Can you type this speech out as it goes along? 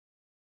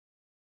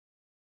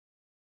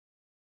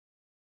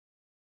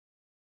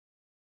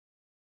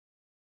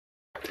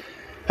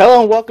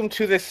Hello and welcome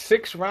to the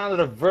sixth round of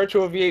the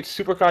Virtual V8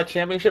 Supercar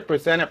Championship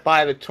presented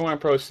by the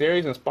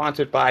TouringProSeries and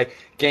sponsored by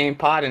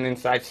GamePod and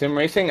Inside Sim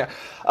Racing.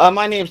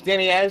 My name is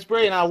Danny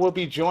Asbury and I will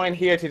be joined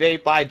here today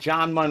by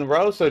John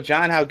Munro. So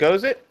John, how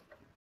goes it?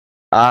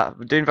 We're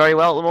doing very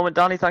well at the moment,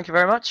 Danny. Thank you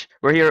very much.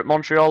 We're here at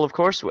Montreal, of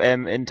course,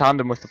 in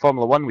tandem with the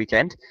Formula One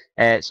weekend.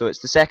 So it's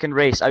the second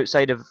race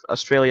outside of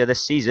Australia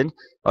this season,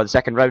 or the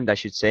second round, I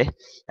should say.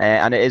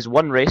 And it is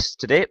one race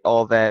today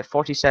of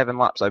 47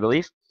 laps, I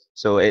believe.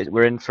 So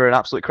we're in for an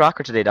absolute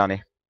cracker today,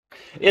 Danny.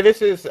 Yeah,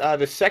 this is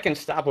the second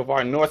stop of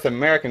our North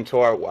American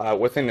tour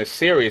within the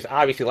series.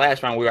 Obviously,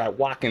 last round we were at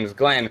Watkins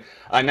Glen.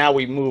 Now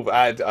we move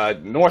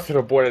north of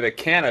the border to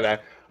Canada,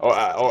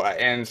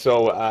 and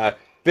so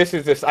this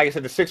is like I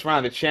said, the sixth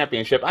round of the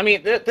championship. I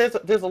mean, there's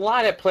a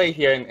lot at play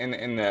here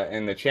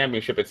in the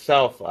championship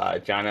itself,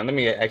 John. And let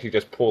me actually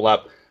just pull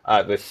up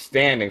the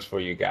standings for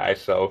you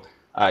guys, so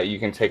you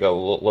can take a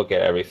look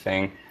at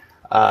everything.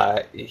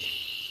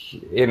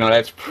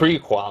 That's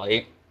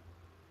pre-quali.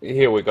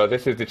 Here we go.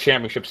 This is the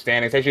championship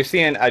standings. As you're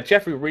seeing,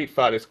 Jeffrey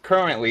Rietveld is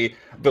currently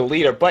the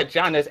leader. But,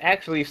 John, there's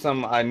actually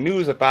some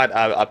news about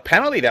a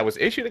penalty that was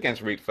issued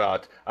against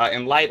Rietveld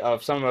in light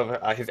of some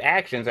of his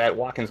actions at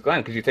Watkins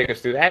Glen. Could you take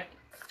us through that?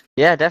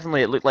 Yeah,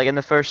 definitely. It looked like in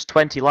the first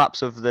 20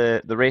 laps of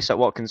the race at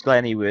Watkins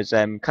Glen, he was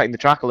cutting the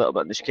track a little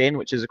bit in the chicane,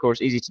 which is of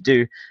course easy to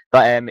do.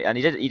 But and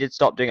he did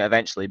stop doing it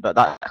eventually, but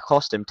that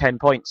cost him 10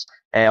 points,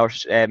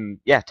 10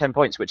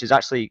 points, which is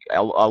actually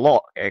a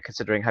lot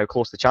considering how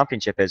close the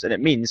championship is, and it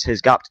means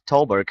his gap to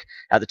Tolberg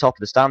at the top of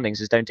the standings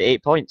is down to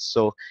 8 points.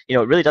 So it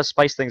really does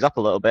spice things up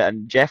a little bit,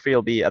 and Jeffrey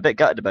will be a bit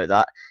gutted about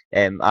that.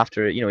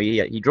 After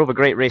he drove a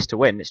great race to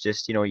win. It's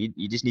just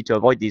you just need to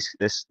avoid these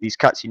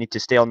cuts. You need to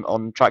stay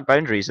on track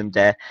boundaries, and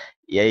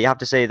yeah, you have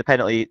to say the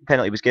penalty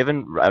was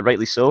given,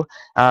 rightly so,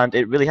 and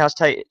it really has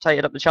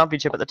tightened up the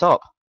championship at the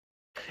top.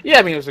 Yeah,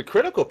 I mean, it was a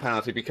critical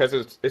penalty because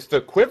it's the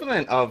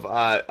equivalent of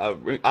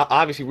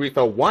obviously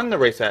Rietveld won the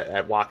race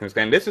at Watkins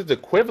Glen. This is the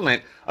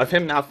equivalent of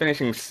him now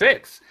finishing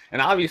sixth, and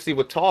obviously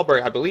with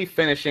Tolberg, I believe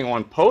finishing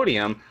on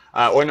podium,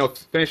 or no,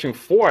 finishing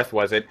fourth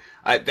was it?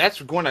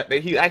 That's going to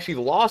he actually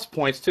lost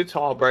points to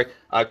Tolberg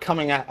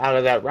coming out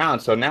of that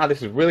round. So now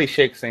this really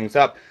shakes things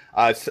up.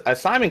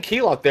 Simon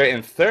Kieloff there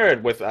in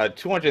third with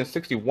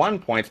 261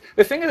 points.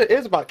 The thing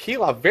is about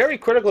Kieloff, very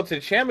critical to the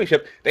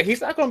championship, that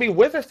he's not going to be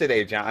with us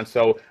today, John.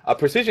 So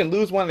Precision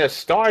lose one of their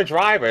star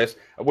drivers,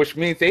 which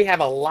means they have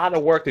a lot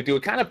of work to do.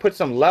 It kind of puts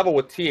them level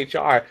with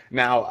THR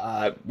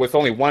now with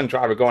only one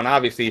driver going.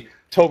 Obviously,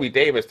 Toby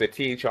Davis, the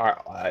THR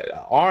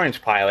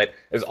Orange pilot,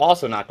 is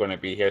also not going to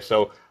be here.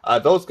 So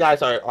those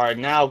guys are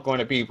now going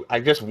to be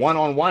just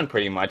one-on-one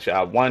pretty much.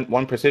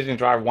 One Precision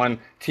driver, one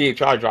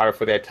THR driver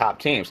for their top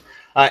teams.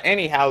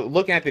 Anyhow,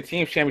 looking at the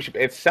team's championship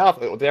itself,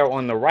 there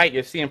on the right,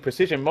 you're seeing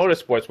Precision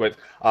Motorsports with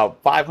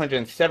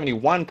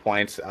 571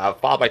 points,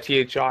 followed by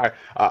THR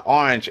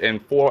Orange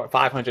and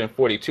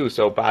 542.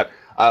 So about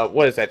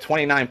what is that?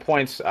 29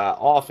 points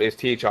off is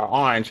THR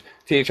Orange.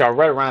 THR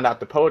Red round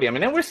out the podium,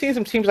 and then we're seeing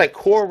some teams like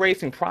Core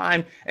Racing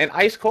Prime and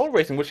Ice Cold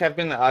Racing, which have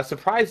been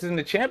surprises in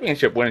the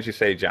championship. Wouldn't you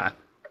say, John?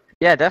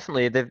 Yeah,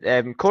 definitely.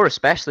 They've Core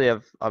especially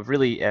have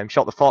really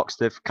shot the fox.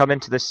 They've come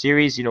into this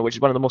series, which is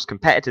one of the most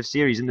competitive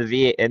series in the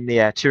V8 in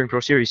the Touring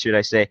Pro Series, should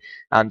I say?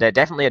 And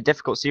definitely a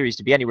difficult series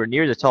to be anywhere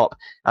near the top.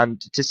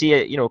 And to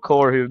see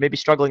Core, who may be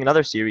struggling in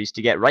other series,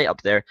 to get right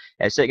up there,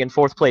 sitting in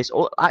fourth place,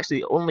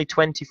 actually only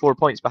 24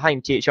 points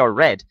behind THR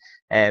Red.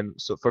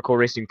 So for Core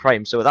Racing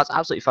Prime, so that's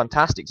absolutely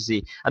fantastic to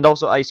see, and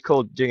also Ice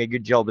Cold doing a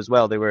good job as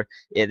well. They were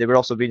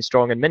also being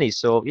strong in minis.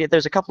 So yeah,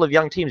 there's a couple of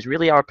young teams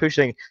really are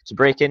pushing to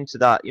break into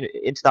that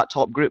into that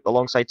top group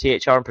alongside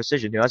THR and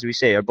Precision, who, as we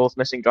say, are both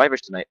missing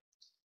drivers tonight.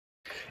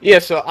 Yeah,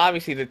 so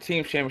obviously the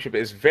team championship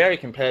is very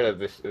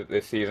competitive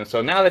this season.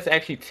 So now let's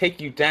actually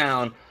take you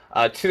down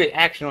to the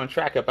action on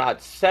track.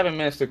 About 7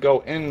 minutes to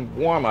go in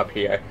warm up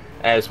here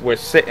as we're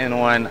sitting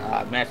on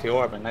Matthew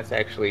Orban. Let's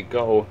actually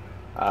go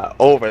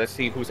over. Let's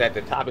see who's at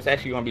the top. It's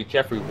actually going to be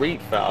Jeffrey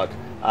Rietveld,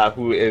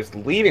 who is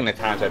leading the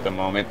times at the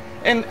moment.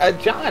 And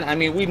John, I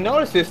mean, we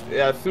noticed this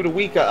through the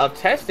week of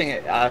testing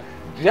it.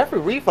 Jeffrey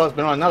Riefeld's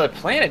been on another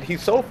planet.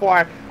 He's so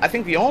far, I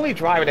think, the only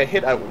driver to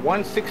hit a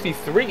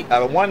 163,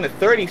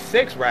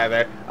 136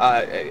 rather.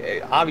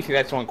 Obviously,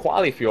 that's on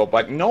quali fuel,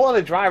 but no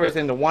other drivers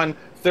in the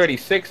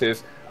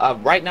 136s.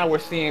 Right now, we're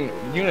seeing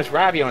Eunice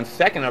Rabbia on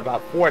second,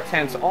 about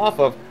 4/10 off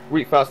of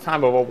Riefeld's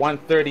time of a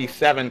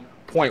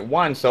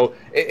 137.1. So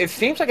it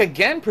seems like,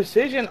 again,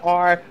 Precision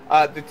are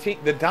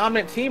the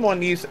dominant team on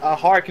these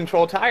hard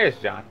control tires,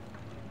 John.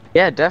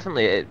 Yeah,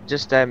 definitely.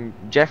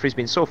 Jeffrey's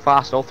been so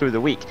fast all through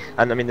the week,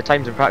 and I mean the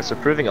times in practice are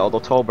proving it.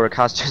 Although Tolberg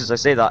has, just as I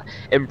say that,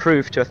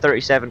 improved to a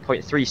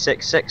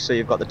 37.366. So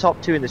you've got the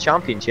top two in the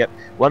championship,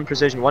 one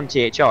Precision, one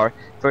THR,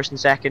 first and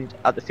second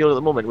at the field at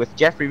the moment, with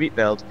Jeffrey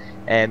Rietveld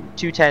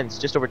 2/10,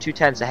 just over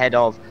 2/10 ahead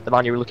of the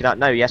man you're looking at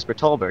now, Jesper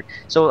Tolberg.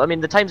 So I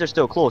mean the times are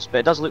still close, but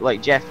it does look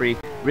like Jeffrey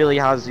really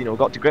has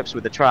got to grips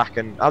with the track,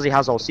 and as he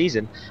has all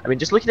season. I mean,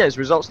 just looking at his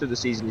results through the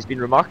season, he's been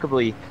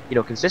remarkably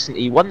consistent.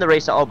 He won the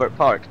race at Albert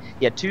Park.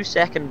 He had two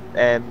second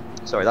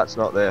sorry, that's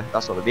not the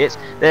V8s.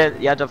 Then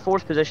he had a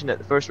 4th position at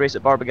the first race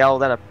at Barbagallo,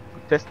 then a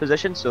 5th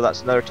position, so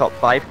that's another top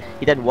 5.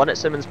 He then won at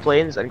Simmons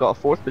Plains and got a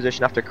 4th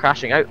position after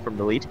crashing out from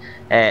the lead.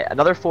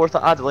 Another 4th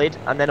at Adelaide,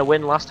 and then a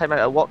win last time out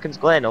at Watkins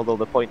Glen, although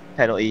the point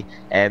penalty,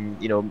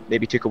 you know,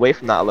 maybe took away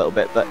from that a little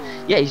bit. But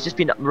yeah, he's just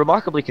been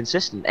remarkably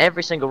consistent.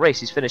 Every single race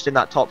he's finished in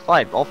that top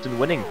 5, often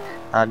winning.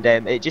 And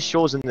it just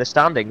shows in the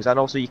standings, and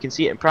also you can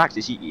see it in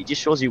practice. It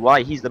just shows you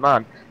why he's the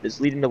man that's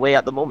leading the way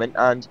at the moment.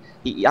 And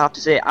you have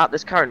to say, at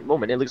this current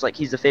moment, it looks like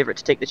he's the favourite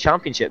to take the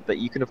championship. But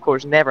you can, of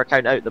course, never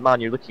count out the man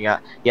you're looking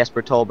at,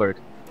 Jesper Tolberg.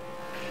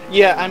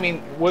 Yeah, I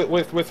mean,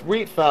 with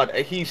Rietveld,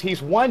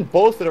 he's won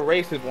both of the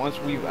races once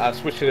we've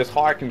switched to this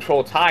hard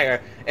control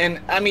tire, and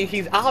I mean,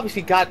 he's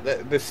obviously got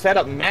the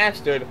setup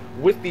mastered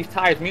with these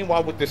tires.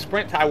 Meanwhile, with the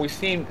sprint tire, it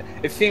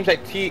seems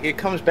like it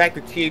comes back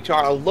to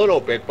THR a little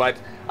bit, but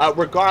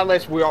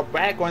regardless, we are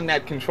back on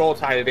that control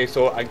tire today.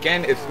 So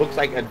again, it looks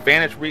like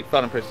advantage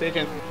Rietveld and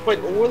precision.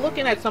 But we're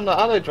looking at some of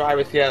the other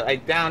drivers here,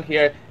 like down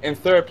here in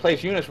 3rd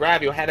place, Eunice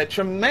Ravio had a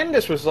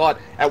tremendous result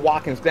at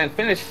Watkins Glen,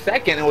 finished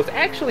 2nd, and was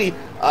actually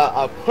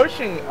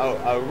pushing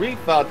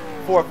Rietveld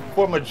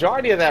for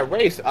majority of that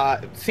race.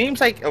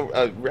 Seems like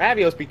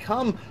Ravio's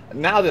become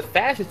now the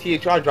fastest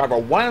THR driver,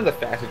 one of the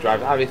fastest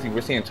drivers. Obviously,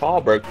 we're seeing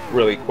Thalberg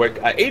really quick.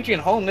 Adrian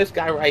Holm, this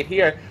guy right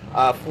here,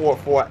 for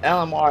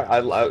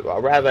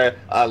LMR, rather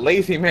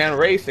Lazy Man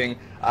Racing,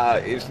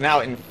 is now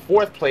in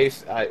 4th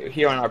place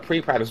here on our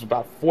pre-practice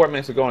about 4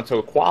 minutes ago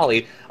until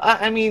quali.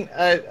 I mean,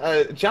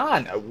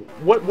 John,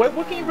 what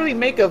can you really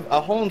make of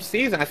Holmes'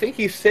 season? I think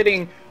he's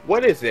sitting,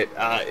 what is it,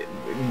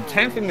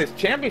 10th in this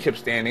championship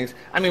standings.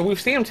 I mean, we've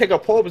seen him take a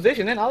pole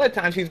position, and other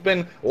times he's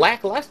been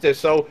lackluster.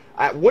 So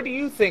what do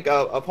you think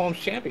of Holmes'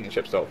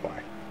 championship so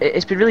far?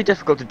 It's been really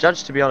difficult to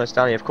judge, to be honest,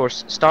 Danny. Of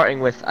course,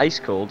 starting with Ice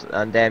Cold,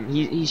 and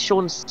he's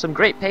shown some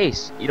great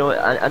pace, you know,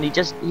 and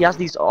he has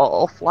these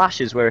off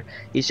flashes where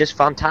he's just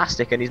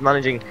fantastic, and he's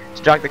managing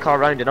to drag the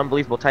car around in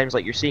unbelievable times,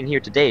 like you're seeing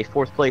here today,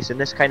 4th place in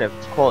this kind of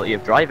quality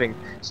of driving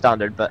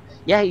standard. But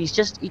yeah, he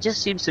just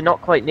seems to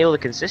not quite nail the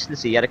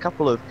consistency. He had a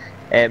couple of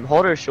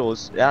horror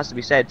shows, it has to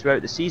be said,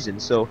 throughout the season,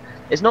 so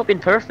it's not been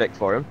perfect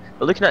for him.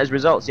 But looking at his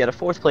results, he had a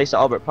 4th place at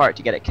Albert Park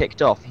to get it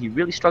kicked off. He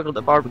really struggled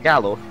at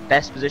Barbagallo.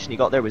 Best position he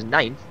got there was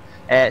 9th.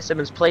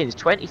 Simmons Plains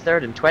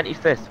 23rd and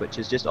 25th, which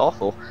is just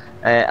awful.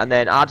 And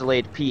then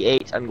Adelaide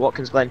P8 and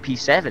Watkins Glen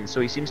P7,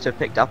 so he seems to have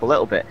picked up a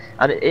little bit.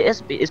 And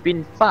it's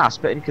been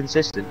fast but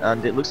inconsistent,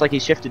 and it looks like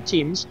he's shifted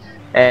teams.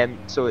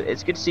 So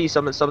it's good to see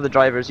some of the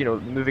drivers, you know,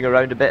 moving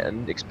around a bit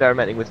and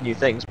experimenting with new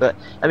things. But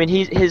I mean,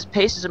 his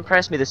pace has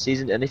impressed me this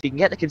season, and if he can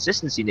get the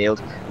consistency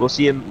nailed, we'll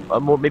see him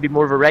maybe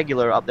more of a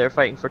regular up there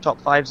fighting for top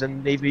 5s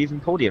and maybe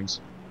even podiums.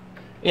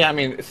 Yeah, I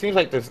mean, it seems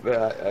like this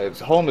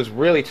Holm has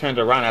really turned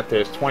around after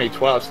his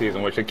 2012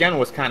 season, which again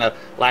was kind of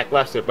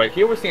lackluster. But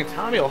here we're seeing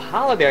Tommy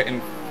O'Hala there in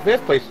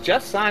 5th place,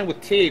 just signed with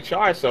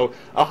THR. So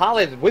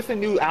O'Hala, with a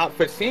new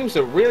outfit, seems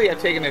to really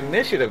have taken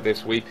initiative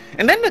this week.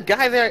 And then the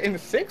guy there in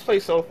 6th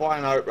place so far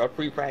in our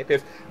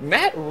pre-practice,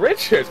 Matt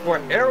Richards for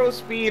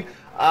Aerospeed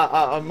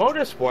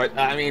Motorsport.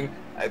 I mean,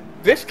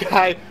 this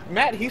guy,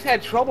 Matt, he's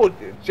had trouble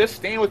just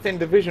staying within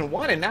Division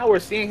 1, and now we're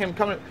seeing him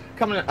coming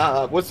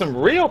with some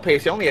real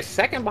pace. He's only a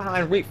 2nd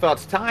behind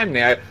Rietveld's time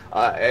there.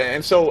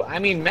 And so, I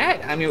mean,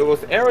 Matt, I mean,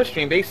 with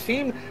Aerostream, they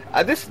seem,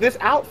 this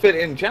outfit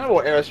in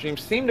general, Aerostream,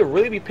 seem to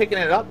really be picking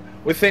it up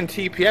within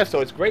TPS, so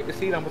it's great to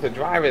see them with a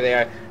driver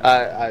there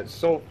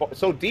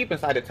so deep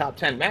inside the top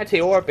 10. Mate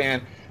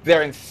Orban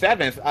there in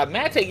 7th.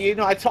 Mate, you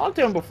know, I talked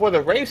to him before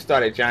the race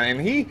started, John,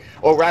 and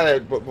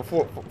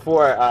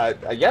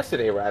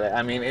yesterday, rather.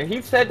 I mean, and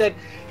he said that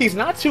he's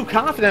not too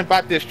confident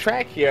about this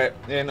track here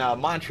in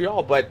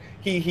Montreal, but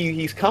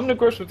he's come to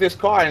grips with this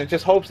car and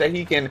just hopes that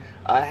he can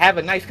have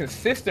a nice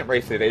consistent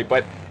race today.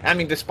 But I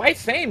mean, despite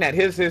saying that,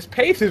 his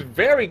pace is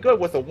very good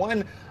with a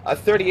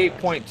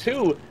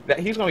 1:38.2. That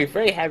he's going to be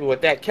very happy with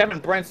that. Kevin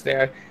Brent's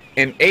there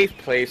in 8th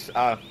place.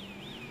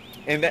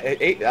 And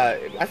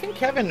I think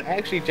Kevin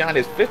actually, John,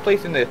 is 5th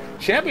place in the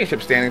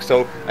championship standing.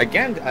 So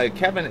again,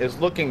 Kevin is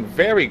looking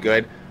very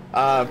good.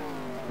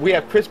 We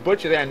have Chris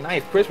Butcher there in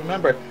 9th. Chris,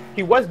 remember,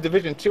 he was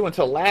Division 2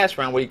 until last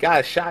round where he got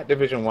a shot at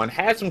Division 1.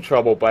 Had some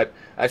trouble, but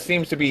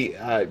seems to be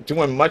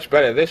doing much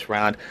better this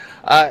round.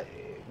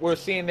 We're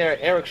seeing there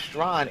Eric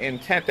Strawn in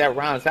 10th. That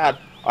rounds out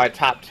our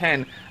top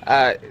 10.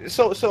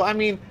 So I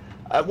mean,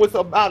 with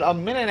about a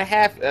minute and a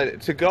half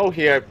to go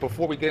here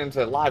before we get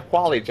into live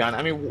quality, John,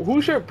 I mean,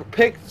 who's your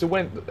pick to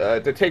win,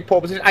 to take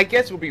pole position? I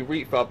guess it would be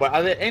Rietveld, but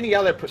are there any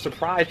other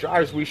surprise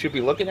drivers we should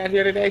be looking at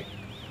here today?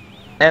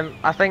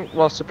 I think,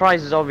 well,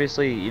 surprise is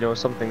obviously, you know,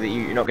 something that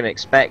you're not going to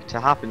expect to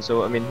happen.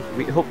 So, I mean,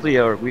 hopefully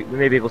we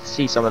may be able to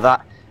see some of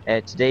that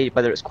today,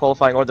 whether it's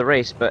qualifying or the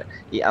race. But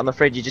yeah, I'm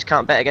afraid you just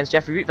can't bet against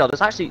Jeffrey Rietveld.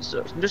 It's actually,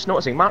 I'm just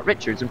noticing, Matt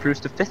Richards improves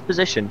to 5th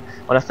position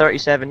on a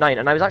 37.9,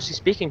 and I was actually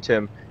speaking to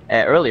him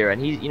earlier, and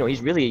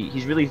he's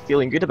really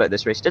feeling good about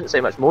this race. He didn't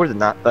say much more than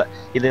that, but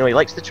you know, he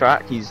likes the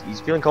track.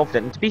 He's feeling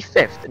confident, and to be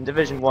 5th in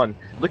Division 1,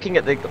 looking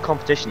at the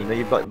competition, you know,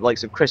 you've got the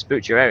likes of Chris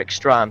Butcher, Eric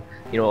Strahan,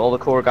 you know, all the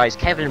core guys,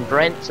 Kevin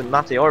Brent and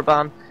Mate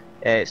Orban.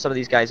 some of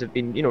these guys have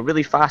been,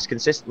 really fast,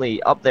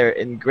 consistently up there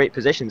in great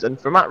positions. And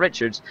for Matt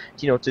Richards,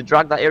 to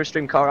drag that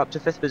Airstream car up to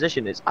 5th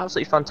position, it's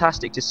absolutely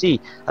fantastic to see.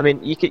 I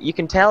mean, you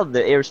can tell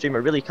the Airstream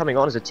are really coming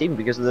on as a team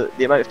because of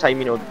the amount of time,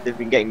 they've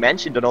been getting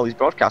mentioned on all these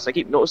broadcasts. I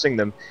keep noticing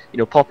them,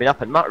 popping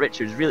up. And Matt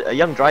Richards, really a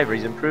young driver,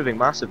 he's improving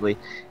massively.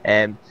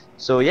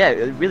 So yeah,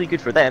 really good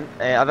for them.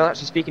 I've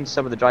actually speaking to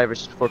some of the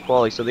drivers for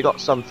quali, so they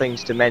got some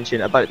things to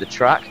mention about the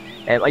track.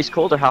 Ice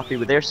Cold are happy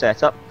with their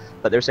setup,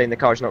 but they're saying the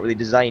car's not really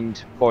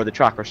designed for the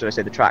track, or should I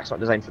say the track's not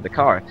designed for the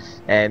car.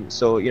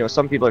 So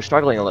some people are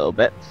struggling a little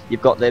bit.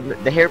 You've got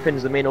the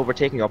hairpin's the main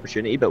overtaking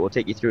opportunity, but we'll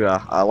take you through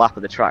a lap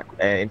of the track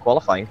in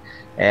qualifying.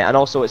 And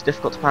also it's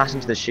difficult to pass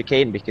into the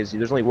chicane because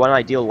there's only one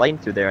ideal line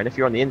through there, and if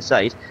you're on the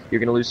inside, you're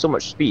going to lose so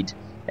much speed.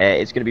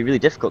 It's going to be really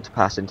difficult to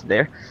pass into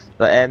there.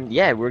 But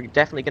yeah, we're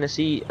definitely going to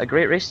see a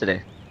great race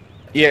today.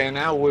 Yeah, and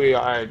now we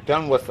are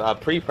done with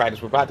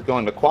pre-practice. We're about to go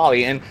into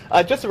quali. And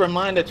just a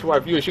reminder to our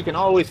viewers, you can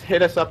always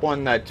hit us up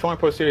on the Touring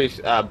Pro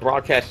Series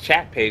broadcast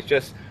chat page.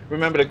 Just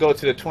remember to go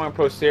to the Touring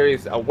Pro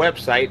Series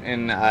website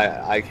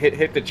and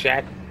hit the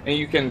chat, and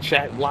you can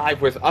chat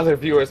live with other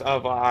viewers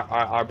of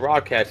our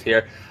broadcast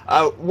here.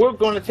 We're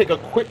going to take a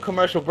quick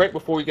commercial break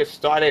before we get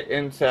started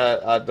into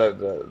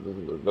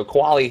the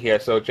quali here.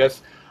 So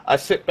just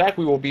sit back.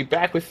 We will be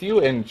back with you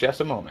in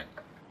just a moment.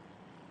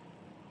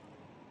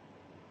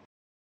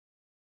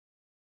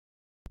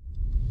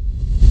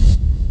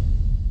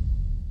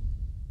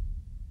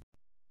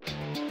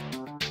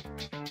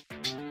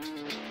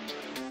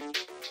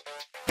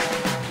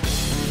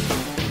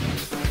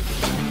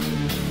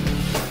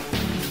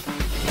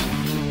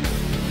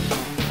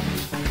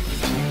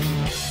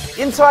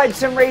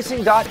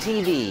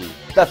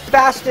 InsideSimRacing.tv, the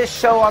fastest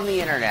show on the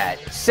internet.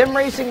 Sim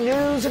racing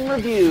news and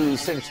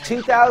reviews since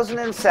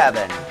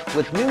 2007,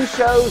 with new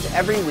shows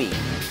every week.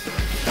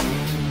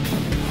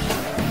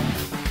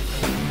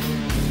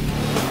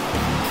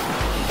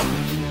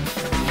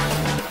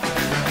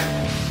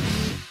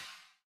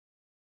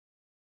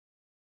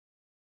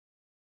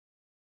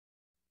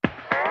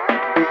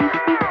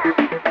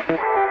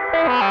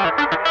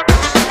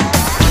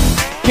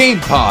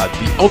 GamePod,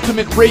 the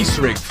ultimate race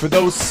rig for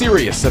those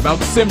serious about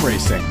sim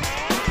racing.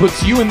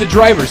 Puts you in the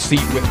driver's seat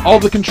with all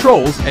the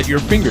controls at your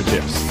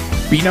fingertips.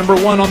 Be number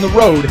one on the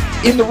road,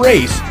 in the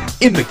race,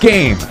 in the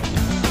game.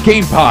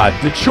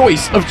 GamePod, the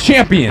choice of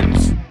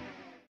champions.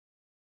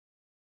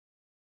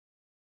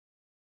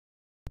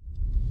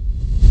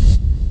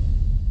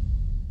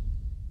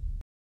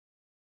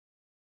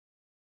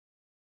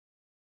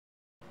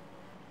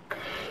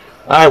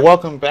 All right,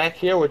 welcome back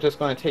here. We're just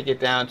going to take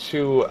it down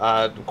to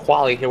the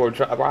quali here. We're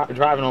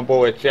driving on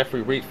board with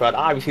Jeffrey Rietveld.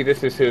 Obviously,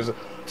 this is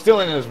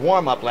still in his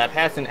warm-up lap.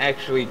 Hasn't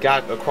actually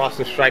got across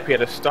the stripe here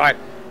to start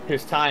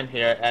his time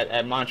here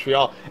at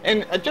Montreal.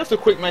 And just a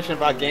quick mention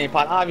about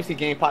GamePod. Obviously,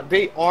 GamePod,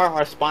 they are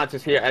our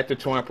sponsors here at the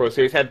Touring Pro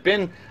Series. Has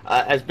been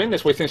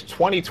this way since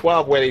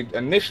 2012, where they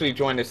initially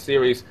joined the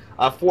series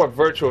for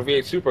Virtual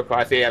V8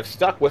 Supercars. They have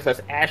stuck with us.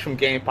 Ash from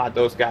GamePod,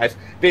 those guys,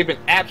 they've been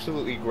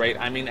absolutely great.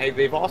 I mean,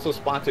 they've also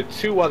sponsored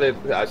two other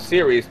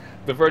series,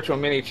 the Virtual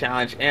Mini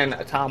Challenge and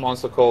Tom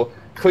Onsicle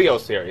Clio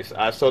Series.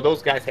 So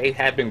those guys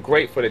have been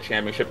great for the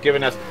championship,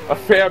 giving us a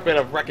fair bit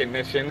of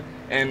recognition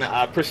and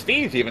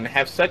prestige, even to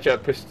have such a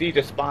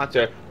prestigious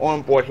sponsor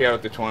on board here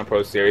at the Touring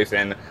Pro Series.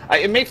 And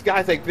it makes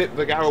guys like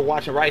the guy we're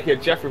watching right here,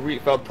 Jeffrey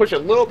Rietveld, push a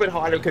little bit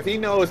harder, because he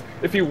knows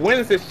if he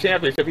wins this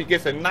championship, he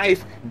gets a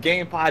nice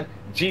GamePod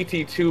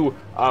GT2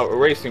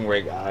 racing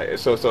rig.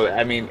 So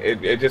I mean,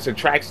 it just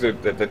attracts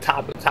the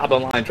top of the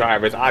line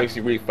drivers.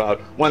 Obviously,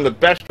 Rietveld, one of the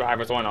best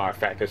drivers on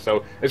rFactor.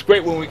 So it's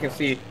great when we can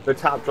see the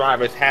top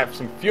drivers have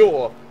some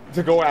fuel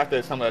to go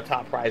after some of the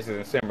top prizes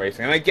in sim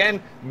racing. And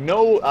again,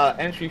 no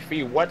entry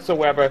fee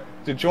whatsoever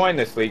to join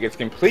this league. It's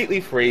completely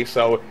free.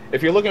 So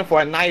if you're looking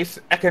for a nice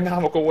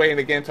economical way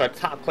to get into a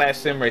top class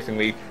sim racing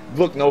league,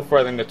 look no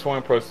further than the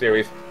Touring Pro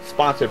Series,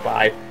 sponsored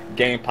by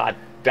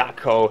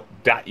GamePod.co.uk.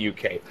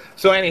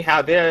 So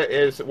anyhow,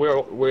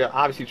 we're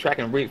obviously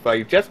tracking Rietveld.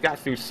 You just got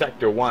through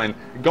Sector 1,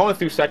 going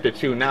through Sector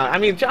 2 now. I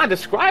mean, John,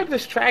 describe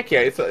this track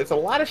here. It's a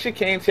lot of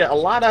chicanes here, a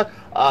lot of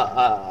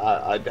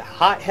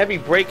hot, heavy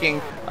braking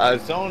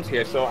zones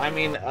here. So I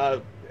mean,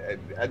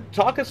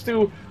 talk us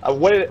through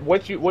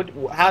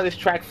how this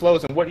track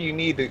flows and what do you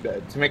need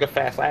to make a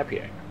fast lap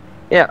here.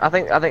 Yeah, I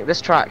think this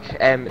track,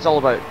 it's all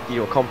about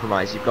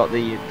compromise. You've got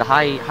the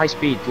high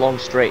speed, long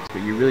straights,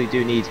 but you really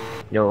do need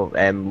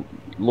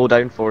low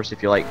downforce,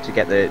 if you like, to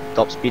get the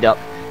top speed up,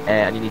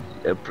 and you need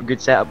a good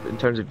setup in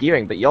terms of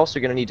gearing. But you're also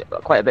going to need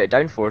quite a bit of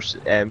downforce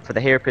for the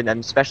hairpin,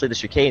 and especially the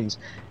chicanes,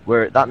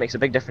 where that makes a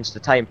big difference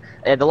to time.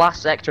 The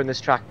last sector in this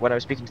track, when I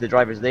was speaking to the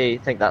drivers, they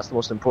think that's the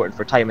most important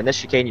for time, and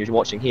this chicane you're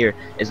watching here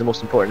is the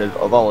most important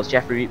of all, as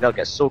Jeffrey Rietveld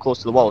gets so close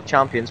to the wall of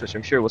champions, which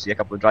I'm sure we'll see a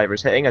couple of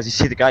drivers hitting, as you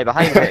see the guy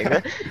behind hitting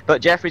it.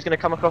 But Jeffrey's going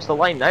to come across the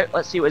line now.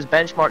 Let's see what his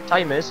benchmark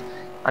time is,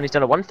 and he's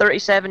done a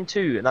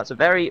 1:37.2, and that's a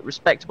very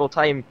respectable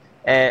time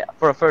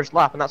for a first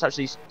lap, and that's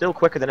actually still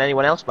quicker than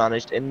anyone else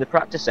managed in the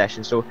practice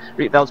session. So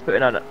Rietveld's put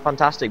in a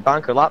fantastic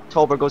banker lap.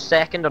 Tauber goes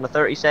second on a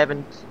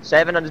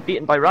 37.7 and is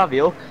beaten by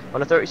Ravio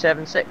on a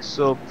 37.6.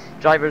 So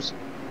drivers'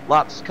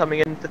 laps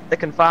coming in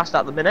thick and fast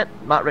at the minute.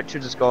 Matt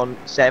Richards has gone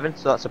 7th,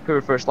 so that's a poor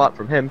first lap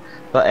from him.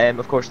 But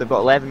of course they've got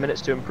 11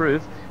 minutes to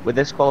improve. With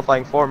this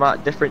qualifying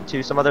format, different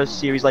to some other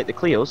series like the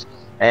Clios,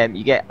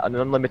 you get an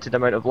unlimited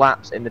amount of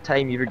laps in the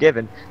time you're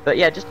given. But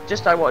yeah,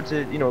 just I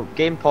wanted to,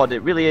 GamePod, it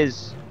really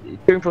is,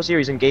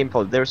 TouringProSeries and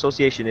GamePod, their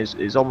association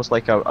is almost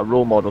like a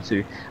role model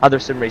to other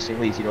sim racing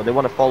leagues. They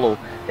want to follow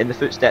in the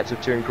footsteps of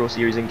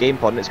TouringProSeries and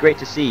GamePod, and it's great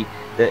to see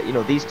that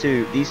these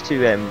two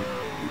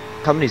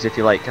companies, if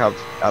you like, have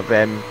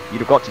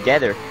got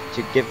together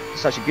to give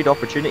such a good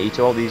opportunity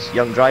to all these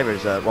young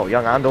drivers,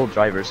 young and old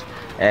drivers.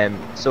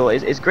 So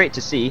it's great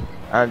to see,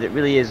 and it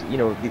really is,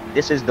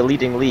 this is the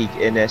leading league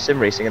in sim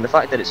racing, and the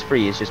fact that it's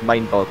free is just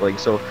mind-boggling.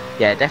 So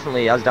yeah,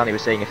 definitely, as Danny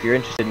was saying, if you're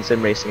interested in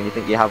sim racing and you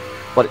think you have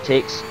what it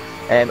takes,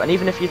 and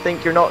even if you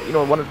think you're not,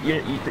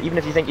 even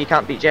if you think you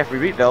can't beat Jeffrey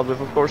Rietveld,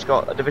 we've of course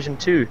got a Division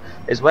 2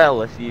 as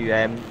well. If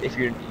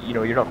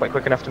you're not quite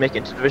quick enough to make it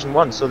into Division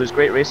 1, so there's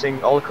great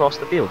racing all across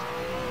the field.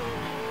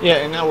 Yeah,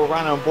 and now we're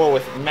right on board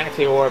with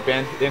Matteo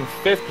Orban in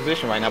 5th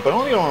position right now, but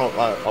only on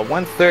a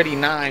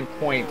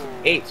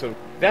 139.8, so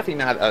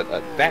definitely not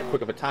that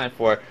quick of a time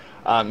for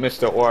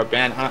Mr.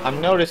 Orban.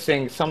 I'm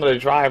noticing some of the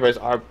drivers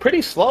are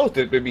pretty slow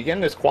to begin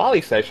this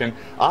quali session.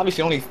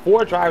 Obviously, only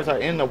 4 drivers are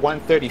in the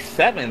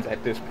 137s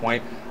at this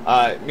point.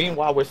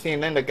 Meanwhile, we're seeing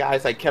then the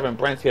guys like Kevin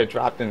Brents here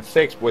dropped in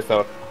 6th with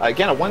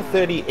again a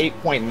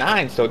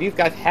 138.9. So these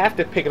guys have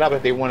to pick it up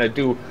if they want to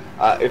do,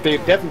 if they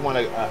definitely want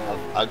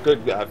a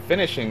good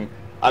finishing.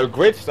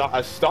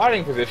 A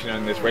starting position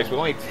in this race with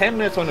only 10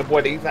 minutes on the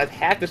board. These guys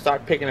have to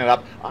start picking it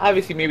up.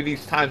 Obviously, maybe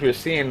these times we're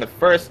seeing the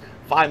first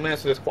 5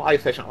 minutes of this quality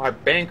session are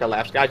banker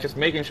laps. Guys just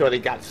making sure they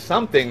got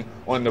something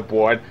on the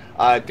board.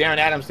 Darren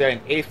Adams there in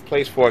 8th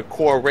place for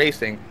Core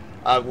Racing.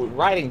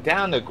 Riding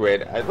down the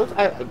grid, it looks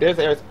like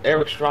there's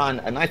Eric Strawn,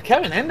 a nice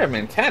Kevin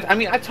Enderman, 10th. I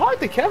mean, I talked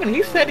to Kevin.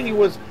 He said he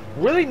was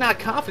really not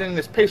confident in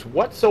this pace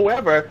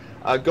whatsoever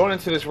going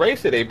into this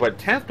race today, but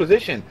 10th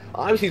position,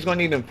 obviously he's going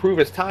to need to improve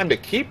his time to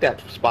keep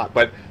that spot,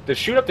 but to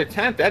shoot up to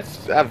 10th, that's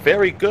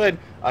very good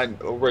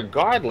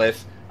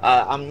regardless.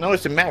 I'm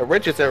noticing Matt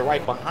Richards there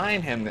right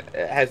behind him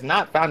has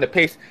not found the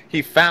pace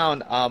he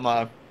found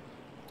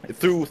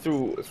through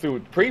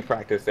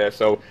pre-practice there,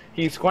 so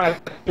he's going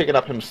to pick it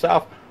up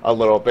himself a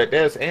little bit.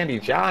 There's Andy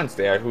Johns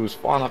there, who's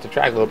fallen off the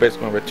track a little bit. He's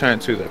going to return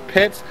to the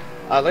pits.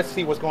 Let's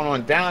see what's going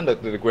on down the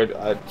grid.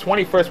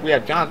 21st, we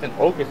have Jonathan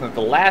Okerson,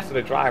 the last of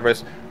the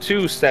drivers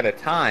to set a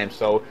time.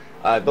 So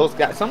those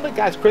guys, some of the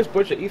guys, Chris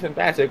Butcher, Ethan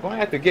Bass, they're going to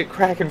have to get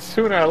cracking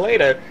sooner or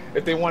later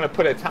if they want to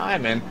put a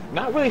time in.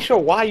 Not really sure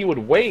why you would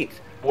wait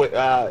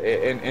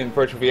in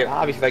Virtual V8.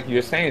 Obviously, like you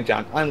were saying,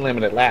 John,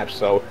 unlimited laps.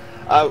 So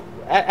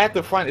at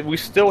the front, we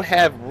still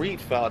have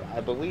Rietveld,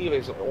 I believe,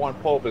 is on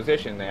pole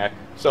position there.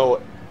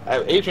 So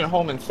Adrian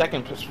Holman,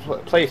 2nd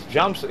place,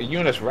 jumps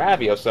Eunice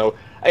Ravio. So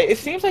it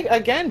seems like,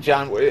 again,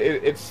 John,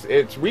 it's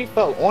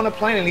Rietveld on a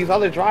plane, and these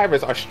other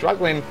drivers are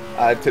struggling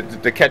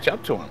to catch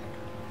up to him.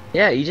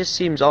 Yeah, he just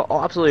seems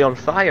absolutely on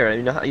fire.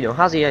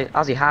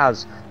 As he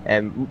has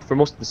for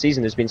most of the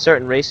season, there's been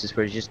certain races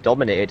where he's just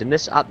dominated, and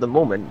this, at the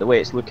moment, the way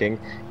it's looking,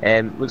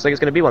 looks like it's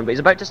going to be one. But he's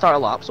about to start a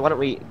lap, so why don't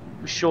we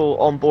show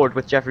on board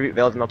with Jeffrey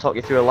Rietveld, and I'll talk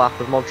you through a lap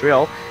of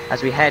Montreal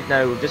as we head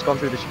now. We've just gone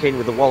through the chicane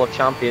with the Wall of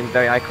Champions,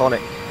 very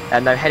iconic.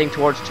 And now heading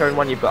towards turn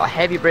 1, you've got a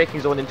heavy braking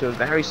zone into a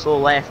very slow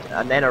left,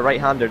 and then a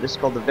right-hander. This is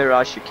called the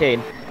Virage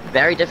chicane.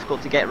 Very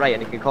difficult to get right,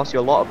 and it can cost you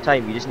a lot of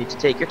time. You just need to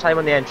take your time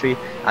on the entry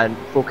and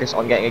focus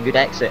on getting a good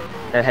exit.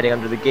 Now heading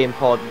under the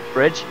GamePod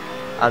bridge,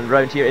 and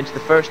round here into the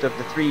first of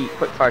the 3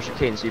 quickfire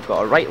chicanes. So you've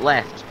got a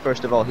right-left,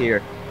 first of all here,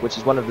 which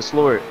is one of the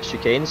slower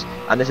chicanes,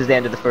 and this is the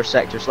end of the first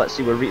sector. So let's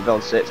see where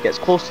Rietveld sits. Gets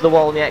close to the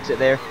wall on the exit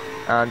there,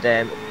 and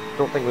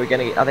don't think we're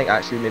going to... I think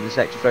actually maybe the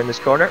sector's around this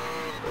corner.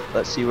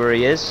 Let's see where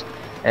he is.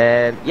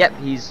 Yep,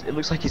 it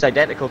looks like he's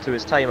identical to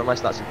his time,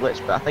 unless that's a glitch,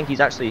 but I think he's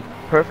actually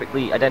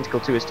perfectly identical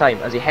to his time.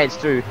 As he heads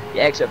through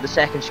the exit of the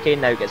 2nd chicane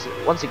now,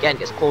 once again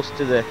gets close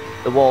to the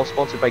wall,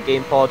 sponsored by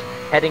GamePod,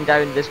 heading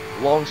down this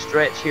long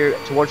stretch here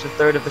towards the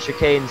 3rd of the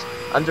chicanes,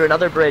 under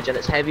another bridge, and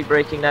it's heavy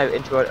braking now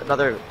into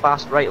another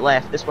fast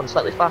right-left. This one's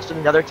slightly faster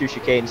than the other 2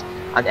 chicanes,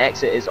 and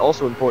exit is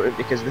also important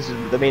because this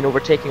is the main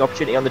overtaking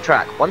opportunity on the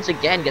track. Once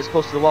again gets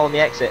close to the wall on the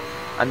exit,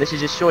 and this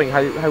is just showing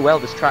how well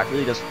this track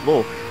really does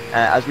flow.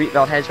 As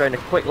Rietveld heads around a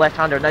quick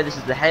left-hander. Now this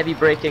is the heavy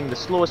braking, the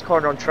slowest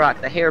corner on track,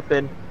 the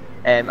hairpin,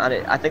 and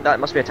I think that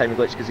must be a timing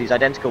glitch because he's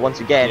identical once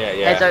again.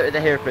 Heads out of the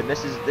hairpin.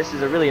 This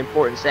is a really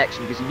important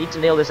section because you need to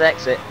nail this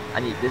exit,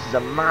 and this is a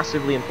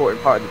massively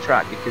important part of the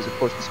track because, of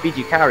course, the speed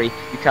you carry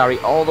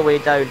all the way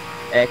down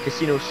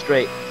Casino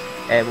Straight,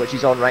 which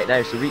he's on right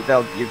now. So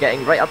Rietveld, you're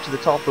getting right up to the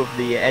top of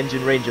the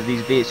engine range of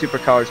these V8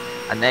 Supercars,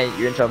 and then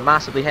you're into a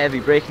massively heavy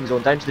braking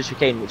zone down to the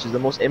chicane, which is the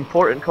most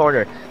important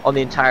corner on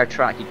the entire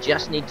track. You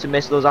just need to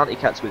miss those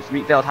anti-cuts, which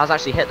Rietveld has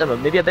actually hit them,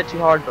 and maybe a bit too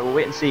hard, but we'll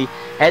wait and see.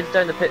 Heads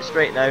down the pit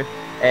straight now,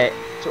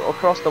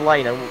 across the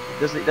line, and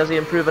does he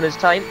improve on his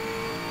time?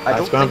 I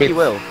don't think he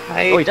will.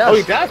 Oh, he does. Oh,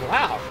 he does.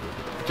 Wow.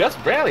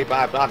 Just barely,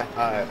 by about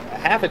a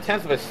half a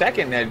tenth of a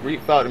second. That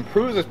Rietveld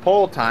improves his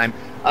pole time.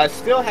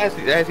 Still has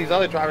these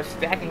other drivers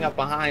stacking up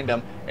behind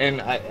him,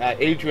 and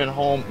Adrian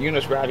Holm,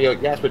 Eunice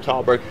Ravio, Jasper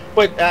Tallberg.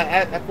 But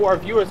for our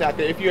viewers out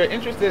there, if you're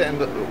interested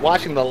in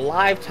watching the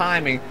live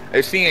timing,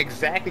 seeing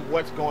exactly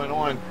what's going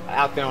on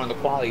out there on the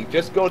quality,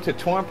 just go to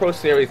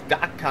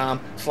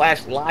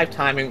TouringProSeries.com/live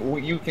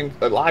timing. You can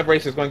Live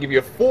Race is going to give you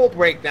a full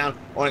breakdown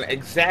on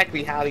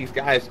exactly how these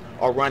guys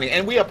are running.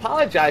 And we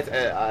apologize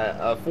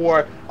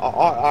for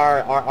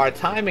our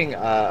timing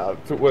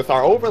with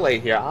our overlay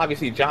here.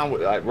 Obviously, John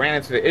ran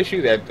into the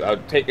issue that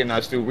taking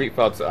us through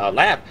Rietveld's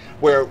lap,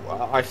 where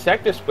our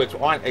sector splits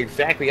aren't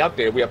exactly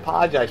updated. We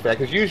apologize for that,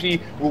 because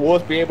usually we will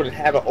be able to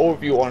have an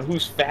overview on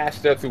who's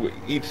faster through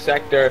each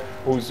sector,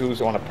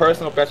 who's on a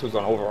personal best, who's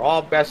on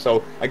overall best.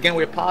 So again,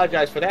 we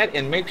apologize for that,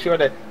 and make sure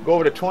to go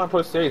over to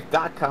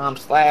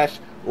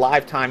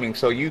TouringProSeries.com/live timing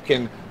so you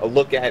can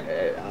look at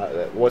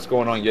what's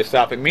going on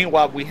yourself. And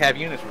meanwhile, we have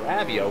Eunice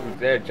Ravio, who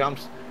there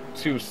jumps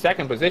to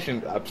second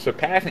position,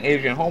 surpassing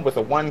Adrian Holm with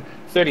a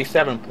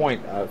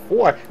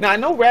 1:37.4. Now, I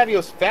know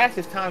Ravio's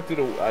fastest time through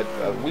the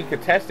week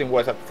of testing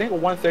was, I think, a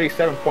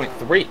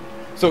 1:37.3.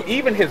 So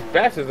even his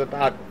best is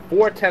about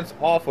 4/10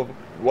 off of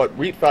what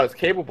Rietveld is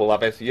capable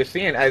of. As you're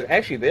seeing,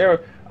 actually there,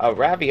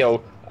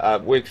 Ravio,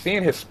 we're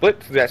seeing his split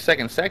to that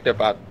second sector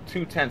about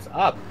 2/10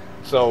 up.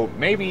 So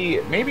maybe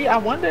I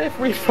wonder if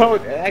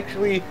Rietveld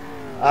actually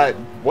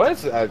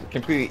was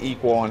completely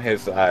equal on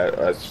his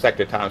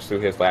sector times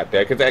through his lap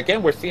there, because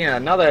again we're seeing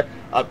another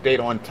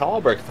update on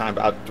Tallberg's time,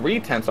 about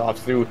 3/10 off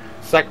through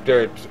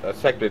sector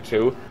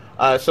 2.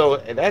 So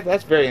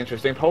that's very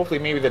interesting. Hopefully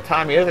maybe the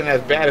timing isn't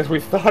as bad as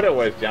we thought it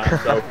was, John.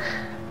 So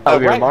that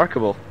would be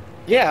remarkable.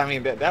 Yeah, I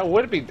mean that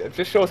would be. It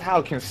just shows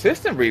how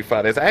consistent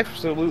Rietveld is.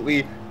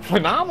 Absolutely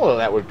phenomenal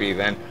that would be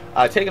then.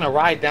 Taking a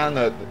ride down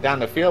the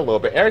field a little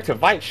bit. Eric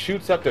Tveit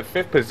shoots up to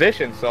 5th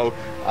position, so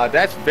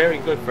that's very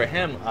good for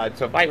him.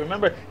 Tveit,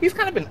 remember, he's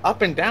kind of been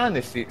up and down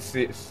this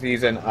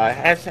season.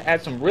 Has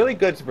had some really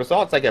good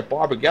results, like at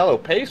Barbagallo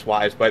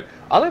pace-wise, but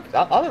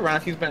other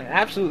rounds he's been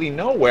absolutely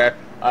nowhere.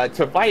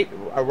 Tveit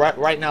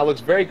right now looks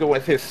very good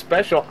with his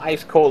special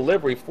ice-cold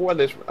livery for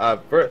this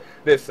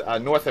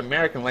North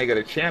American leg of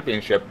the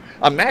championship.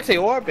 Mate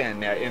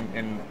Orban there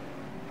in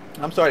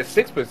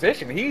 6th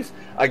position. He's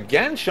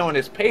again showing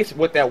his pace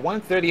with that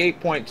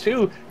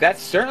 1:38.2. That's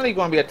certainly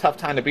going to be a tough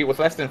time to beat with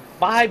less than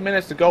 5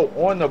 minutes to go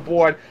on the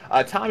board.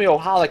 Tommy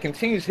Ohala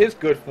continues his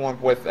good form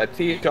with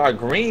THR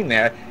Green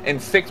there in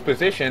 6th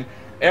position.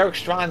 Eric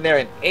Strachan there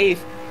in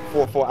 8th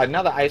for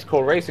another ice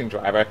cold racing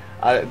driver.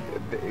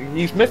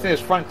 He's missing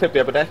his front clip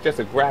there, but that's just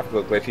a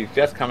graphical glitch. He's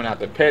just coming out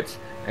the pits,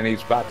 and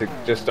he's about to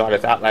just start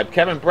his outlap.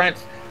 Kevin Brent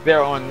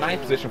there on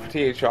 9th position for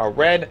THR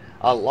Red.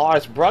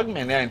 Lars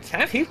Brugman there in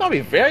 10th. He's going to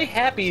be very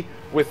happy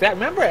with that.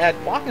 Remember, at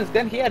Watkins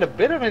Glen, he had a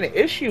bit of an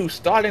issue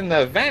starting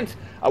the event.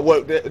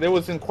 There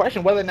was in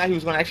question whether or not he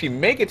was going to actually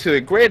make it to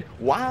the grid.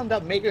 Wound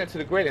up making it to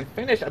the grid and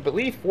finished, I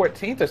believe,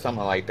 14th or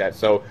something like that.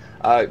 So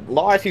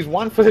Lars, he's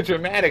one for the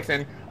dramatics,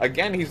 and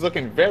again, he's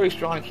looking very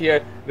strong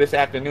here this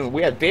afternoon.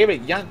 We have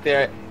David Yunt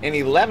there in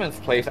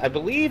 11th place. I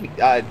believe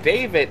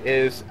David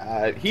is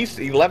he's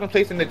 11th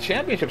place in the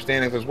championship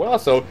standings as well.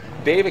 So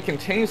David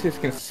continues his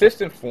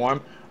consistent form.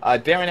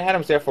 Darren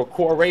Adams there for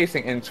Core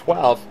Racing in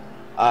 12th.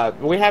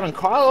 We're having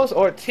Carlos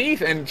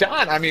Ortiz and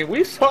John. I mean,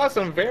 we saw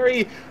some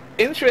very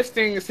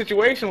interesting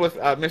situation with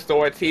Mr.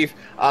 Ortiz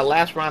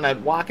last round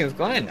at Watkins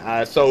Glen.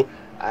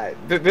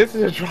 This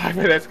is a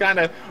driver that's kind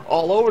of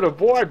all over the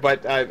board,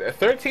 but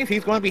 13th,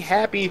 he's going to be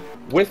happy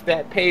with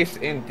that pace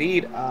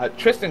indeed.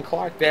 Tristan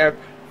Clark there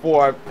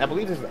for, I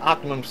believe this is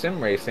Optimum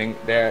Sim Racing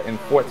there in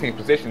 14th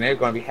position. They're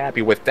going to be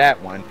happy with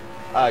that one.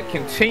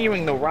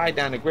 Continuing the ride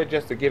down the grid,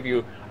 just to give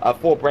you a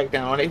full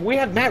breakdown on it, we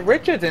have Matt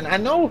Richards, and I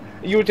know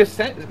you were just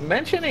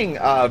mentioning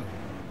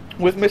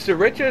with Mr.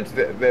 Richards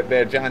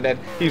there, John, that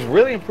he's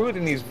really improved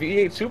in these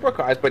V8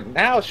 Supercars, but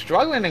now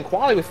struggling in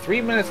quality with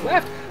 3 minutes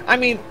left. I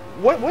mean,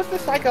 what's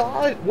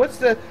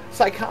the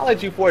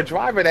psychology for a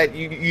driver that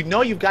you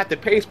know you've got the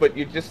pace, but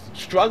you're just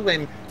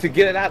struggling to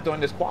get it out during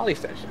this quality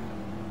session?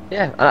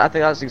 Yeah, I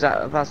think that's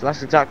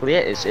exactly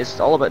it. It's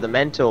all about the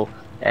mental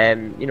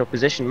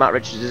position Matt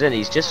Richards is in.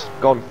 He's just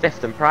gone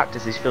 5th in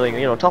practice. He's feeling,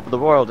 top of the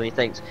world, and he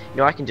thinks,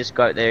 I can just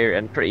go out there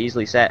and pretty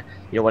easily set,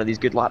 one of these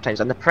good lap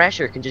times. And the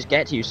pressure can just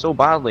get to you so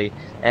badly,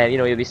 and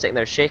you'll be sitting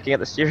there shaking at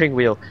the steering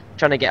wheel,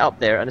 trying to get up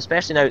there, and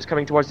especially now it's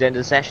coming towards the end of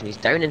the session. He's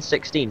down in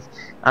 16th,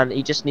 and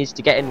he just needs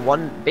to get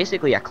in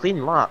basically a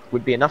clean lap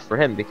would be enough for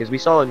him, because we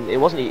saw him, it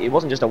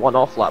wasn't just a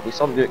one-off lap, we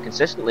saw him do it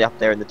consistently up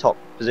there in the top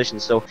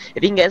positions. So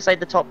if he can get inside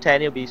the top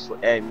 10, he'll be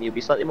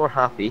slightly more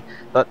happy.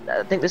 But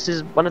I think this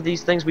is one of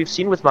these things we've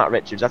seen with Matt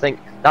Richards. I think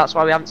that's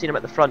why we haven't seen him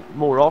at the front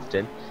more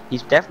often.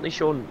 He's definitely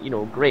shown,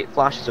 great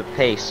flashes of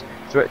pace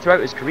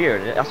throughout his career,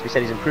 and as we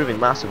said, he's improving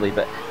massively.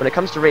 But when it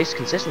comes to race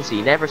consistency,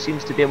 he never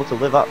seems to be able to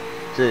live up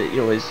to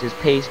his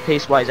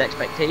pace-wise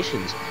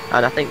expectations.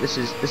 And I think this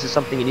is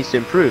something he needs to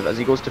improve as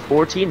he goes to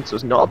 14. So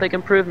it's not a big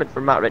improvement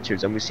for Matt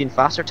Richards, and we've seen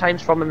faster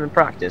times from him in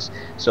practice.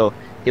 So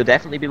he'll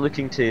definitely be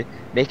looking to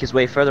make his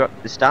way further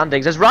up the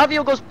standings. As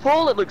Ravio goes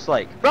pole, it looks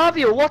like.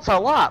 Ravio, what a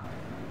lap!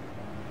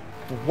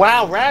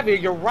 Wow,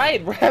 Ravio, you're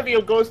right.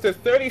 Ravio goes to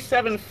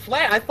 37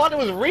 flat. I thought it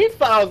was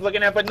Rethal I was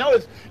looking at, but no,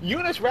 it's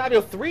Eunice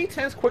Ravio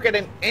 3/10 quicker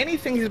than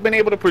anything he's been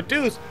able to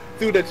produce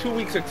through the 2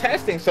 weeks of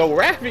testing. So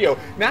Ravio,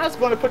 now it's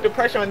going to put the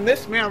pressure on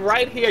this man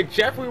right here,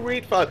 Jeffrey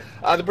Rethal,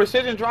 the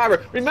precision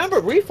driver.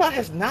 Remember, Rethal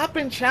has not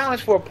been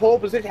challenged for a pole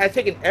position, has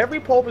taken every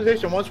pole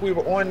position once we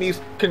were on these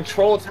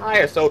controlled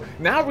tires. So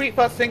now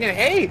Rethal's thinking,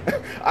 hey,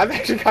 I've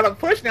actually got to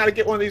push now to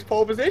get one of these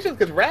pole positions,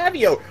 because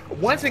Ravio,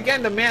 once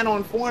again, the man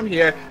on form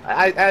here,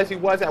 as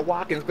he was at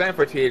Watkins Glen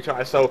for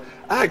THR. So,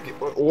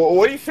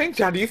 what do you think,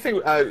 John? Do you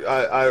think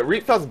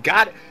Rethal's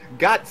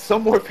got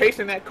some more pace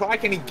in that car?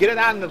 Can he get it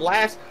out in the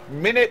last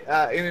minute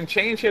and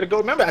change here to go?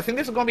 Remember, I think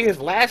this is going to be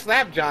his last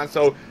lap, John.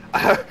 So,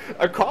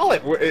 call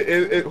it.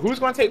 Who's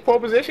going to take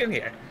pole position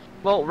here?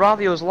 Well,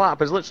 Ravio's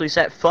lap has literally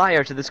set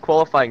fire to this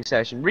qualifying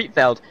session.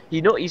 Rietveld,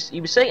 he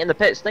was sitting in the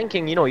pits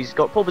thinking, he's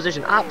got pole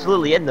position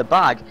absolutely in the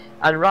bag,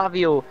 and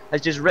Ravio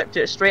has just ripped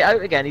it straight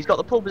out again. He's got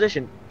the pole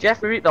position.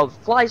 Jeffrey Rietveld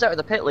flies out of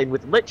the pit lane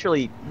with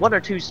literally 1 or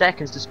 2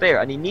 seconds to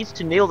spare, and he needs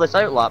to nail this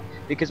out lap,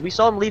 because we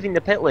saw him leaving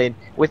the pit lane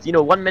with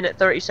 1 minute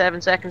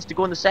 37 seconds to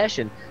go in the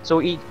session. So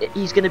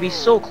he's going to be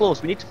so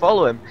close. We need to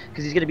follow him,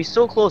 because he's going to be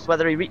so close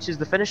whether he reaches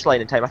the finish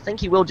line in time. I think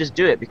he will just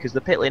do it, because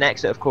the pit lane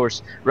exit, of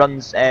course,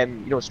 runs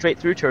straight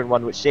through turn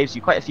 1, which saves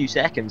you quite a few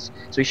seconds.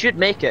 So he should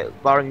make it,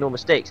 barring no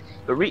mistakes.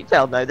 But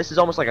Rietveld now, this is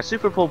almost like a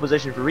super pole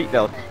position for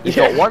Rietveld. He's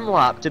got 1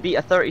 lap to beat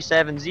a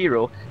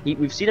 37.0.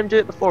 We've seen him do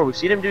it before. We've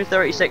seen him do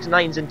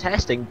 36.9s in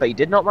testing, but he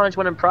did not manage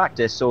one in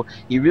practice. So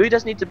he really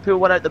does need to pull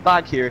one out the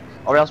bag here,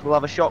 or else we'll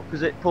have a shock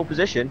pole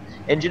position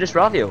in Junis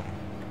Ravio.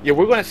 Yeah,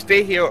 we're going to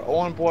stay here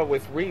on board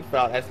with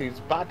Rietveld as he's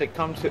about to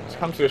come to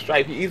the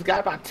stripe. He's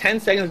got about 10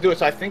 seconds to do it,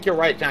 so I think you're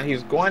right, John.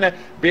 He's going to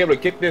be able to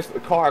get this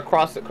car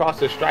across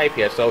the stripe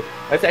here. So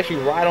let's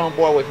actually ride on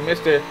board with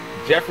Mr.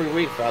 Jeffrey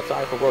Rietveld.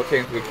 Sorry for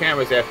rotating to the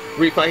cameras there.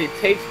 Rietveld, he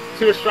takes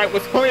to the stripe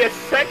with only a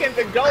second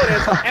to go.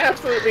 That's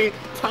absolutely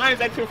times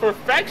that to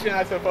perfection,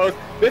 I suppose.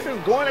 This is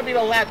going to be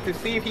the lap to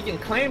see if he can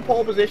claim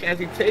pole position as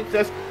he takes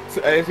us,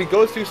 as he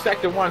goes through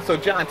sector 1. So,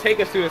 John,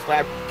 take us through this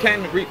lap.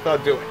 Can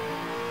Rietveld do it?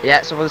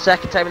 Yeah, so for the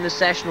second time in this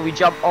session, we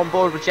jump on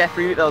board with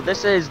Jeffrey Rietveld.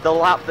 This is the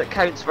lap that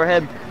counts for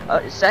him.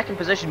 Second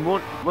position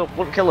won't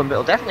kill him, but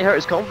it'll definitely hurt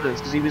his confidence,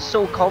 because he was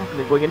so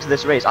confident going into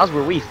this race, as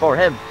were we for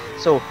him.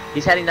 So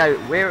he's heading now.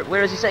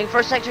 Where is he sitting?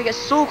 First sector, he gets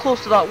so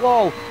close to that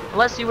wall.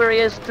 Let's see where he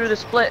is through the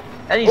split.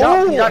 And he's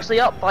up. He's actually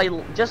up by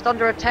just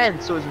under a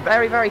 10th, so it's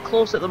very, very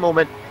close at the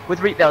moment with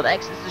Rietveld.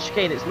 Exits the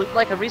chicane. It's looked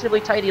like a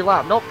reasonably tidy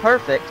lap. Not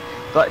perfect,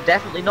 but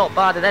definitely not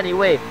bad in any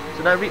way.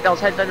 So now Rietveld's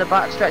heading down the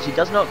back stretch. He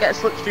does not get a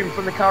slipstream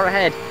from the car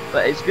ahead,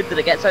 but it's good that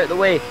it gets out of the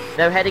way.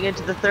 Now heading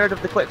into the third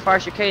of the quick-fire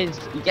chicanes.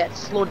 He gets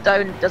slowed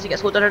down. Does he get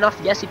slowed down enough?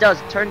 Yes, he does.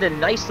 Turned in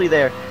nicely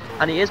there,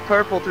 and he is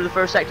purple through the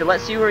first sector.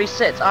 Let's see where he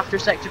sits after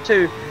sector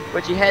 2,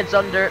 which he heads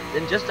under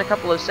in just a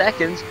couple of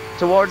seconds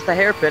towards the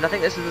hairpin. I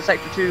think this is the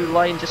sector 2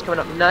 line just coming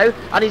up now,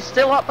 and he's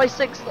still up by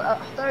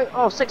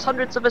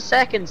 600ths of a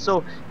second.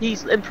 So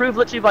he's improved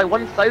literally by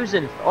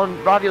 1,000 on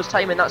Ravio's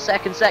time in that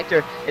second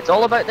sector. It's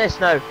all about this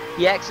now.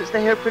 He exits the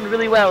hairpin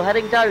really well,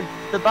 heading down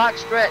the back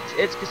stretch.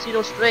 It's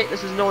Casino Straight,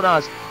 this is known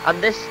as,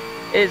 and this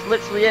is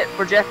literally it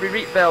for Jeffrey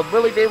Rietveld.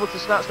 Will he be able to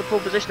snatch the pole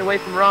position away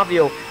from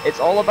Ravio? It's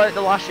all about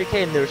the last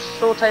chicane. They're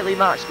so tightly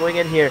matched going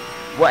in here.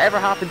 Whatever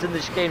happens in the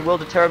chicane will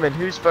determine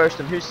who's first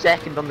and who's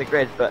second on the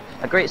grid, but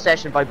a great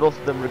session by both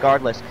of them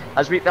regardless.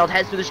 As Rietveld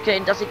heads through the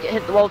chicane, does he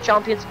hit the World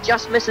Champions?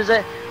 Just misses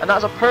it, and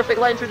that's a perfect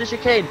line through the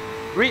chicane.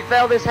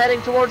 Rietveld is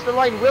heading towards the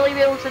line. Will he be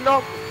able to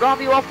knock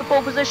Ravio off the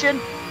pole position?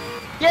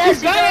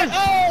 Yes, he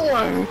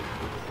does!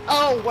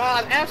 Oh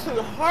wow,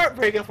 absolutely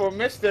heartbreaking for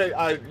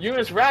Mr.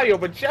 Eunice Ravio,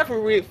 but Jeffrey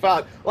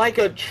Rietveld, like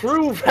a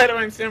true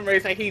veteran sim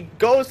racer, he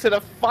goes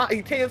to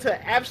he takes it to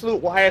the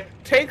absolute wire,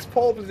 takes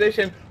pole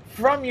position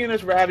from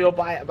Eunice Ravio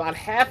by about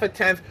half a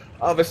tenth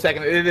of a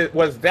second. It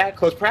was that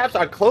close, perhaps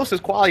our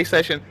closest quality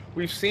session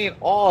we've seen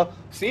all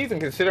season,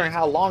 considering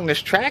how long this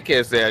track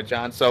is there,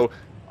 John. So,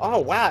 oh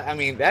wow, I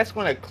mean, that's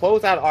going to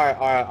close out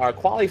our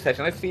quality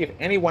session. Let's see if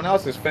anyone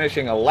else is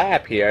finishing a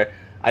lap here.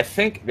 I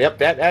think, yep,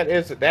 that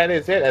is it,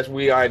 as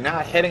we are now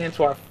heading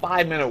into our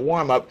 5-minute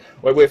warm-up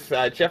with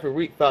Jeffrey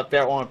Rietveld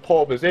there on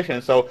pole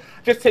position. So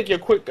just take you a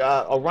quick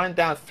a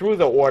rundown through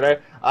the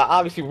order.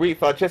 Obviously,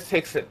 Rietveld just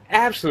takes an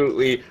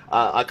absolutely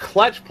a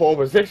clutch pole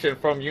position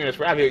from Eunice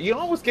Ravio. You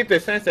almost get the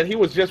sense that he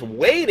was just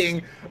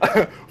waiting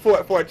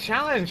for a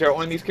challenger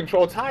on these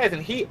control tires,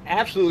 and he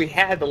absolutely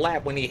had the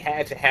lap when he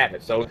had to have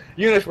it. So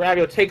Eunice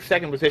Ravio takes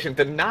second position,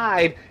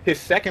 denied his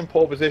second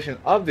pole position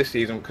of the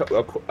season.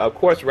 Of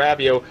course,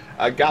 Ravio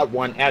got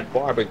one at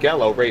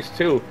Barbagallo, race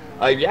 2.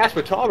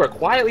 Jasper Tauber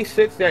quietly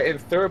sits there in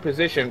third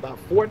position, about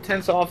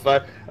 4/10 off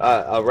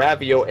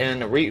Ravio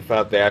and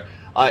Rietveld there.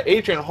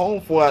 Adrian Holm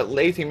for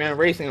Lazy Man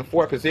Racing in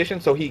fourth position,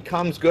 so he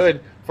comes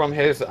good from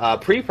his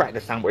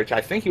pre-practice time, which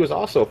I think he was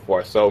also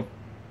fourth. So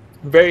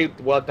very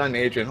well done,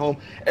 Adrian Holm.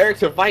 Eric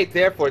Tervite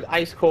there for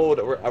Ice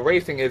Cold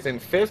Racing is in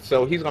fifth,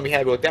 so he's going to be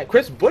happy with that.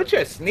 Chris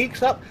Butcher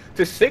sneaks up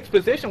to sixth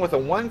position with a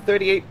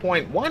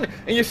 138.1,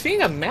 and you're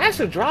seeing a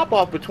massive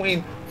drop-off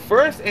between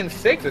first and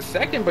sixth, a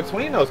second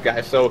between those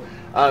guys. So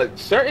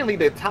certainly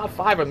the top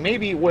 5 are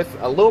maybe with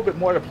a little bit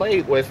more to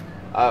play with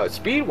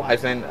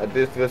speed-wise than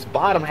this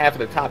bottom half of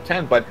the top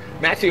 10, but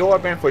Matthew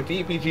Orban for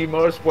DPG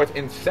Motorsports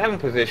in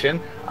 7th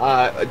position,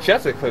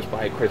 just eclipsed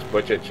by Chris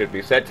Butcher, it should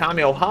be said.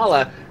 Tommy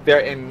Ohala there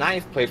in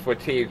 9th place for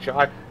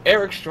THR.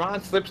 Eric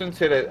Strawn slips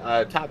into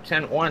the top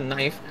 10 on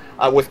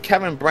 9th, with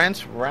Kevin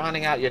Brents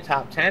rounding out your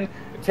top 10,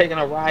 taking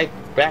a ride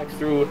back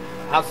through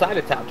outside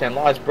the top 10.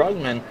 Lars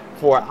Brugman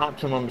for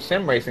Optimum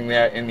Sim Racing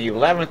there in the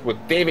 11th, with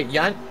David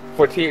Yunt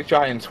for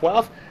THR in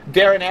 12th.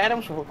 Darren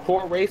Adams for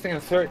Core Racing in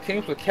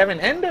 13th, with Kevin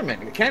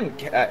Enderman.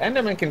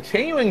 Enderman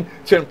continuing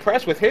to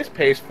impress with his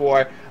pace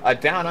for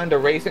Down Under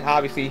Racing.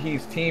 Obviously,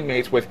 he's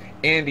teammates with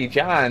Andy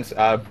Johns.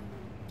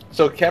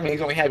 So Kevin,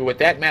 he's only happy with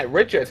that. Matt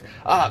Richards,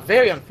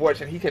 very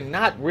unfortunate. He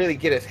cannot really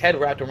get his head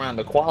wrapped around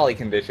the quality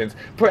conditions.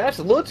 Perhaps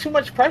a little too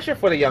much pressure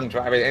for the young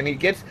driver, and he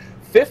gets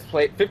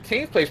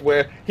 15th place,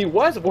 where he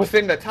was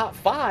within the top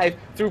 5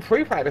 through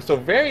pre-practice. So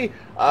very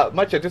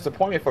much a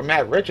disappointment for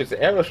Matt Richards, the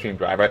Aerostream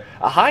driver.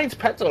 Heinz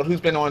Petzold, who's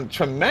been on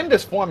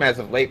tremendous form as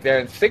of late, there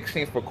in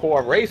 16th for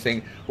Core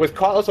Racing, with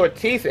Carlos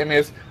Ortiz in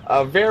his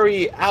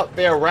very out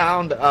there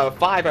round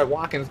 5 at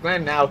Watkins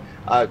Glen, now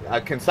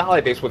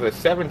consolidates with a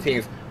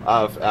 17th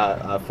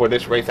for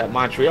this race at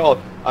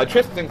Montreal.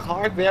 Tristan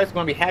Clark there is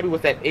going to be happy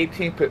with that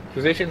 18th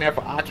position there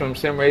for Optimum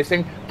Sim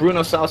Racing.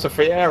 Bruno Salsa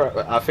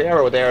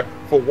Fierro there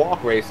for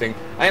Walk Racing.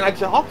 And I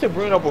talked to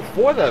Bruno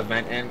before the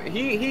event, and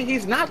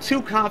he's not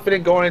too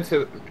confident going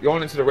into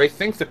the race.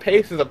 Thinks the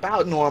pace is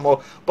about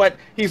normal, but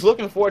he's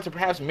looking forward to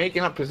perhaps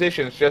making up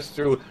positions just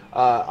through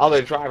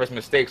other drivers'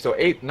 mistakes. So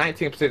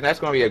 19th position, that's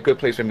going to be a good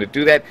place for him to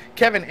do that.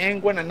 Kevin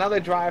Angwin, another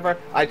driver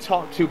I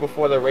talked to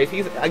before the race.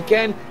 He's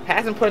again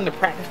hasn't put in the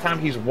practice time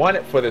he's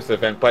wanted for this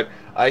event, but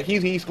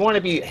he's going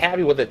to be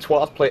happy with the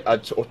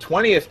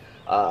 20th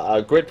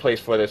grid place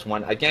for this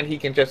one. Again, he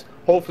can just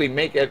hopefully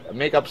make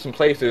up some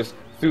places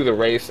through the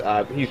race.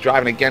 He's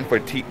driving again for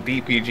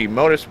DPG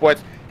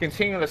Motorsports,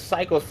 continuing to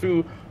cycle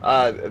through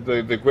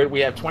the grid. We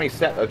have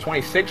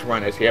 26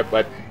 runners here,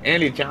 but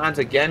Andy Johns,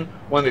 again,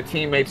 one of the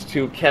teammates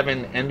to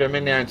Kevin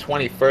Enderman there in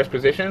 21st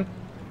position.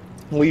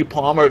 Lee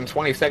Palmer in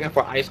 22nd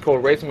for Ice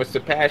Cold Racing, with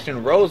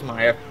Sebastian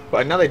Rosemeyer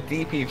for another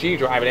DPG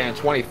driver there in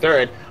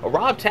 23rd.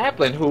 Rob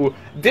Taplin, who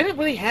didn't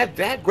really have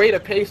that great a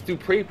pace through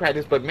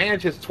pre-practice, but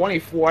manages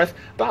 24th,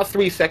 about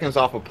 3 seconds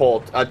off of pole,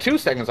 2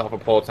 seconds off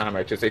of pole time,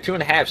 I should say,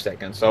 2.5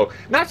 seconds. So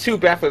not too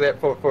bad for that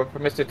for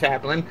Mr.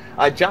 Taplin.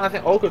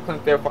 Jonathan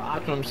Okerklint there for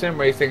Optimum Sim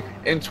Racing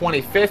in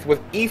 25th,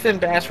 with Ethan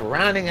Bass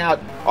rounding out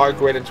our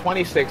grid in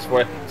 26th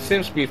for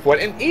SimSpeed Ford.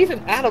 And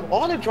Ethan, out of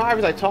all the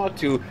drivers I talked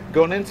to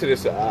going into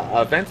this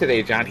event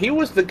today, John, he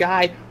was the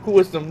guy who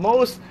was the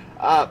most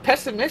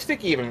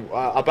pessimistic even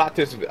about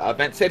this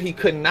event. Said he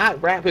could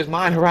not wrap his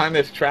mind around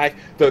this track,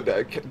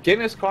 getting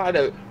his car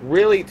to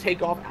really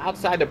take off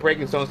outside the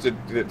braking zones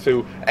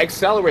to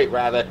accelerate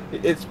rather.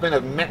 It's been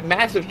a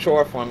massive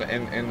chore for him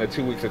in the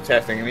 2 weeks of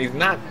testing, and he's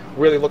not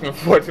really looking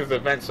forward to this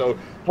event. So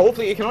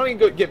hopefully it can only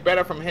get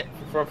better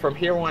from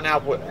here on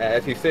out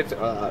as he sits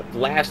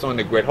last on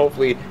the grid.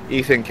 Hopefully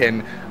Ethan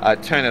can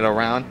turn it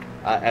around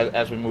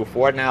as we move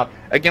forward. Now,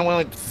 again, we're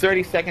only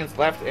 30 seconds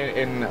left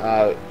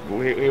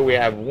we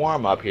have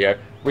warm-up here.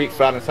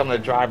 Rietveld and some of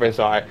the drivers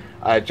are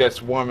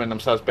just warming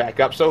themselves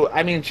back up. So,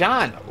 I mean,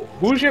 John,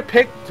 who's your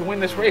pick to win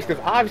this race?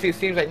 Because obviously it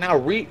seems like now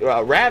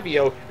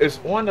Ravio is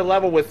on the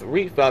level with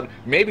Rietveld.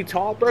 Maybe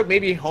Tallberg,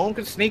 maybe Holm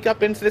could sneak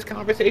up into this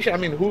conversation. I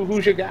mean,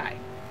 who's your guy?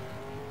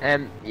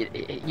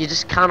 You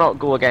just cannot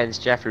go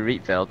against Jeffrey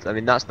Rietveld. I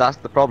mean, that's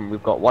the problem.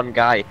 We've got one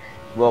guy.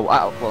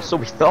 Well, so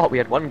we thought. We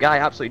had one guy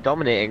absolutely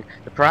dominating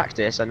the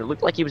practice, and it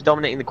looked like he was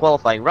dominating the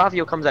qualifying.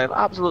 Ravio comes out of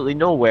absolutely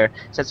nowhere,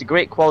 sets a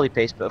great quality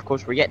pace, but of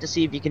course we're yet to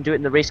see if he can do it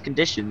in the race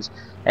conditions.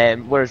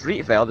 Whereas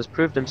Rietveld has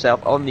proved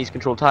himself on these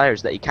controlled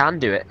tyres that he can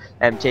do it,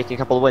 taking a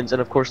couple of wins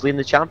and of course leading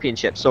the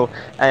championship. So,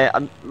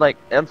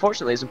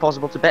 unfortunately, it's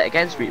impossible to bet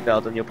against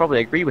Rietveld, and you'll probably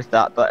agree with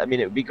that. But I mean,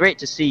 it would be great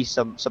to see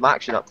some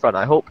action up front.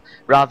 I hope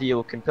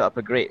Ravio can put up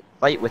a great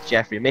fight with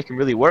Jeffrey, make him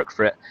really work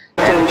for it,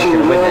 if he's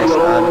going to win this.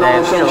 And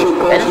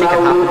anything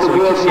can happen, so we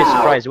could see a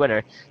surprise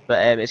winner,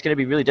 but it's going to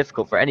be really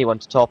difficult for anyone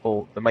to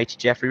topple the mighty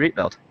Jeffrey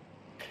Rietveld.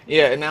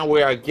 Yeah, and now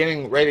we are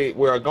getting ready.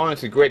 We are going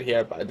to grid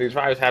here. The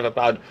drivers have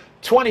about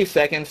 20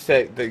 seconds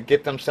to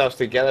get themselves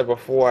together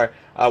before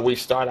we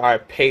start our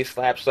pace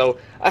lap. So,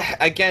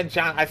 again,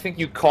 John, I think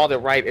you called it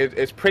right.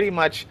 It's pretty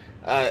much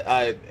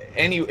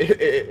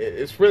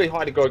it's really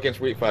hard to go against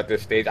Rietveld at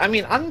this stage. I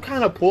mean, I'm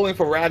kind of pulling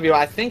for Ravio.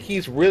 I think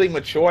he's really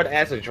matured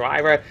as a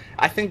driver.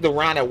 I think the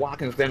round at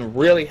Watkins Glen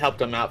really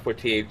helped him out for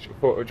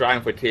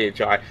driving for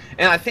THR,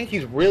 and I think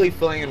he's really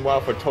filling in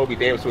well for Toby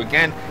Davis, who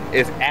again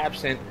is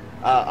absent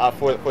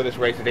for this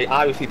race today.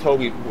 Obviously,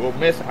 Toby will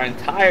miss our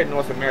entire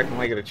North American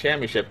leg of the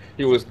championship.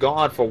 He was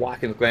gone for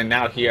Watkins Glen,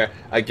 now here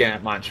again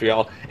at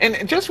Montreal.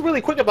 And just really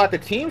quick about the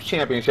team's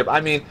championship, I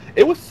mean,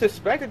 it was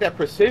suspected that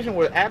Precision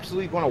were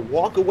absolutely going to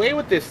walk away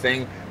with this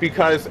thing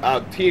because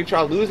THR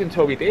losing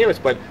Toby Davis,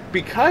 but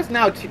because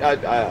now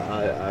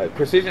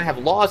Precision have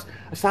lost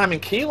Simon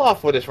Keeloff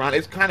for this round,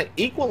 it kind of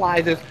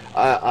equalizes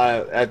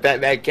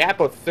that gap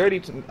of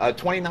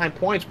 29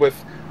 points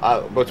with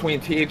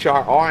between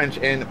THR Orange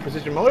and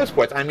Precision Motorsports.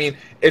 I mean,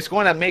 it's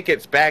going to make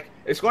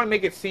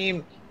it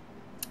seem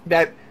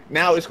that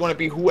now it's going to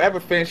be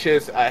whoever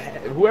finishes,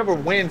 whoever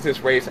wins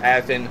this race,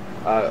 as in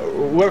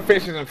whoever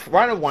finishes in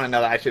front of one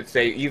another, I should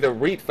say, either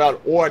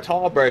Rietveld or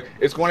Thalberg,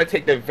 is going to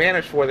take the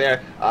advantage for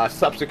their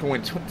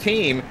subsequent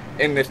team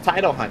in this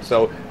title hunt.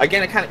 So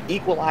again, it kind of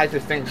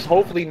equalizes things.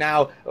 Hopefully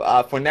now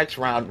for next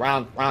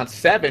round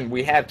 7,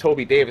 we have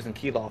Toby Davis and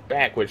Keeloff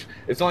back, which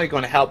is only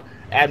going to help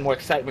add more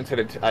excitement to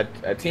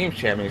the team's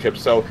championship.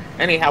 So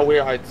anyhow,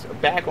 we're on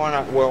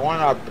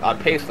our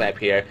pace lap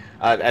here,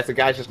 as the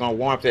guys just going to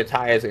warm up their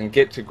tires and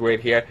get to grid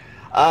here.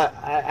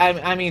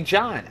 I mean,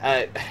 John,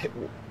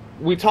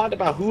 we talked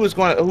about who's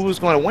going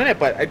to win it,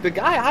 but the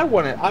guy I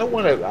want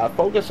to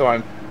focus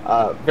on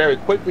very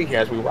quickly here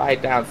as we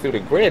ride down through the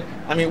grid.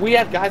 I mean, we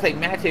have guys like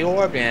Matej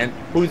Orban,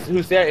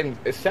 who's there in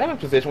 7th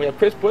position. We have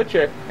Chris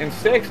Butcher in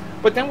 6th,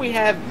 but then we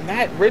have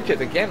Matt Richards,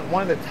 again,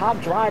 one of the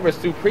top drivers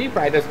through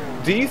pre-practice.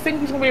 Do you think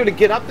he's going to be able to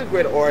get up the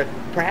grid, or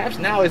perhaps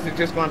now is it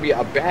just going to be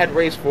a bad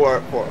race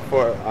for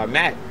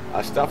Matt,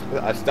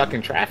 stuck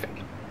in traffic?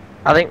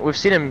 I think we've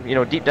seen him,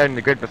 deep down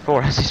the grid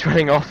before as he's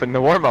running off in the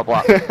warm-up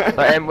lap.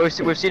 But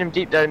we've seen him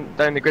deep down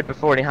the grid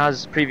before, and he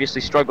has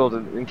previously struggled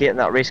in getting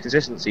that race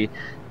consistency.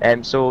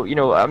 So,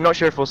 I'm not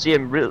sure if we'll see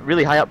him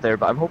really high up there,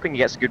 but I'm hoping he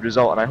gets a good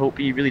result, and I hope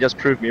he really does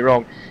prove me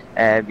wrong.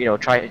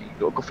 Try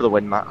go for the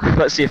win, Matt.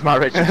 Let's see if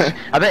Matt Richards.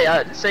 I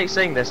bet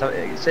saying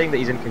that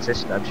he's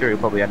inconsistent, I'm sure he'll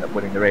probably end up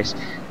winning the race.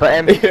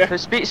 But yeah.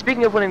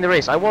 Speaking of winning the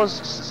race, I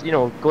was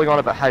going on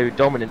about how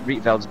dominant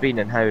Rietveld's been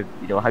and how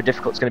how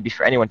difficult it's going to be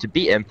for anyone to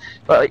beat him.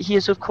 But he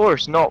is of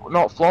course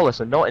not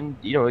flawless and not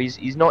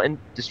he's not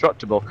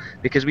indestructible,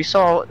 because we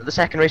saw the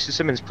second race of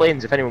Simmons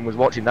Plains. If anyone was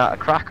watching that, a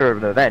cracker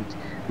of an event.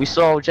 We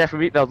saw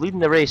Jeffrey Rietveld leading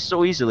the race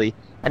so easily,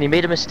 and he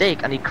made a mistake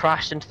and he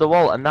crashed into the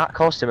wall, and that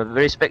cost him a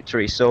race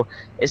victory. So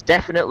it's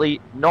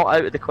definitely not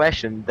out of the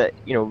question that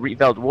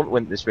Rietveld won't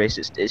win this race.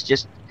 It's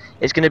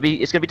going to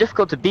be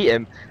difficult to beat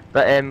him,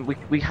 but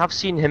we have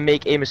seen him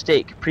make a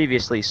mistake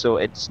previously, so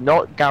it's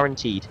not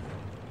guaranteed.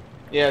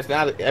 Yes,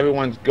 now that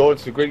everyone's going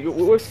to the grid,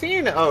 we're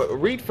seeing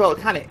Rietveld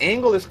kind of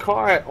angle his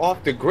car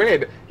off the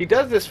grid. He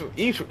does this for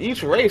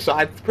each race, so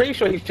I'm pretty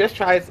sure he's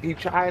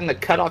trying to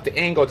cut off the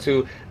angle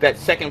to that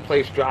second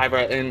place driver,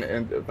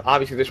 and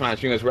obviously this round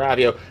is Jonas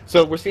Ravio.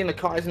 So we're seeing the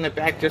cars in the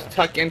back just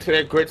tuck into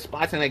their grid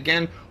spots, and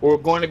again, we're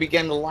going to be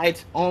getting the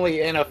lights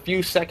only in a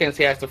few seconds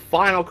here as the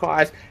final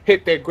cars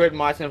hit their grid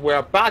marks, and we're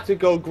about to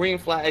go green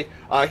flag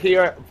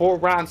here for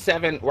round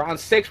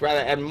 6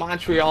 at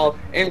Montreal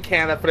in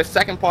Canada for the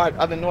second part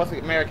of the North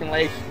American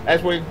leg.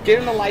 As we're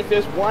getting the lights,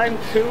 there's 1,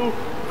 2,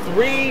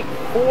 3,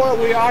 4.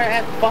 We are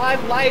at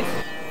 5 lights.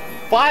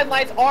 5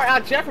 lights are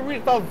out. Jeffrey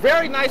Rietveld,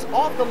 very nice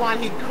off the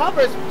line. He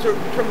covers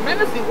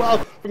tremendously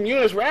well from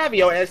Jonas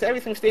Ravio as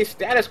everything stays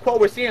status quo.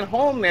 We're seeing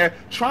Holm there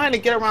trying to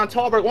get around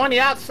Thalberg. On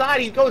the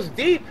outside, he goes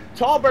deep.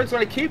 Thalberg's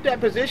going to keep that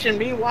position.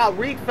 Meanwhile,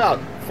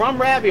 Rietveld from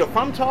Ravio,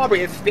 from Thalberg,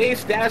 it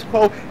stays status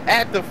quo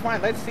at the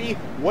front. Let's see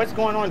what's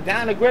going on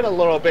down the grid a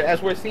little bit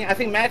as we're seeing, I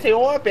think, Matej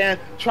Orban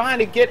trying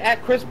to get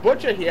at Chris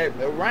Butcher here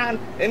around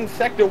in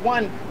Sector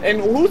 1.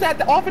 And who's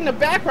off in the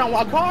background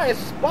while car is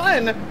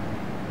spun?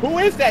 Who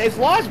is that? It's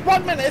Lars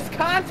Brugman. It's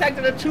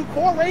contacted the 2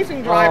 core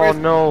racing drivers. Oh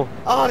no!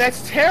 Oh,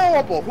 that's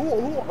terrible.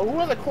 Who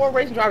are the core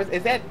racing drivers?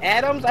 Is that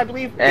Adams, I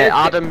believe?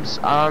 Adams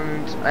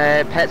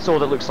and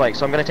Petzold, it looks like.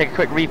 So I'm going to take a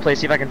quick replay,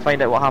 see if I can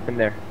find out what happened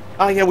there.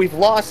 Oh yeah, we've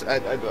lost.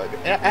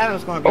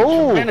 Adams going to be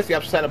tremendously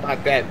upset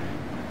about that.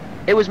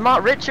 It was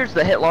Matt Richards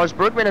that hit Lars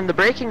Brugman in the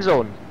braking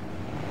zone.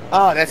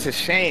 Oh, that's a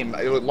shame.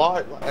 It was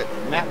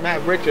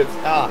Matt Richards.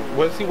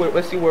 Let's see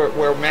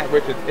where Matt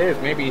Richards is.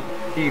 Maybe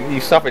he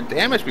suffered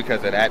damage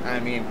because of that. I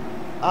mean,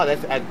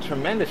 that's a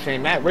tremendous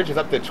shame. Matt Richards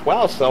up to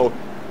 12, so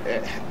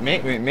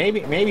maybe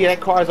that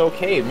car is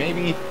okay.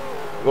 Maybe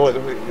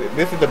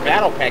this is the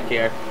battle pack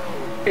here.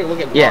 Hey, look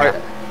at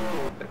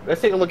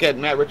let's take a look at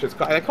Matt Richards'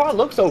 car. The car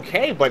looks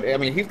okay, but I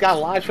mean, he's got a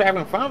lot of traffic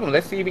in front of him.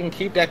 Let's see if he can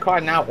keep that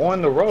car now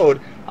on the road.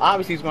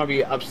 Obviously, he's going to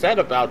be upset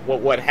about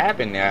what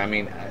happened there. I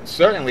mean,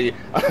 certainly,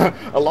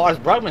 Lars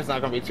Brugman's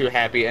not going to be too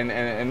happy,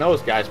 and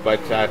those guys. But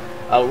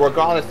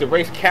regardless, the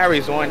race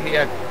carries on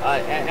here.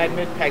 At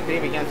mid-pack,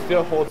 David Young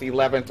still holds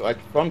 11th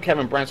from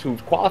Kevin Brents,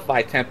 who's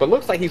qualified 10th. But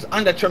looks like he's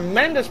under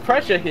tremendous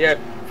pressure here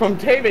from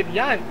David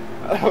Young.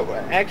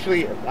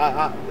 Actually,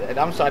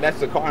 I'm sorry, that's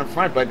the car in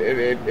front, but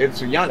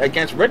it's Young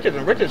against Richards,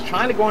 and Richards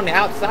trying to go on the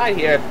outside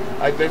here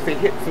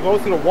to go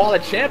through the wall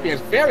of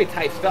champions. Very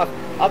tight stuff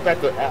up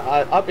at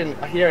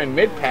the here in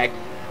mid-pack.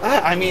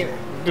 I mean,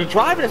 the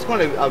driver that's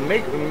going to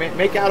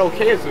make out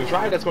okay is the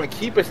driver that's going to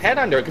keep his head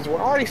under it, because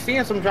we're already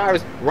seeing some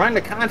drivers run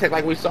the contact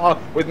like we saw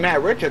with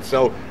Matt Richards.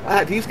 So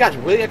these guys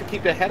really have to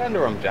keep their head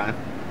under them, John.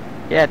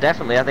 Yeah,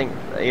 definitely. I think,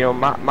 you know,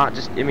 Matt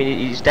just, I mean,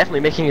 he's definitely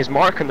making his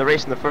mark on the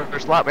race in the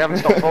first lap. We haven't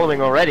stopped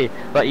following already,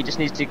 but he just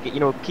needs to, you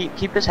know,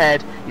 keep his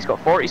head. He's got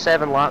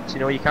 47 laps. You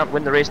know, you can't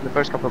win the race in the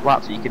first couple of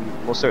laps, so you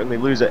can most certainly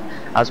lose it,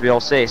 as we all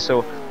say.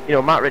 So, you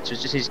know, Matt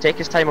Richards just needs to take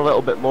his time a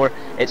little bit more.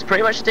 It's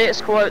pretty much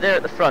status quo out there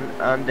at the front,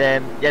 and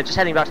yeah, just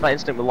heading back to that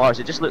incident with Lars,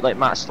 it just looked like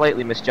Matt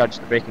slightly misjudged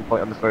the braking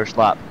point on the first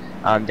lap.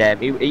 And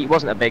he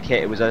wasn't a big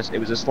hit. It was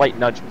a slight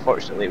nudge.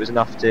 Unfortunately, it was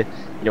enough to,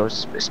 you know,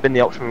 spin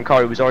the Optimum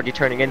car, who was already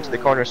turning into the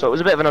corner. So it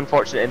was a bit of an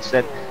unfortunate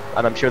incident,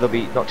 and I'm sure there'll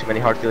be not too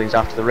many hard feelings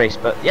after the race.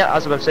 But yeah,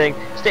 as I was saying,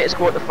 status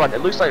quo at the front. It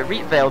looks like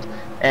Rietveld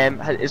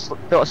has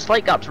built a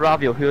slight gap to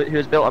Ravio, who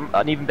has built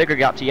an even bigger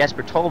gap to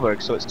Jesper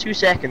Tolberg. So it's 2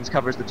 seconds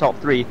covers the top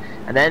 3,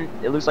 and then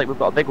it looks like we've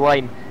got a big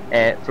line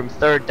from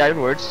 3rd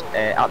downwards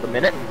at the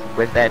minute,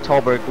 with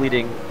Tolberg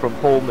leading from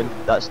home, and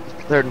that's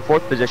 3rd and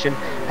 4th position,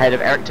 ahead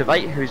of Eric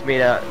Tveit, who's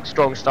made a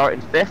strong start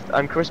in 5th,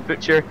 and Chris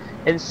Butcher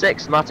in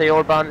 6th, Matej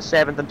Orban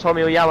 7th, and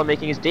Tommy Oyala,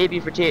 making his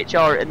debut for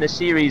THR in this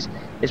series,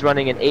 is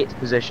running in 8th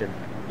position.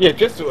 Yeah,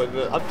 just to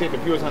update the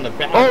viewers on the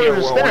battle here,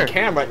 we're on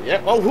camera.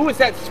 Yeah. Oh, who is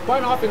that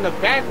spun off in the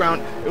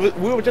background?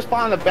 We were just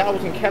following the battle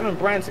between Kevin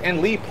Brents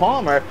and Lee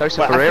Palmer.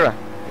 Sosa Ferreira.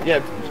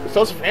 Yeah,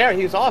 Sosa Ferreira,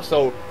 he's off,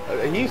 so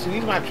he's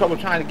going to have trouble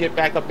trying to get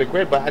back up the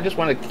grid, but I just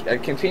want to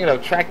continue to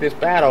track this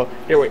battle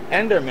here with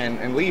Enderman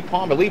and Lee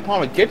Palmer. Lee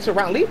Palmer gets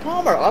around. Lee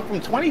Palmer up from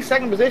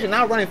 22nd position,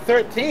 now running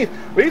 13th,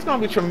 but he's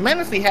going to be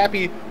tremendously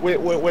happy with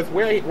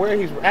where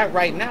he's at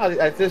right now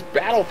as this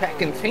battle pack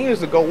continues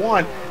to go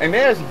on. And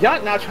there's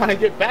Yunt now trying to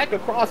get back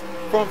across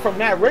from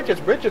Matt Richards.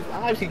 Richards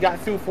obviously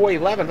got through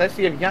 411. Let's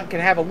see if Yunt can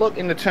have a look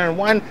into turn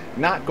 1.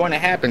 Not going to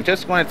happen.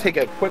 Just going to take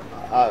a quick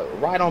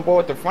ride on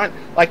board at the front,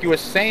 like you were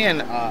saying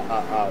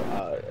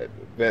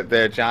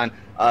there, John.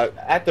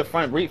 At the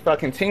front, Rietveld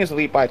continues to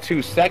lead by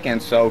 2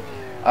 seconds. So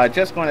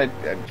just going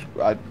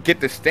to get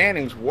the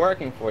standings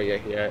working for you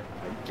here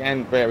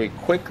again very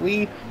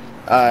quickly.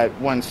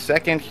 1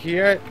 second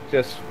here.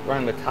 Just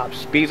run the top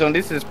speed zone.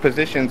 This is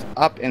positions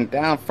up and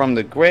down from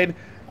the grid.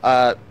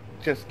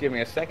 Just give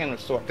me a second to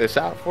sort this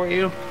out for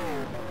you.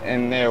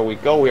 And there we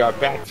go. We are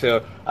back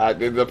to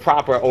the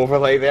proper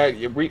overlay there.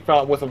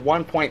 Rietveld with a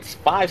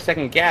 1.5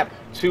 second gap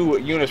to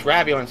Jonas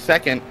Ravio in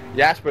 2nd.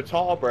 Jesper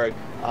Tolberg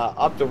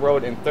up the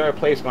road in 3rd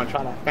place, going to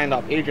try to fend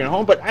off Adrian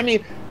Holm. But I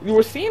mean, you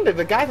were seeing that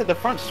the guys at the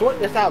front sort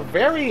this out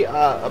very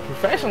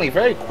professionally,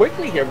 very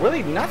quickly here.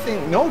 Really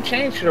nothing, no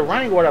change to the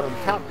running order of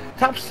the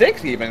top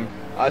 6 even.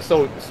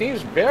 So it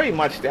seems very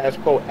much status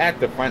quo at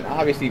the front.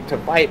 Obviously,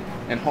 Tveit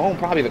and Holm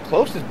probably the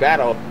closest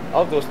battle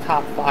of those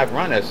top 5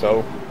 runners.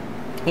 So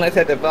unless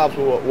that develops,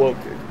 we'll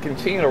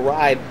continue to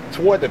ride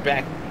toward the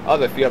back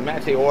of the field.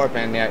 Matej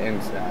Orban there in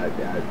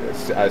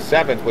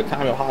 7th, with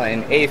Tommy O'Hala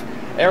in 8th.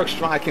 Eric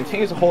Strachan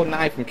continues to hold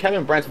 9th from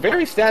Kevin Brents.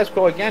 Very status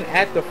quo again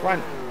at the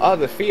front of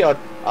the field.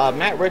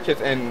 Matt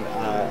Richards and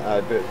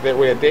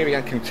David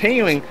Young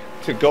continuing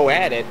to go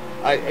at it.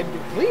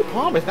 Lee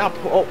Palmer has now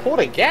pulled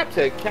a gap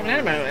to Kevin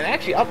Enderman, and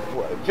actually up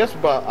just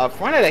front of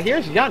that.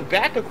 Here's Young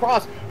back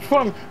across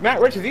from Matt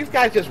Richards. These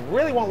guys just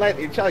really won't let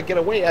each other get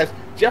away, as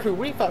Jeffrey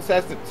Rietveld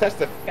sets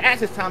the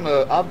fastest time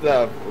of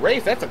the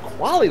race. That's a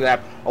quality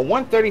lap, a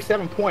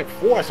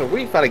 1:37.4. So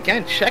Rietveld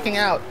again checking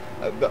out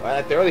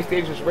at the early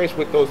stages of the race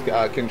with those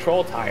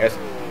control tires.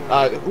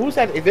 Who's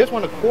that? There's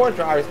one of the core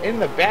drivers in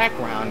the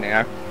background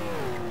there.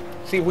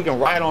 See if we can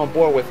ride on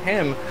board with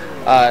him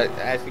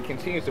as he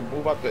continues to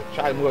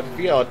try to move up the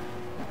field.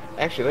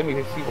 Actually, let me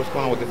just see what's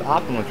going on with this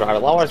Optimum driver.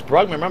 Lars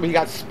Brugman, remember, he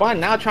got spun.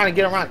 Now trying to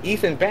get around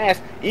Ethan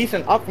Bass.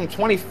 Ethan up from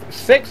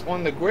 26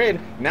 on the grid.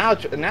 Now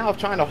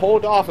trying to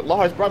hold off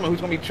Lars Brugman, who's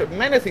going to be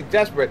tremendously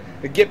desperate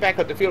to get back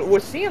up the field. We're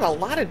seeing a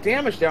lot of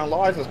damage there on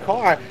Lars's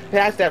car. He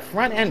has that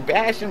front end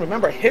bashing.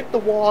 Remember, hit the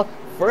wall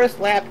first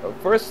lap,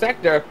 first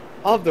sector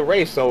of the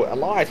race. So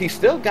Lars, he's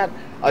still got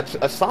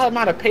a solid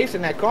amount of pace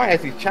in that car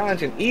as he's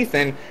challenging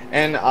Ethan,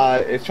 and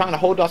is trying to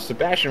hold off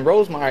Sebastian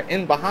Rosemeyer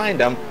in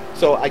behind him.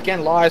 So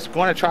again, Lars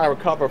going to try to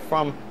recover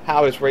from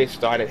how his race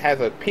started.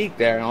 Has a peak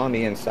there on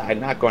the inside,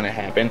 not going to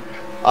happen.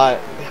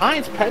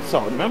 Heinz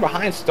Petzold, remember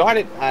Heinz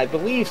started I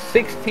believe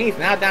 16th,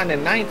 now down to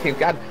 19th,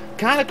 got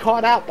kind of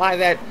caught out by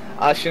that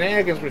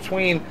shenanigans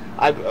between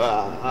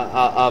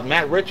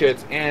Matt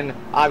Richards and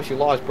obviously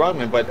Lars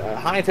Brugman, but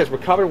Hines has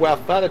recovered well,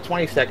 further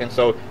 20 seconds,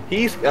 so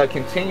he's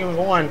continuing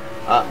on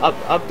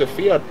up the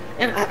field.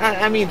 And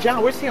I mean,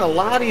 John, we're seeing a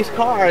lot of these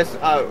cars.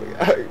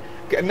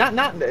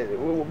 Not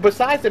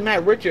besides the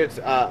Matt Richards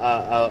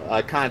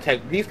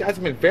contact, these guys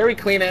have been very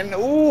clean. And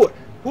ooh,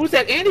 who's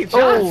that? Andy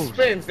John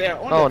spins there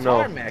on the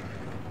tarmac.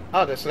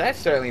 Oh, so that's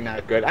certainly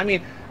not good. I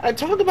mean,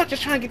 talk about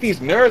just trying to get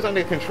these nerves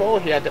under control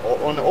here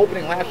on the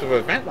opening laps of an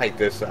event like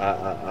this,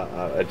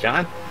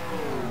 John.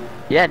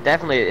 Yeah,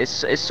 definitely.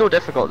 It's so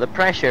difficult. The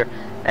pressure,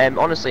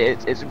 honestly,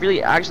 it's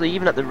really, actually,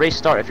 even at the race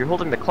start, if you're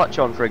holding the clutch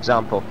on, for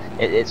example,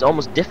 it's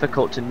almost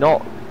difficult to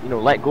not,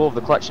 let go of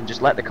the clutch and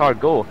just let the car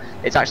go.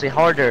 It's actually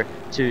harder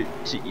to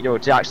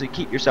actually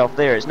keep yourself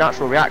there. It's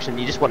natural reaction.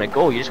 You just want to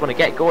go. You just want to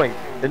get going.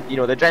 The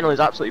adrenaline is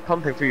absolutely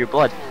pumping through your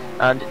blood,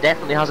 and it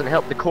definitely hasn't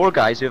helped the core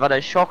guys who've had a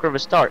shocker of a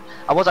start.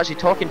 I was actually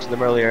talking to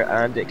them earlier,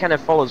 and it kind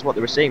of follows what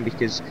they were saying,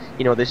 because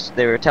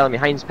they were telling me,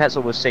 Heinz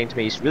Petzel was saying to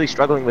me he's really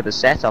struggling with the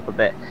setup a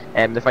bit,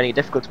 and they're finding it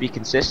difficult to be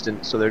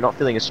consistent, so they're not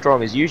feeling as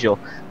strong as usual,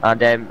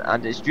 and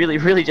it's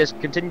really just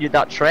continued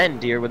that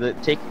trend here with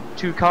it taking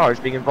 2 cars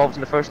being involved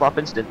in the first lap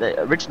incident that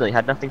originally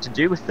had nothing to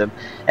do with them.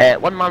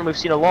 One man we've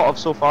seen a lot of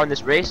so far in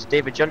this race,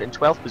 David Junt, in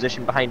 12th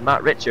position behind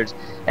Matt Richards.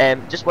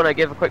 Just want to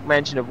give a quick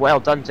mention of well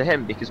done to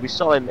him, because we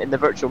saw him in the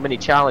virtual mini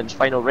challenge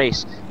final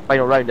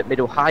round at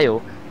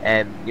Mid-Ohio,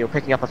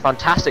 picking up a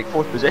fantastic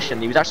 4th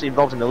position. He was actually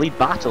involved in the lead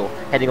battle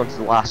heading onto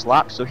the last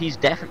lap, so he's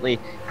definitely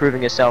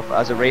proving himself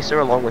as a racer,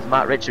 along with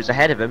Matt Richards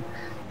ahead of him.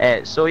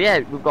 So yeah,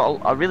 we've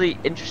got a really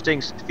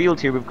interesting field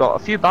here. We've got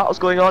a few battles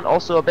going on,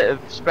 also a bit of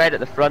spread at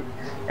the front,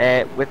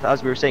 with,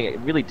 as we were saying, it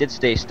really did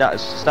stay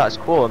status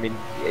quo. I mean,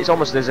 it's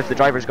almost as if the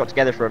drivers got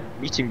together for a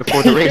meeting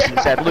before the race and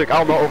said, look,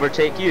 I'll not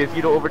overtake you if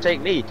you don't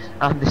overtake me,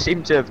 and they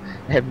seem to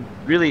have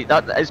really,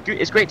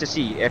 it's great to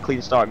see a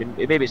clean start. I mean,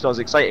 maybe it's not as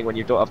exciting when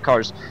you don't have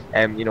cars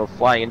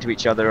flying into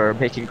each other or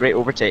making great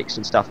overtakes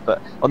and stuff,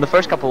 but on the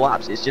first couple of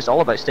laps it's just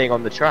all about staying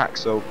on the track.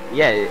 So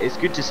yeah, it's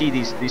good to see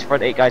these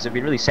front 8 guys have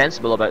been really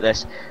sensible about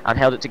this and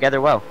held it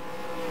together well.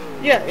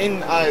 Yeah, and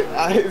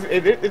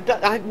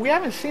we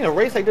haven't seen a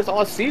race like this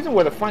all season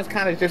where the fronts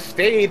kind of just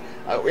stayed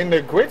in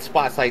the grid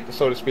spots, like,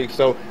 so to speak.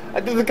 So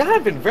the guy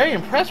I've been very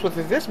impressed with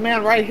is this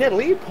man right here,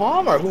 Lee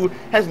Palmer, who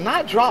has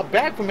not dropped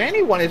back from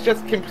anyone. Is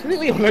just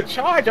completely on the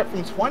charge, up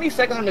from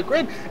 22nd on the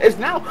grid. Is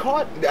now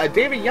caught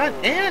David Yunt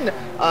and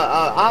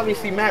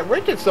obviously Matt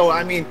Richards. So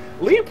I mean,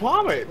 Lee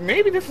Palmer,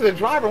 maybe this is a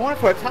driver wanted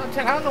for a top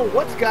 10. I don't know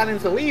what's got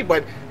into Lee,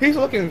 but he's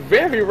looking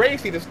very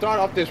racy to start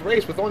off this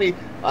race with only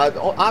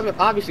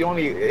obviously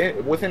only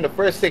within the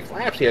first 6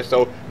 laps here,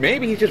 so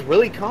maybe he's just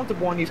really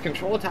comfortable on these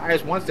control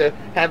tires, wants to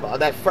have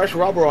that fresh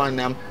rubber on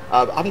them.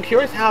 I'm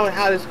curious how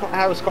his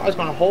car is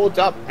going to hold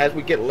up as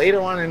we get later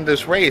on in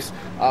this race,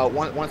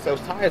 once those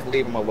tires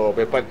leave him a little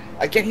bit. But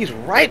again, he's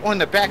right on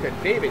the back of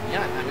David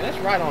Yunt. I mean, that's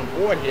right on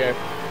board here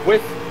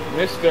with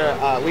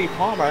Mr. Lee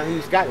Palmer,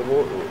 who's got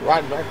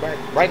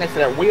right next to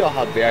that wheel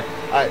hub there.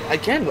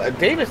 Again,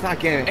 David's not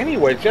getting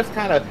anywhere, just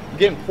kind of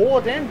getting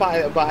pulled in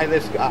by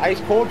this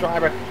ice cold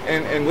driver,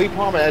 and Lee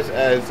Palmer as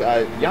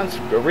Yunt's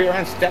rear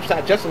end steps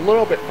out just a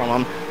little bit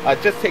from him.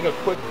 Just take a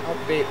quick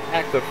update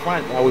at the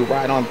front while we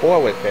ride on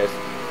board with this.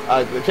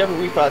 The Jeffrey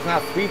Weaver is now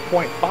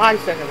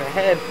 3.5 seconds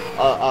ahead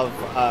of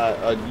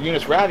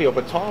Eunice Ravio,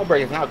 but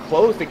Tallberg has now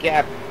closed the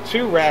gap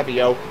to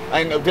Ravio.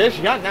 And there's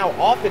Yunt now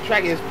off the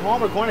track. Is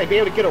Palmer going to be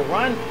able to get a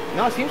run?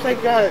 No, it seems like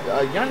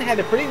Yunt had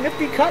a pretty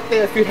nifty cut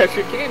there through that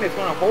chicane. It's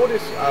going to hold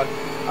his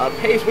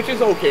pace, which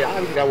is okay.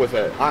 Obviously, that was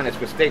an honest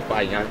mistake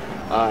by Yunt.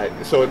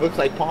 So it looks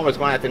like Palmer's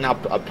going to have to now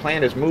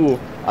plan his move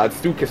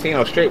through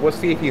Casino Straight. We'll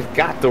see if he's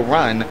got the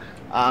run.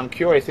 I'm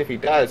curious if he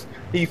does.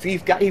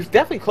 He's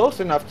definitely close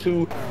enough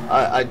to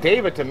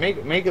David to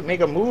make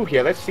a move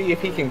here. Let's see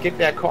if he can get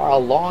that car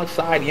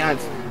alongside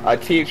Yunt's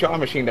THR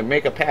machine to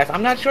make a pass.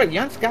 I'm not sure.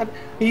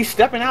 He's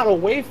stepping out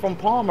away from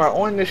Palmer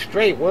on the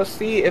straight. We'll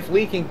see if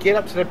Lee can get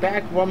up to the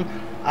back of him.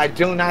 I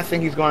do not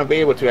think he's going to be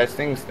able to, as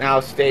things now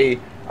stay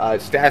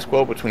status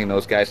quo between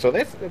those guys. So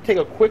let's take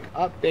a quick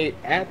update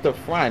at the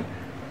front.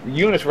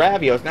 Eunice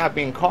Ravio is not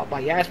being caught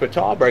by Jasper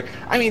Tallberg.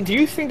 I mean, do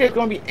you think there's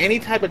going to be any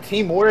type of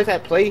team orders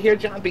at play here,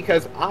 John?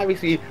 Because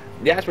obviously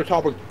Jasper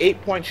Tallberg 8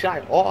 points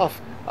shy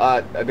off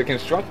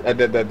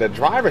the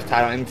driver's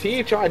title, and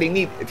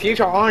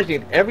THR Orange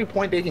need every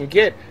point they can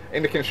get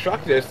in the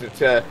constructors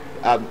to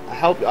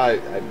help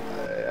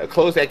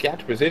close that gap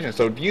to position.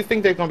 So do you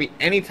think there's going to be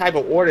any type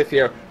of orders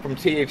here from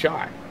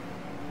THR?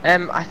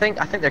 I think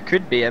there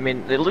could be. I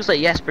mean, it looks like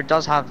Jesper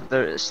does have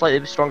the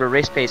slightly stronger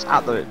race pace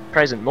at the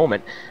present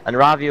moment, and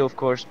Ravio, of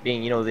course,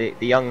 being the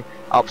young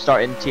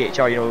upstart in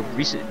THR,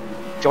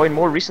 joined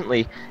more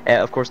recently,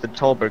 of course, than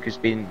Tallberg, who's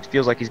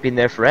feels like he's been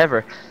there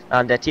forever.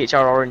 And THR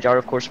Orange are,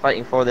 of course,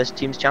 fighting for this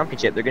team's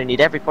championship. They're going to need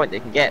every point they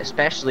can get,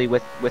 especially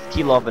with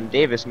Kilov and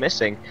Davis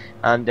missing.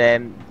 And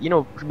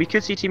we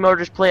could see team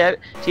orders play out.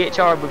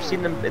 THR, we've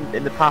seen them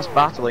in the past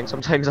battling,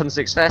 sometimes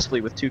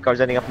unsuccessfully, with 2 cars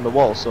ending up on the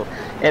wall. So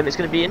it's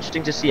going to be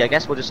interesting to see. I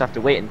guess we'll just have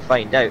to wait and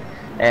find out.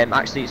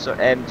 Actually, so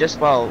just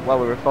while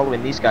we were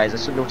following these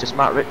guys, I noticed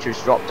Matt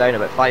Richards dropped down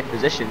about 5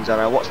 positions, and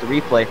I watched the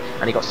replay,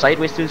 and he got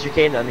sideways through the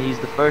chicane, and he's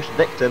the first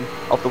victim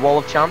of the Wall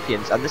of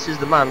Champions. And this is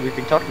the man we've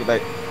been talking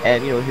about,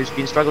 you know, who's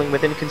been struggling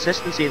with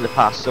inconsistency in the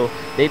past. So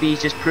maybe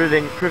he's just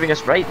proving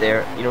us right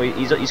there. You know,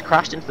 he's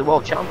crashed into the Wall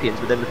of Champions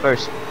within the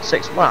first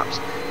 6 laps,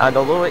 and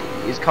although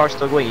his car's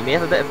still going, he may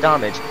have a bit of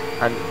damage,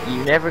 and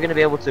you're never going to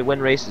be able to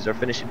win races or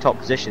finish in top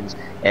positions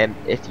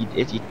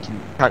if you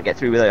can't get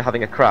through without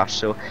having a crash.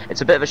 So it's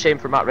a bit of a shame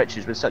for Matt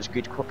Richards with such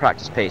good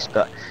practice pace,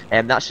 but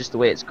that's just the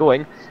way it's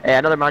going.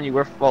 Another man you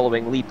were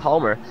following, Lee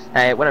Palmer.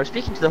 When I was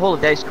speaking to the whole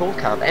of Dice Cold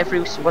Camp,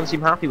 everyone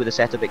seemed happy with the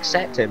setup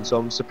except him, so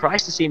I'm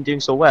surprised to see him doing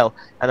so well,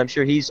 and I'm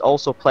sure he's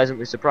also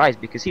pleasantly surprised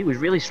because he was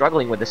really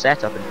struggling with the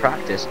setup in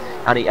practice,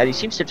 and he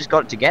seems to have just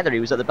got it together. He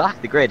was at the back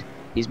of the grid.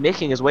 He's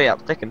making his way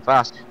up thick and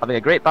fast, having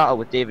a great battle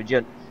with David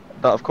Junt,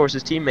 but of course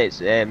his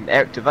teammates,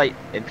 Eric de Veit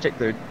in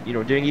particular, you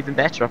know, doing even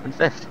better up in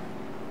 5th.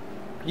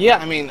 Yeah,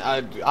 I mean,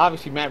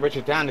 obviously Matt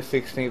Richards down to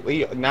 16th,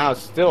 Lee now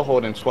still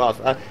holding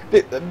 12th.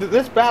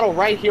 This battle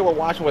right here we're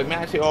watching with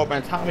Matthew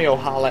Orban, Tommy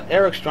O'Hala,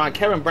 Eric Strong,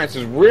 Kevin Brents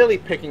is really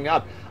picking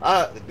up.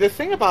 The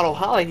thing about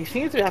O'Hala, he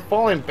seems to have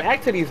fallen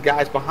back to these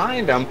guys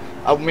behind him.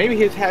 Maybe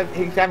he's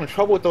having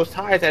trouble with those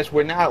tires as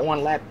we're now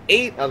on lap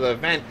 8 of the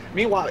event.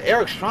 Meanwhile,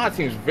 Eric Strong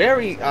seems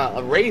very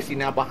racy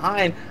now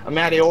behind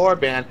Matthew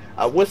Orban.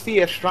 We'll see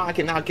if Strong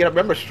can now get up.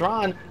 Remember,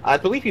 Strong, I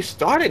believe he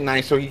started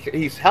 9th, so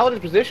he's held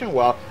his position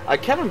well.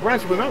 Kevin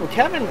Brents, remember,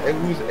 Kevin,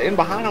 who's in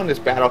behind on this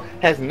battle,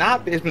 has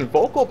been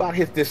vocal about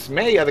his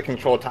dismay of the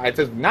control tires.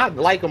 Does not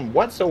like him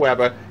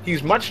whatsoever.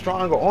 He's much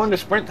stronger on the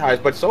sprint tires,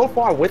 but so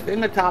far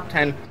within the top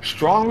 10,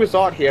 strong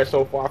result here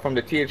so far from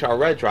the THR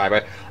Red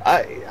driver.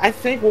 I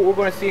think what we're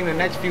going to see in the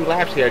next few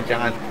laps here,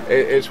 John,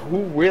 is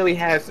who really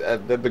has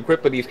the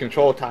grip of these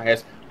control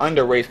tires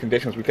under race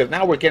conditions, because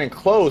now we're getting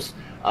close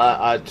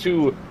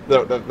to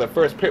the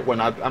first pit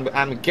win.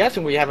 I'm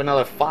guessing we have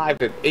another 5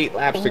 to 8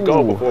 laps to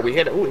go before we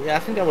hit it. Ooh, yeah, I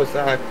think that was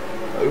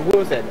who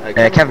was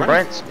that? Kevin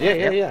Brents.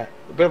 Yeah.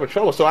 A bit of a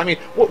trouble. So I mean,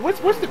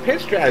 what's the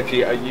pit strategy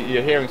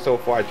you're hearing so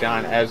far,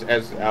 John, as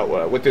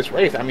with this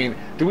race? I mean,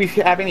 do we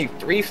have any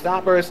 3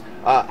 stoppers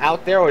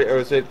out there, or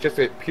is it just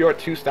a pure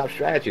 2-stop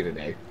strategy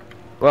today?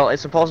 Well,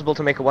 it's impossible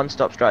to make a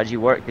one-stop strategy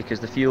work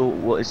because the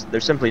fuel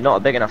there's simply not a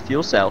big enough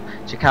fuel cell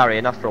to carry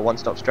enough for a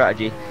one-stop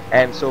strategy,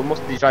 and so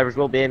most of these drivers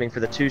will be aiming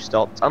for the 2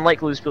 stops.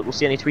 Unlikely we'll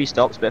see any 3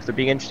 stops, but if they're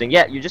being interesting,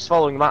 yeah, you're just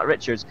following Matt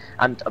Richards,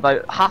 and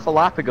about half a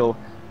lap ago,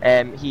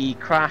 he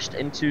crashed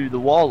into the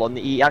wall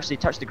he actually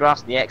touched the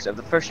grass in the exit of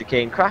the first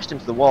chicane, crashed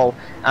into the wall,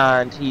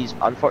 and he's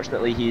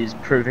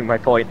proving my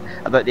point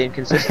about the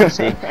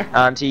inconsistency.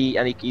 and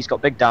he's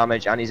got big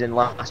damage, and he's in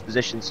last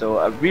position. So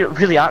a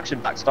really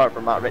action-packed start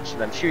for Matt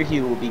Richards. I'm sure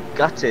he will be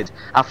gutted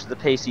after the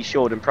pace he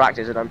showed in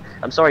practice, and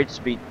I'm sorry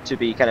to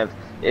be kind of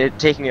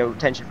taking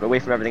attention away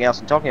from everything else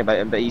and talking about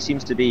him, but he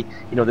seems to be,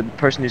 you know, the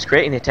person who's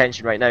creating the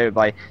attention right now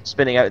by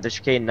spinning out of the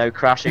chicane, now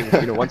crashing,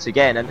 you know, once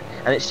again, and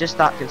it's just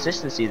that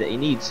consistency that he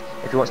needs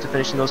if he wants to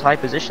finish in those high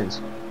positions.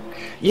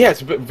 Yeah,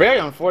 it's very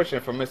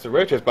unfortunate for Mr.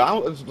 Richards,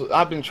 but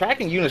I've been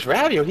tracking Eunice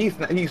Radio.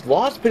 He's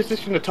lost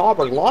position to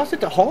Tallberg, lost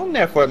it to home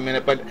there for a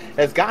minute, but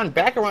has gotten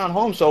back around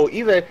home. So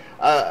either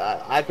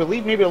I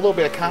believe maybe a little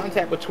bit of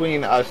contact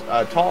between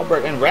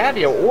Tallberg and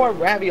Radio, or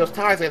Radio's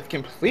tires have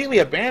completely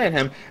abandoned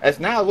him, as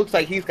now it looks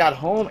like he's got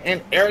home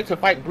and Eric to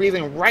fight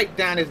breathing right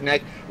down his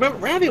neck. Remember,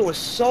 Radio was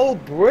so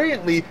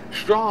brilliantly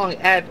strong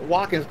at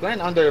Watkins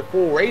Glen under a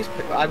full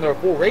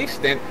race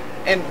stint,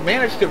 and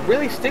managed to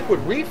really stick with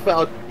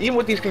Riedfeld even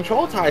with these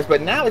control tires,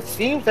 but now it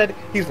seems that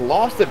he's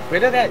lost a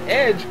bit of that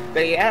edge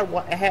that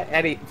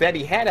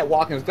he had at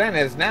Watkins Glen,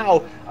 and is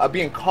now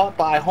being caught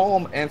by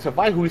Holm and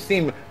Savite, who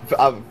seem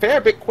a fair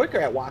bit quicker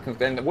at Watkins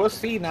Glen. We'll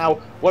see now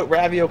what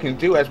Ravio can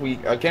do as we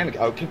again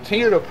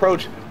continue to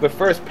approach the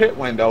first pit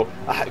window,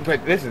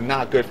 but this is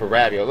not good for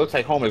Ravio. It looks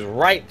like Holm is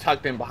right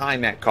tucked in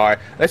behind that car.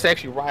 Let's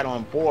actually ride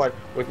on board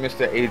with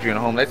Mr. Adrian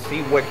Holm. Let's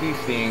see what he's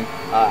seeing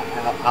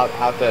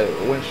out the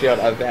windshield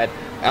of that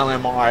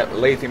LMR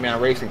Lazy Man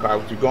racing car,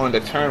 which is going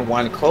to turn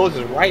 1,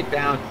 closes right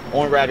down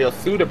on Ravio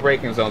through the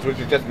braking zones, which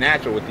is just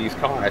natural with these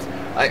cars.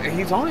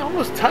 He's only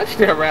almost touched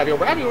there, Ravio.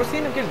 We're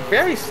seeing him get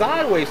very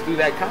sideways through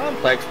that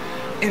complex,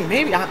 and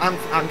maybe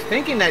I'm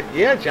thinking that,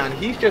 yeah, John,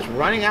 he's just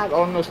running out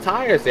on those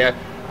tires there.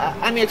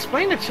 I mean,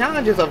 explain the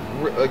challenges of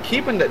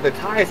keeping the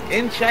tires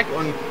in check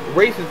on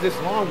races this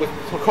long with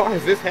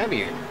cars this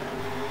heavy.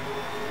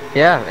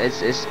 Yeah, it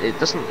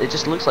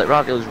just looks like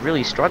Ravio is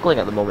really struggling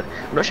at the moment.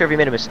 I'm not sure if he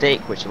made a mistake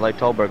which allowed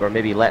Tallberg, or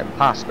maybe let him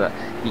pass, but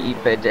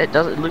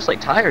it looks like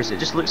tires. It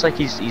just looks like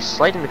he's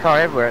sliding the car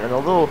everywhere, and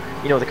although,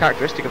 you know, the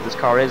characteristic of this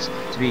car is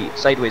to be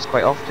sideways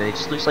quite often, it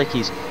just looks like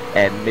he's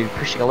maybe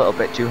pushing a little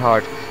bit too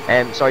hard.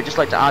 So I'd just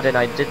like to add in,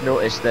 I did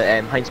notice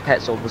that Heinz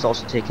Petzold was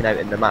also taken out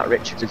in the Matt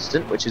Richards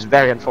incident, which is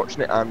very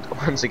unfortunate, and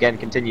once again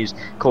continues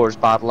Core's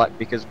bad luck,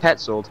 because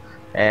Petzold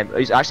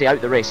He's actually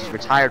out the race. He's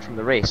retired from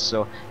the race,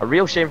 so a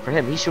real shame for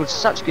him. He showed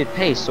such good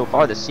pace so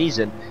far this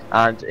season,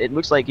 and it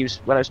looks like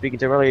when I was speaking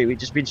to him earlier, he'd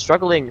just been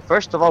struggling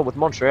first of all with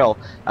Montreal,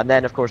 and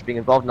then of course being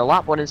involved in a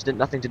lap 1 incident,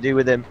 nothing to do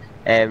with him,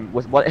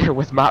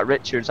 with Matt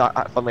Richards,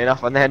 funnily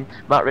enough, and then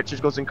Matt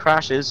Richards goes and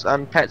crashes,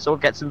 and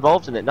Petzold gets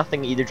involved in it.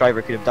 Nothing either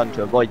driver could have done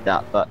to avoid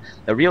that, but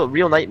a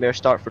real nightmare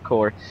start for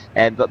Core.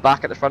 But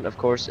back at the front, of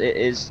course, it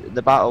is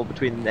the battle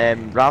between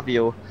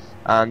Ravio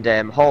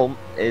and Holm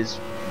is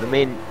the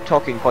main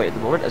talking point at the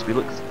moment, as we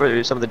look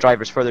through some of the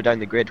drivers further down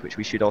the grid, which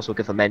we should also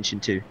give a mention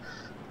to.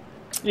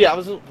 Yeah, I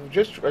was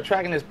just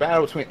tracking this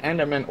battle between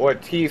Enderman,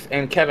 Ortiz,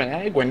 and Kevin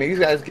Agwin. These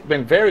guys have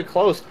been very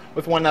close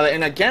with one another.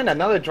 And again,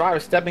 another driver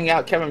stepping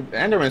out, Kevin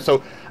Enderman.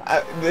 So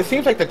it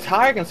seems like the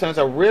tire concerns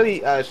are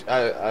really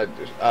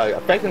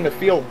affecting the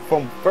field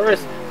from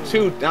first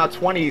to now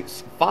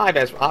 25,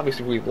 as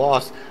obviously we've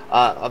lost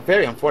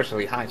very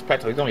unfortunately Heinz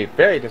Petzold. He's going to be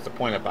very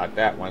disappointed about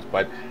that one.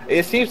 But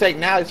it seems like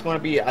now it's going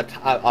to be a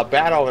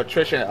battle of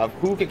attrition of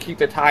who can keep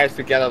the tires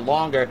together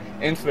longer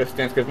into the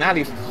stints, because now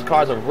these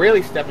cars are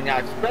really stepping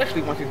out,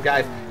 especially once these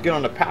guys get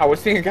on the power. We're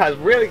seeing guys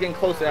really getting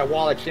close to that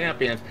wall of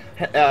champions.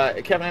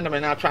 Kevin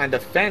Enderman now trying to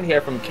defend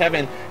here from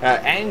Kevin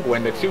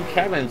Angwin, the two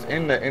Kevins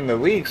in the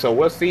league. So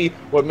we'll see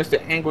what Mr.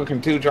 Angwin can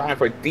do driving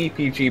for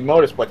DPG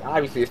Motorsports.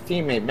 Obviously his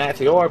teammate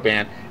Matty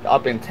Orban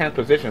up in 10th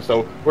position.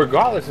 So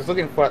regardless, it's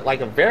looking for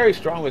like a very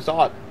strong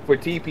result for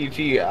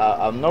DPG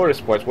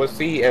Motorsports. We'll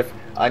see if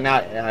now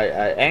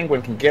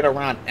Angwin can get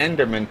around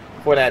Enderman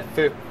for that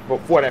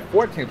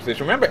 14th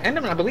position. Remember,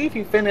 Enderman, I believe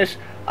he finished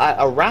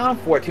around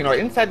 14 or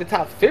inside the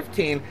top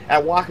 15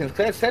 at Watkins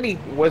Glen. Said he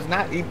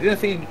didn't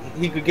think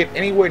he could get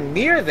anywhere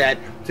near that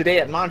today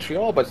at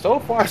Montreal, but so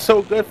far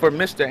so good for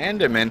Mr.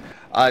 Enderman.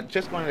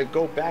 Just going to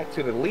go back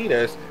to the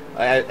leaders,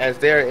 as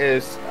there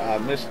is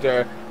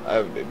Mr.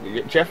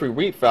 Jeffrey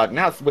Rietveld.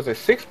 Now it was a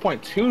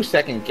 6.2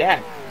 second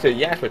gap to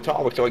Jasper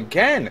Talbot. So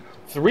again,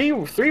 three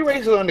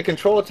races on the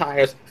control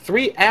tires,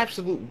 3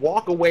 absolute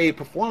walk-away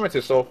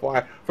performances so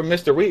far from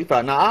Mr.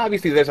 Rietveld. Now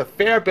obviously there's a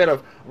fair bit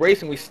of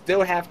racing we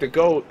still have to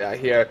go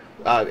here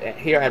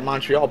at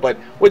Montreal, but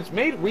what's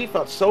made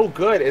Rietveld so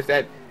good is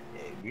that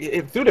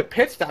through the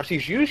pit stops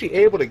he's usually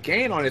able to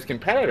gain on his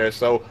competitors.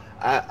 So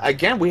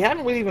again, we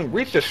haven't really even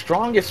reached the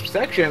strongest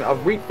section of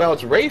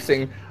Rietveld's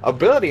racing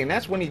ability, and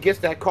that's when he gets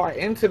that car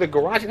into the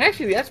garage. And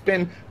actually, that's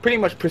been pretty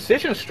much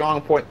precision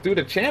strong point through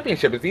the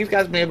championship, as these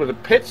guys have been able to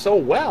pit so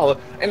well.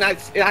 And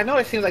I know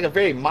it seems like a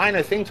very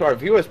minor thing to our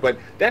viewers, but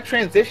that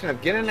transition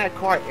of getting that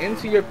car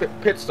into your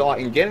pit stall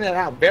and getting it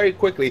out very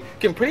quickly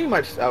can pretty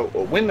much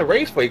win the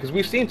race for you, because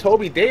we've seen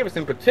Toby Davis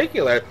in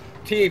particular,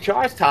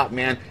 THR's top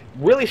man,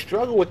 really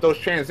struggle with those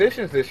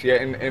transitions this year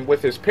and with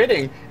his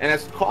pitting, and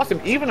it's cost him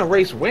even a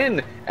race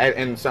win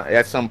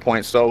at some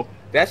point. So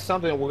that's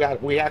something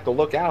we have to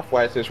look out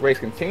for as this race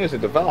continues to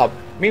develop.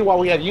 Meanwhile,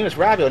 we have Eunice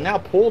Ravio now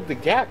pulled the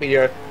gap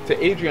here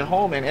to Adrian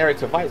Holm and Eric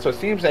Tveit. So it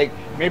seems like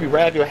maybe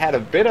Ravio had a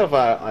bit of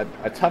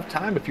a tough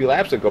time a few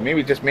laps ago.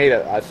 Maybe just made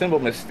a simple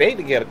mistake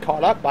to get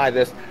caught up by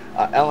this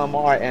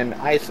LMR and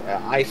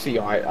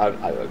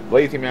ICR,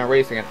 Lazy Man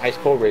Racing and Ice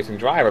Cold Racing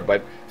driver.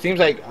 But seems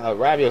like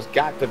Ravio's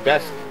got the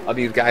best of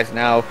these guys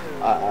now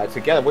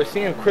together. We're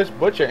seeing Chris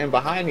Butcher in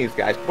behind these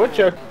guys.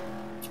 Butcher,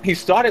 he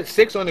started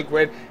 6th on the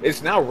grid,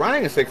 is now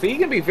running a 6th. So he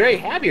can be very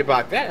happy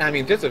about that. I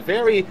mean, just a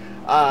very,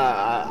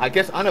 I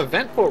guess,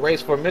 uneventful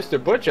race for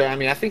Mr. Butcher. I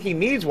mean, I think he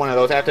needs one of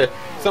those after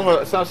some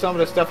of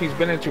the stuff he's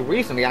been into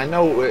recently. I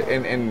know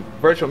in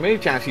virtual mini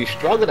challenge he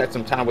struggled at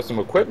some time with some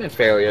equipment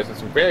failures and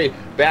some very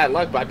bad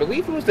luck. But I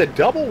believe he was the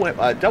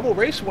double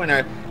race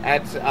winner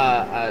at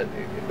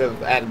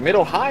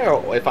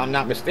Mid-Ohio, if I'm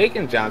not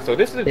mistaken, John. So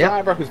this is a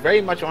driver who's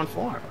very much on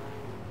form.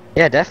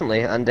 Yeah,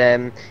 definitely,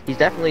 and he's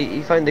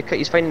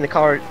finding the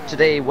car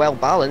today well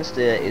balanced,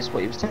 is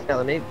what he was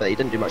telling me, but he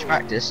didn't do much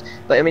practice.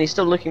 But I mean, he's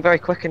still looking very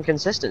quick and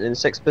consistent in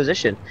 6th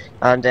position,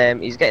 and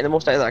he's getting the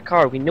most out of that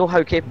car. We know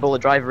how capable the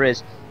driver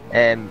is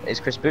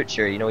Chris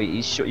Butcher. You know,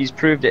 he's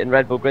proved it in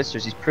Red Bull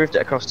Gridsters, he's proved it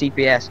across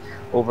TPS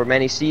over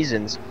many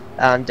seasons,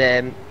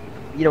 and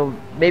you know,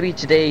 maybe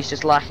today he's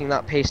just lacking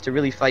that pace to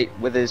really fight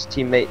with his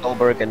teammate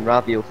Dahlberg and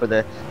Ravio for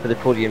the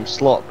podium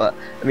slot. But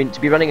I mean, to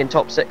be running in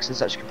top 6 in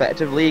such a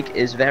competitive league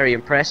is very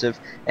impressive.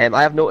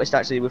 I have noticed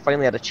actually we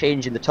finally had a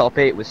change in the top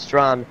 8 with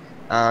Strachan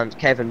and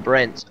Kevin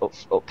Brent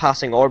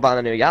passing Orban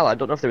and Oyala. I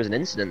don't know if there was an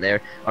incident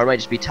there, or it might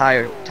just be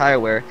tire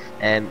wear.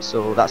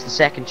 So that's the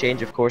second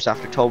change, of course,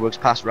 after Tolberg's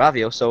passed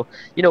Ravio. So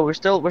you know, we're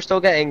still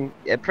getting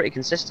pretty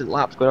consistent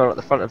laps going on at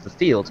the front of the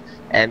field.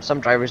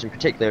 Some drivers in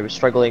particular are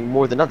struggling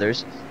more than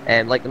others.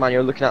 Like the man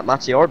you're looking at,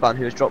 Matty Orban,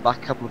 who has dropped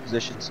back a couple of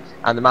positions,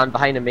 and the man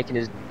behind him making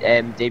his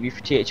debut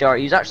for THR.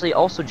 He's actually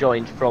also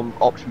joined from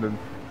Optimum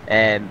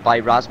by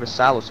Rasmus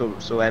Salo. So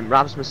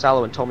Rasmus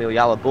Salo and Tommy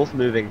Oyala both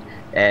moving,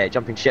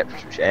 jumping ship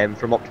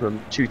from Optimum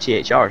to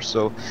THR.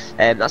 So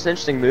that's an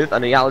interesting move,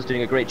 and Oyala's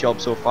doing a great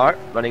job so far,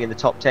 running in the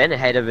top 10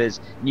 ahead of his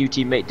new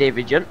teammate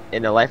David Junt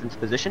in 11th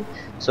position.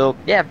 So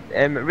yeah,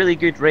 a really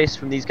good race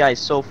from these guys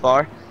so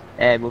far.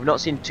 We've not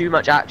seen too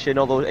much action,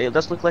 although it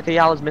does look like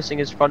Ayala's missing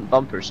his front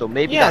bumper, so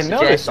maybe Yeah, that I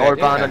noticed suggests that,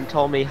 Orban yeah. and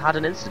Tommy had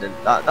an incident.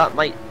 That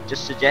might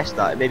just suggest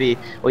that. Maybe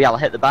Ayala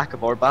hit the back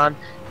of Orban,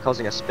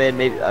 causing a spin,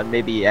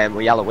 maybe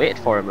Ayala waited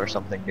for him or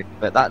something,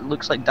 but that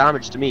looks like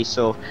damage to me,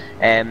 so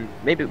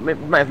maybe we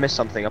might have missed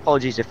something.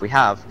 Apologies if we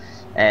have.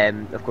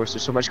 Of course,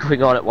 there's so much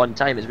going on at one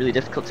time, it's really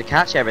difficult to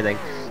catch everything,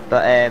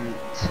 but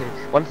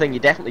one thing you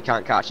definitely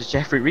can't catch is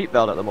Jeffrey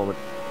Rietveld at the moment.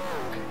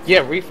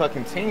 Yeah, Rifa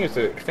continues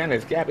to extend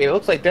his gap. It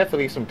looks like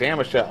definitely some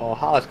damage to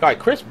Ohala's car.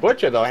 Chris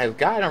Butcher, though, has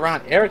gotten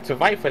around Eric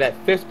Tveit for that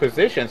 5th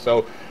position,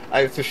 so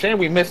it's a shame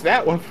we missed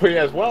that one for you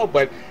as well,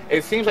 but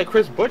it seems like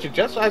Chris Butcher,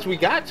 just as we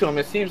got to him,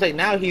 it seems like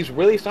now he's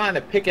really starting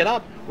to pick it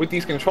up with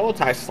these control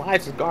ties,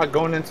 slides his guard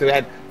going into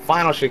that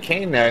final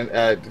chicane there,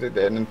 and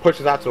then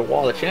pushes out to the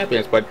wall of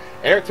champions. But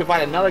Eric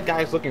Tveit, another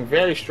guy, is looking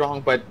very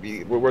strong, but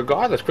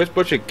regardless, Chris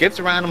Butcher gets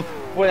around him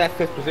for that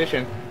 5th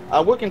position.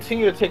 We'll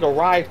continue to take a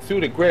ride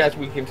through the grid as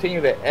we continue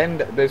to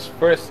end this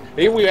first.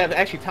 Here we have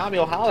actually Tommy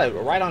Ohala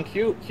right on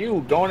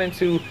cue going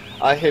into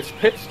his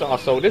pit stall.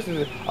 So this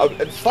is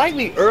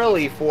slightly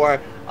early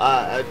for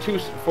a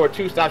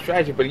two-stop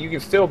strategy, but you can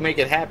still make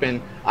it happen.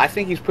 I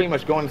think he's pretty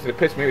much going into the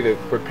pits maybe to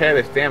prepare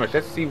this damage.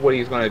 Let's see what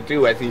he's going to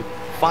do as he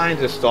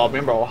finds a stall.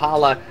 Remember,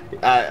 Ohala,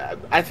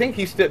 I think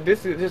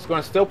this is just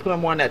going to still put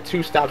him on that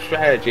two-stop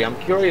strategy. I'm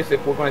curious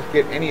if we're going to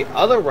get any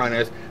other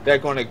runners that are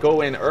going to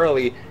go in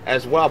early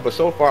as well, but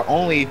so far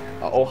only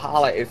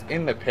Ohala is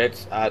in the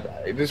pits.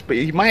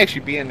 He might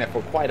actually be in there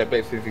for quite a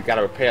bit since he's got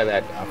to repair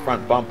that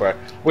front bumper.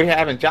 We're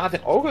having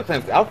Jonathan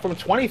Ogerclint out from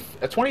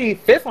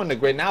 25th on the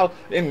grid, now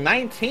in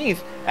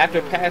 19th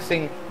after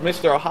passing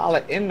Mr.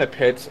 Ohala in the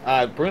pits.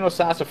 Bruno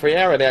Sasa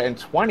Freire there in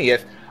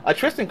 20th.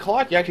 Tristan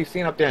Clark, you actually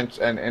seen up there in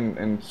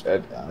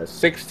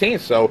 16th,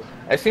 so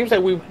it seems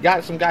like we've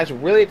got some guys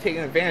really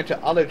taking advantage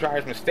of other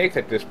drivers' mistakes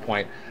at this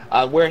point.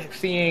 We're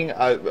seeing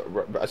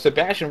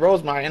Sebastian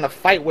Rosemeyer in a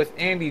fight with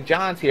Andy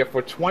Johns here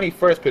for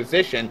 21st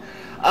position.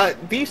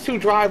 These two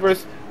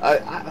drivers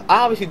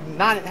obviously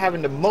not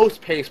having the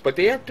most pace, but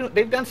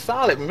they've done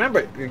solid.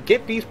 Remember,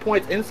 get these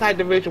points inside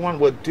Division 1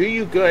 will do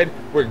you good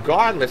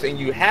regardless, and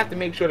you have to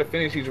make sure to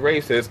finish these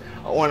races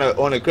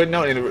on a good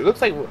note. And it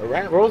looks like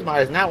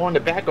Rosemeyer is now on the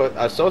back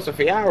of Sosa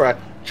Fiara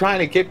trying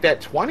to get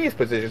that 20th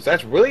position, so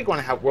that's really going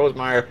to help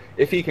Rosemeyer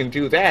if he can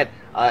do that.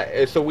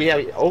 So we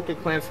have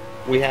Okerklint,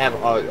 we have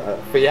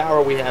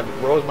Fiara, we have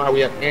Rosemeyer, we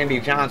have Andy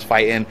Johns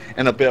fighting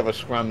in a bit of a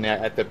scrum there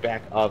at the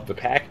back of the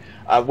pack.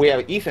 We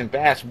have Ethan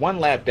Bass one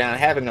lap down,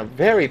 having a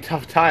very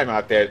tough time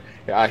out there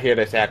here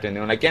this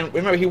afternoon. Again,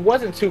 remember, he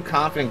wasn't too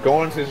confident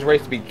going into this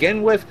race to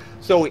begin with,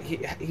 so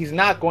he's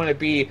not going to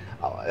be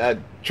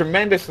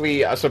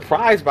tremendously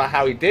surprised by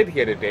how he did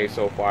here today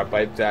so far,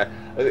 but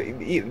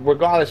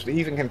regardless,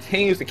 he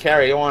continues to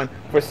carry on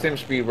for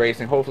SimSpeed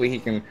Racing. Hopefully he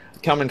can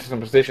come into some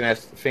position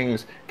as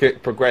things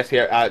progress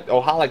here.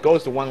 Ohala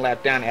goes to one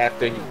lap down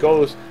after he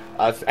goes.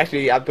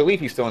 Actually, I believe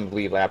he's still in the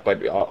lead lap,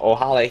 but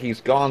Ohala, he's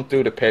gone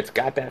through the pits,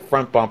 got that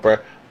front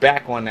bumper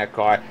back on that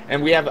car,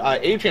 and we have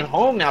Adrian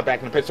Holm now back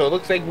in the pits. So it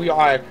looks like we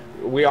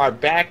are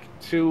back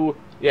to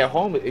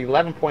Holm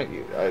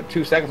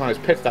 11.2 seconds on his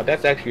pit stop.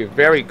 That's actually a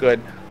very good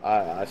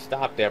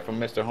stop there from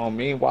Mr. Holm.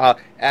 Meanwhile,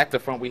 at the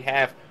front we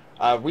have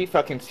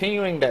Rifa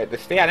continuing to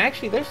stay out. And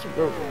actually, there's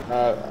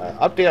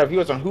update our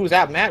viewers on who's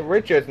out. Matt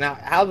Richards now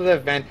out of the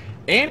event.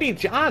 Andy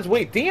Johns,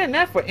 wait,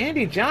 DNF for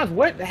Andy Johns.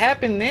 What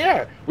happened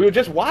there? We were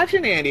just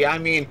watching Andy. I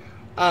mean,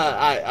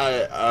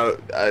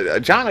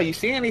 John, are you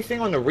seeing anything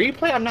on the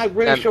replay? I'm not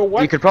really sure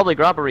what. You could probably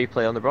grab a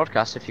replay on the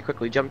broadcast if you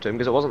quickly jump to him,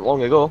 because it wasn't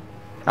long ago.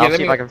 I'll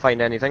see if I can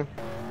find anything.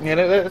 Yeah,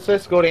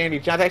 let's go to Andy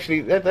Johns.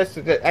 Actually, let's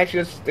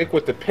stick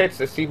with the pits.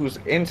 Let's see who's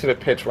into the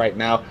pits right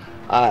now.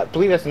 I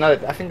believe that's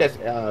another. I think that's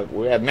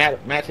we have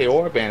Matej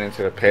Orban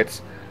into the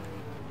pits.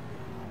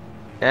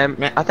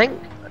 I think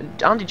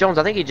Andy Jones.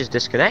 I think he just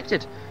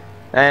disconnected.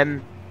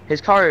 His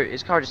car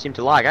just seemed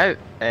to lag out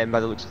by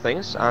the looks of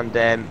things, and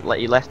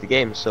he left the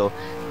game. So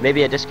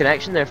maybe a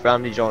disconnection there for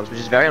Andy Jones, which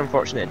is very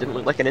unfortunate. It didn't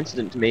look like an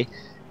incident to me.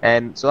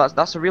 So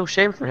that's a real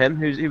shame for him.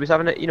 He was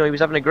having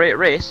a great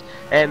race,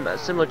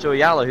 similar to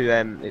Ayala,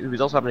 who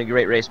was also having a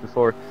great race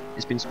before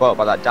he's been spoiled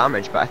by that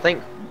damage. But I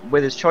think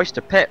with his choice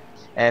to pit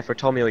for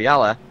Tommy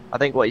Ayala, I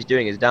think what he's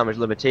doing is damage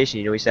limitation.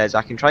 He says,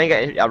 I can try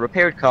and get a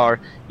repaired car.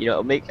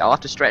 I'll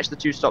have to stretch the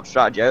two-stop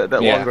strategy out a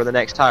bit longer on the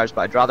next tires,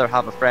 but I'd rather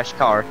have a fresh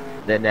car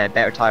than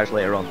better tires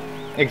later on.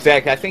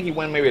 Exactly. I think he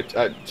went maybe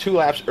 2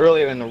 laps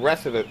earlier than the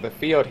rest of the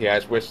field here,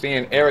 as we're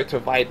seeing Eric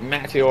Tveit,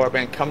 Matej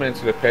Orban coming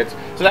into the pits.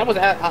 So that was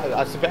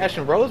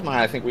Sebastian Rosemeyer,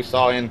 I think we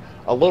saw in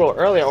a little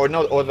earlier, or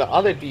the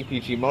other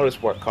DPG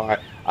Motorsport car.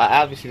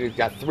 Obviously, we've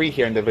got 3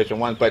 here in Division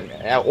 1, but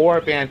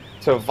Orban,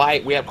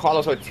 Tveit, we have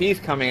Carlos Ortiz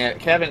coming in,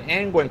 Kevin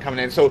Angwin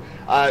coming in. So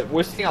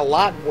we're seeing a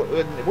lot.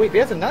 Wait,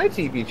 there's another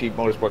DPG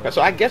Motorsport car.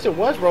 So I guess it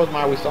was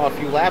Rosemeyer we saw a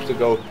few laps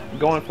ago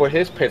going for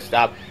his pit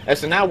stop. And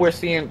so now we're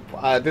seeing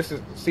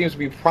seems to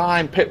be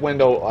prime pit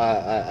window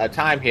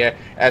time here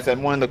as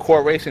one of the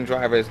core racing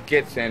drivers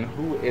gets in.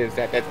 Who is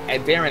that? That's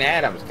Darren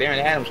Adams.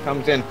 Darren Adams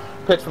comes in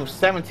pits from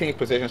 17th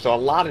position, so a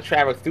lot of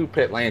traffic through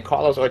pit lane.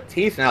 Carlos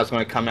Ortiz now is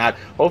going to come out.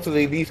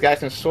 Hopefully these guys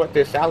can sort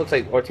this out. Looks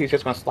like Ortiz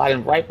just going to slide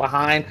in right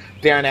behind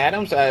Darren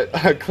Adams,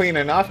 clean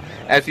enough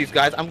as these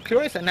guys. I'm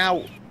curious, and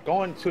now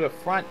going to the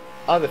front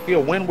of the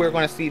field, when we're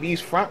going to see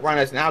these front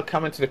runners now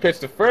coming to the pits.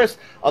 The first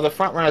of the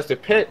front runners to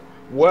pit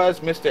was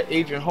Mr.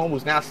 Adrian Holm,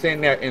 who's now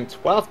sitting there in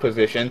 12th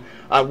position.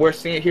 We're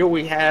seeing here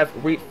we have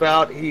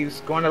Rietveld.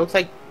 He's going to, looks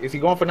like, is he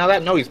going for another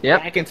lap? No, he's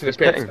back into the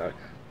pits.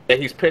 Yeah,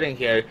 he's pitting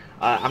here.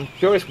 I'm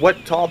curious what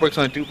Tallberg's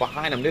going to do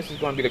behind him. This is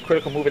going to be the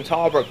critical move, and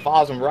Tallberg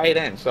follows him right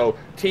in. So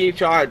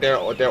THR, they're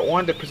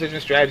on the precision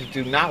strategy.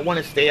 Do not want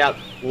to stay out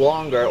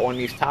longer on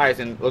these tires,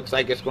 and it looks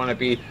like it's going to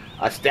be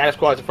a status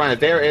quo at the front.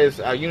 There is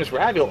Eunice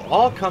Ravio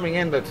all coming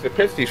in to the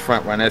pits, these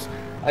front runners.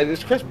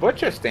 There's Chris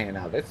Butcher staying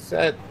out. It's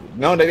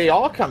known that they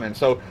all come in.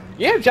 So,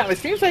 yeah, John, it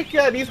seems like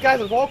these guys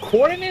have all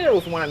coordinated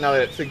with one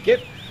another to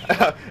get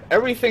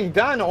everything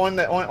done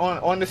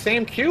on the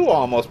same cue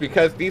almost,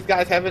 because these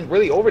guys haven't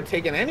really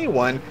overtaken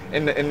anyone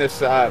in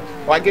this.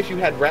 Well, I guess you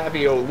had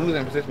Ravio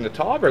losing position to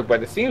Tallberg,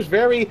 but it seems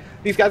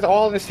these guys are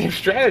all in the same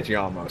strategy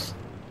almost.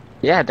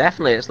 Yeah,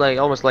 definitely. It's like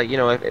almost like, you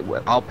know,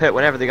 I'll pit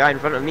whenever the guy in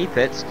front of me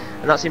pits,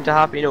 and that seemed to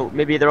happen. You know,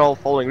 maybe they're all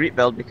following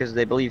Rietveld because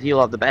they believe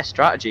he'll have the best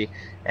strategy.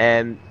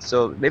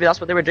 So maybe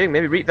that's what they were doing.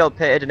 Maybe Rietveld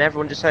pitted, and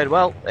everyone just said,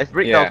 well, if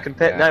Rietveld can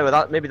pit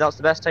now, maybe that's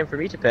the best time for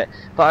me to pit.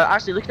 But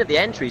actually, looking at the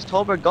entries,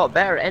 Tallberg got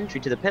better entry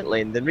to the pit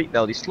lane than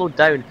Rietveld. He slowed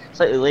down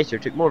slightly later,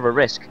 took more of a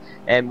risk,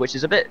 which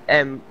is a bit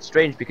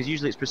strange because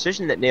usually it's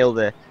precision that nail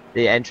the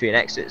entry and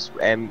exits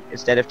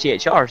instead of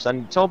THRs,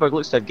 and Tallberg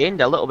looks to have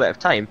gained a little bit of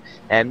time.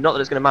 Not that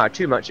it's going to matter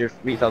too much if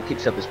Rietveld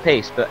keeps up his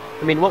pace, but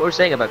I mean, what we're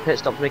saying about pit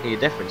stops making a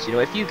difference. You know,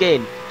 if you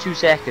gain 2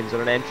 seconds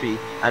on an entry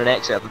and an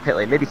exit of the pit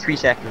lane, maybe 3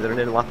 seconds on an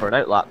in lap or an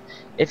out lap,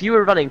 if you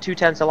were running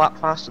 2/10 a lap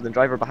faster than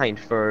driver behind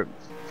for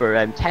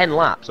 10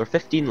 laps or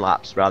 15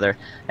 laps rather,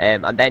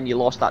 and then you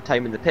lost that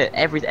time in the pit,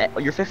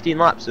 your 15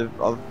 laps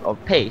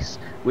of pace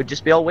would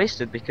just be all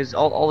wasted because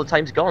all the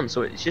time's gone.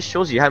 So it just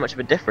shows you how much of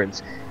a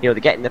difference, you know,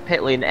 the getting the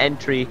pit lane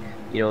entry,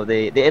 you know,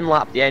 the in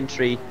lap, the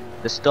entry,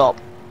 the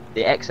stop,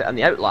 the exit and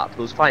the out lap,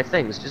 those 5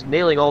 things, just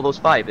nailing all those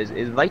 5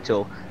 is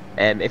vital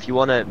if you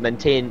want to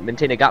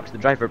maintain a gap to the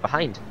driver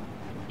behind.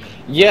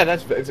 Yeah,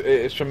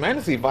 it's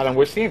tremendously vital.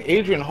 We're seeing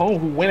Adrian Holm,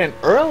 who went in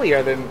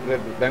earlier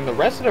than the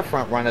rest of the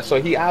front runners,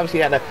 so he obviously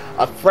had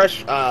a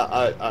fresh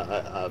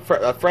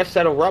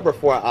set of rubber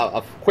for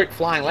a quick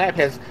flying lap.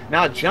 Has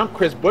now jumped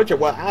Chris Butcher.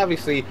 Well,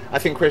 obviously, I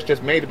think Chris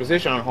just made the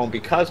position on Holm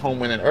because Holm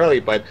went in early,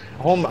 but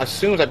Holm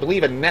assumes, I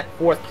believe, a net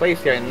 4th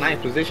place here in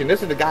 9th position.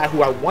 This is the guy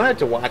who I wanted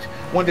to watch.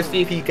 Wanted to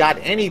see if he got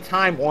any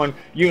time on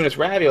Eunice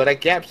Ravio.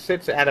 That gap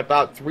sits at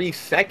about 3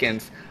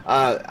 seconds.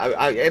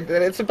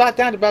 It's about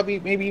down to about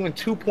maybe even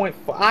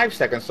 2.5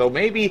 seconds. So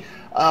maybe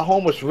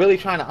Holm was really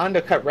trying to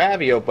undercut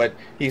Ravio, but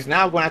he's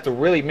now going to have to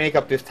really make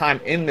up this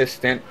time in this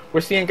stint.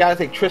 We're seeing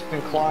guys like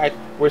Tristan Clark.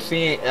 We're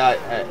seeing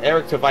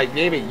Eric Tveit,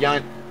 David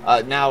Yunt,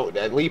 now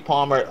Lee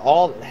Palmer,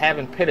 all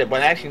haven't pitted.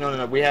 But actually,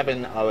 no. We have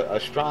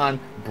Strawn,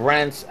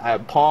 Brents,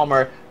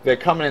 Palmer. They're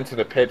coming into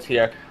the pits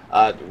here.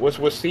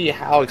 We'll see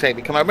how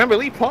exactly come out. Remember,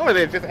 Lee Palmer,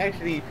 they just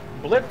actually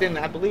blipped in,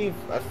 I believe,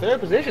 a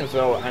 3rd position.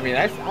 So, I mean,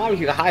 that's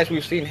obviously the highest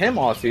we've seen him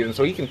all season.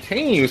 So he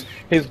continues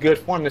his good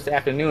form this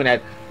afternoon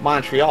at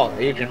Montreal.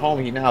 Adrian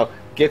Holm, he now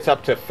gets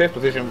up to 5th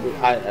position.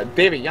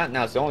 David Yunt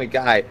now is the only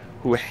guy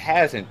who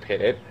hasn't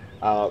pitted.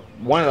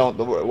 One of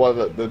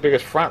the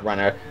biggest front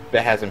runner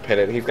that hasn't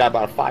pitted. He's got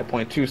about a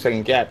 5.2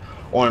 second gap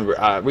on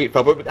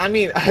Rietveld. But I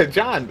mean,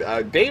 John,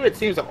 David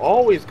seems to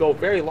always go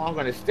very long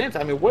on his stints.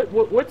 I mean,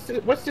 what's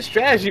the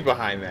strategy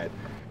behind that?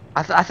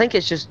 I think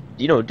it's just,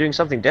 you know, doing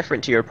something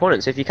different to your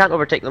opponents. If you can't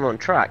overtake them on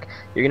track,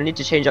 you're going to need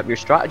to change up your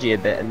strategy a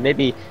bit. And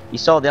maybe he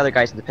saw the other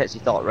guys in the pits, he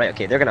thought, right,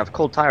 okay, they're going to have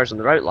cold tires on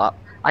the route lap.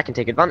 I can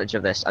take advantage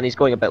of this, and he's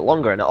going a bit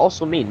longer, and it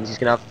also means he's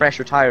going to have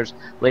fresher tires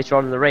later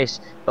on in the race.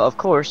 But of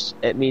course,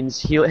 it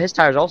means his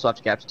tires also have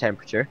to get up to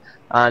temperature,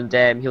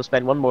 and he'll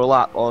spend 1 more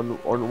lap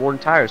on worn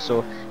tires.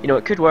 So, you know,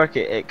 it could work,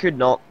 it could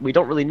not. We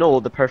don't really know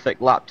the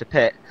perfect lap to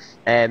pit.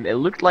 It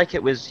looked like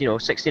it was, you know,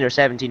 16 or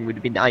 17 would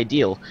have been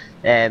ideal,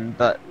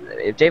 but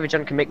if David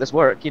Junt can make this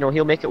work, you know,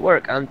 he'll make it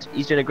work, and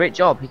he's doing a great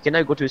job. He can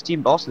now go to his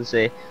team boss and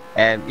say,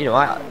 you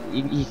know,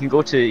 he can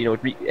go to, you know,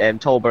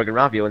 Tallberg and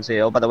Ravio and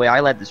say, oh, by the way, I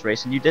led this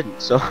race and you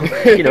didn't. So,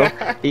 you know,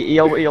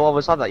 he'll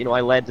always have that. You know,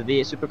 I led the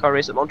V8 Supercar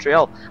race at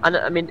Montreal, and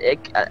I mean,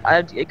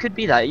 it could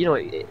be that, you know,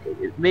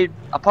 it may,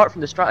 apart from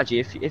the strategy,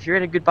 if you're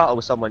in a good battle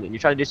with someone and you're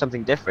trying to do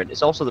something different,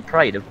 it's also the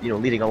pride of, you know,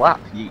 leading a lap.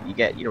 You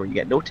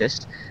get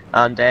noticed,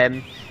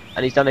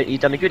 and he's done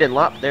a good in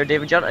lap there,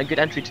 David Junt, a good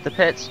entry to the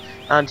pits,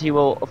 and he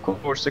will of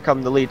course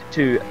succumb the lead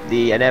to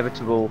the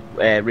inevitable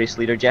race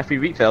leader Jeffrey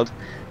Rietveld,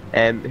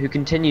 who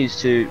continues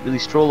to really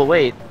stroll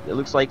away. It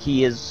looks like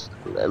he's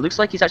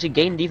actually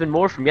gained even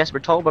more from Jesper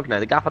Tallberg now.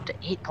 The gap up to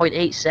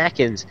 8.8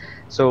 seconds.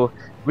 So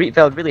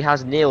Rietveld really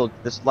has nailed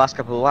this last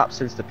couple of laps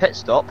since the pit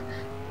stop.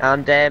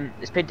 And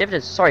it's paid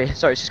dividends. Sorry, it's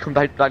just come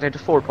back down to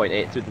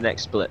 4.8 through the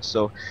next split.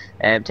 So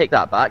take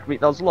that back.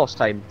 Rieveld's lost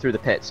time through the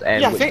pits.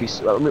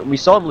 We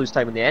saw him lose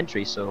time in the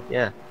entry. So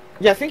yeah.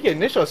 Yeah, I think your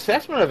initial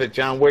assessment of it,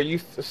 John, where you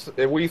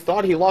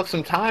thought he lost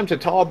some time to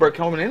Thalberg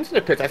coming into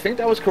the pits, I think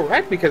that was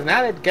correct, because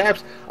now that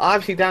gap's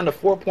obviously down to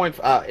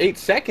 4.8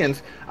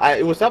 seconds.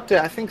 It was up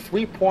to, I think,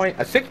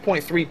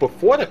 6.3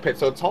 before the pit.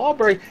 So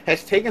Thalberg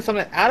has taken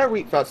something out of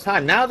Rietveld's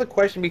time. Now the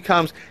question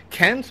becomes,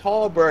 can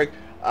Thalberg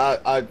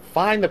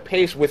find the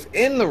pace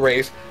within the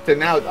race to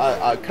now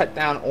cut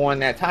down on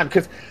that time?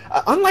 Because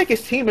unlike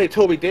his teammate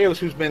Toby Davis,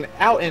 who's been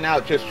out and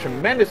out just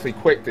tremendously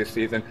quick this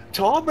season,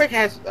 Thalberg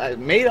has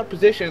made up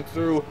position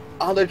through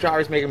other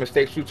drivers making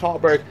mistakes, through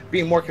Thalberg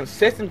being more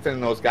consistent than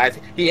those guys.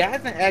 He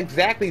hasn't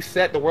exactly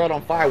set the world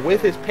on fire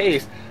with his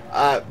pace,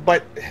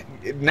 but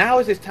now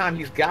is his time.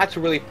 He's got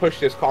to really push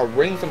this car,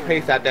 wring some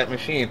pace out that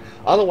machine.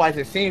 Otherwise,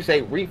 it seems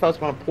like Rietveld's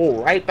going to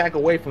pull right back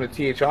away from the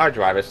THR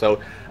driver.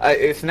 So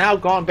it's now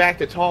gone back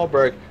to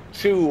Thalberg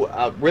to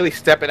really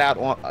step it up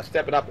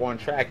on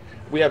track.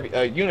 We have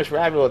Eunice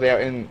Raviol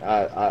there in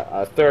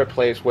third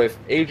place, with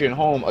Adrian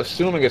Holm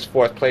assuming his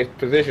fourth place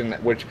position,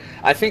 which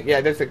I think, yeah,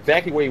 that's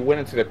exactly where he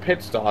went into the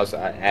pit stalls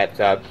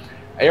at.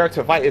 Eric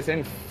Tveit is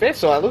in fifth,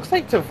 so it looks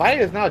like Tveit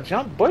has now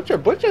jumped Butcher.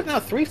 Butcher's now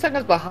 3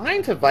 seconds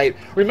behind Tveit.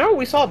 Remember,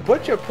 we saw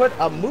Butcher put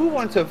a move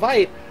on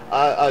Tveit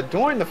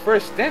during the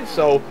first stint,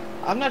 so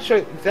I'm not sure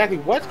exactly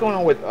what's going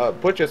on with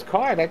Butcher's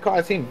car. That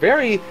car seemed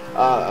very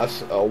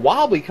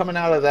wobbly coming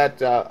out of that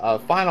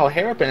final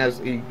hairpin as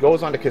he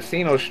goes on to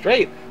Casino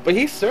Straight, but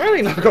he's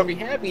certainly not going to be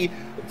happy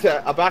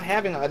about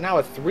having now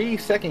a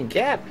 3-second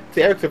gap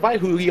to Eric Tveit,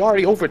 who he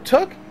already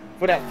overtook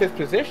for that 5th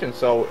position.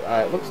 So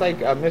it looks like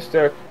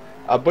Mr.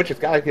 Butcher's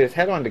got to get his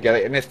head on together,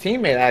 and his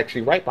teammate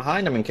actually right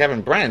behind him, and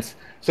Kevin Brents.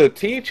 So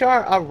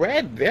THR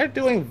Red, they're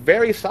doing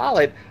very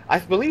solid. I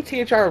believe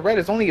THR Red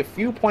is only a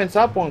few points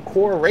up on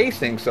Core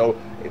Racing, so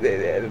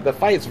the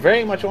fight's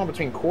very much on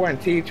between Core and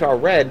THR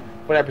Red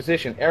for that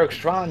position. Eric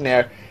Strawn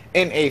there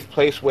in 8th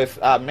place, with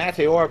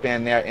Mate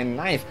Orban there in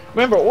 9th.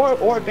 Remember,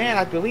 Orban,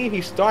 I believe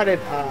he started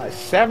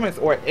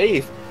 7th or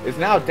 8th, is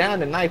now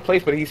down to 9th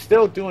place, but he's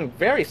still doing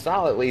very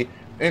solidly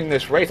in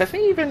this race. I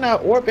think even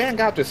Orban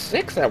got to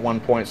 6th at one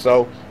point,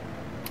 so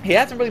he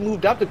hasn't really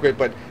moved up the grid,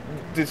 but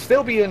to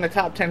still be in the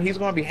top 10, he's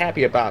going to be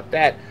happy about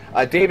that.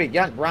 David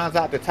Yunt rounds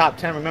out the top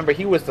 10. Remember,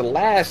 he was the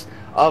last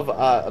of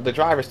the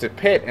drivers to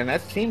pit, and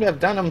that seemed to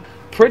have done him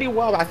pretty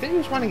well. I think he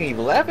was running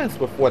 11th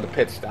before the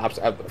pit stops.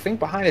 I think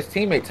behind his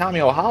teammate Tommy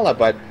Ohala,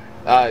 but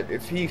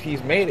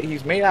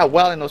he's made out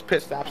well in those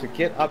pit stops to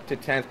get up to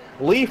 10th.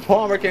 Lee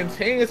Palmer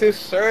continues his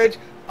surge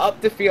up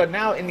the field,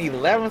 now in the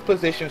 11th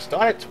position,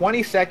 started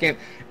 22nd.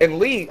 And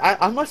Lee,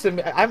 I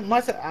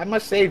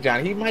must say,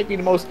 John, he might be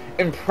the most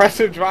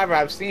impressive driver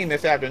I've seen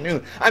this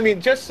afternoon. I mean,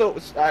 just so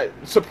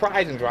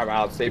surprising driver,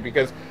 I would say,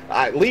 because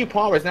Lee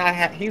Palmer's now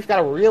he's got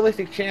a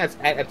realistic chance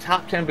at a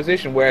top 10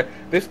 position, where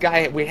this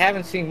guy, we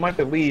haven't seen much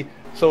of Lee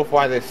so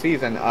far this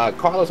season.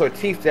 Carlos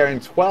Ortiz there in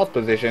 12th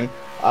position,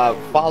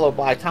 followed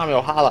by Tommy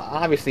Ohala.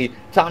 Obviously,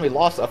 Tommy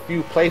lost a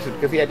few places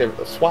because he had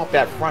to swap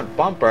that front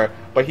bumper,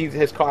 but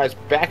his car is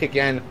back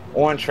again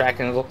on track,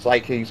 and it looks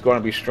like he's going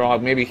to be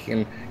strong. Maybe he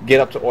can get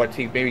up to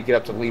Ortiz, maybe get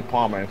up to Lee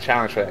Palmer and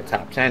challenge for that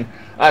top 10.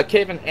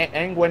 Kevin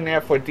Angwin there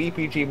for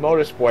DPG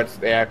Motorsports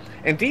there.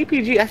 And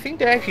DPG, I think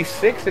they're actually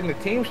 6th in the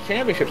team's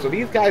championship, so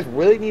these guys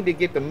really need to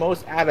get the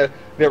most out of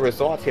their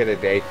results here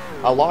today.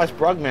 Lars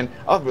Brugman,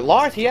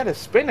 Lars, he had a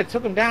spin that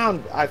took him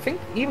down, I think,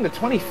 even the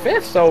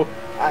 25th, so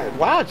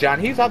wow, John,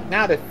 he's up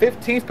now to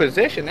 15th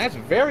position. That's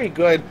very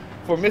good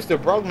for Mr.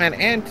 Brugman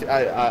and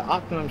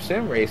Optimum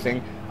Sim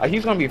Racing.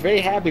 He's going to be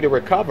very happy to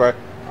recover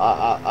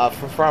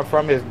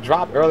from his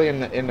drop early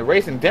in the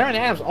race. And Darren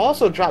Adams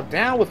also dropped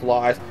down with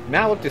Lars,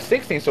 now up to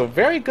 16. So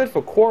very good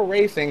for Core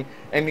Racing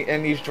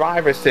and these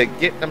drivers to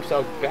get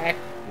themselves back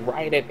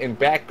righted and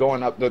back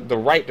going up the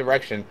right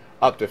direction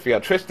up the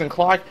field. Tristan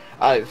Clark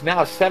is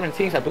now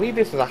 17th. I believe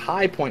this is a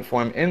high point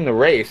for him in the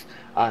race.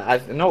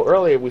 I know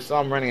earlier we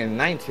saw him running in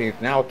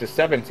 19th, now up to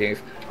 17th.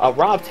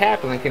 Rob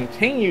Taplin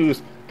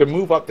continues to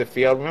move up the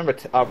field. Remember,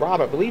 Rob,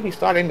 I believe he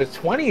started in the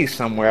 20s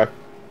somewhere,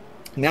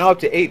 now up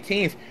to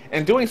 18th,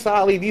 and doing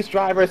solidly. These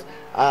drivers,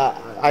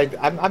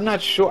 I'm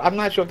not sure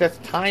if that's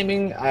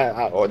timing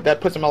or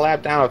that puts them a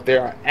lap down, or if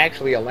they're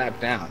actually a lap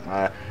down.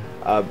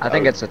 I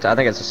think it's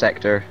a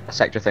sector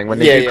thing. When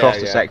they do cross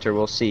the sector,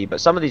 we'll see.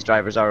 But some of these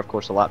drivers are, of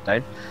course, a lap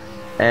down.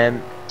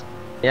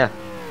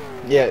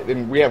 Yeah,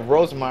 and we have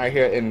Rosemeyer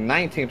here in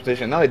 19th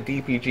position, another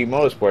DPG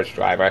Motorsports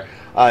driver.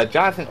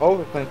 Jonathan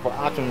Overclint for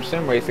Optimum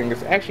Sim Racing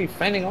is actually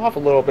fending off a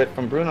little bit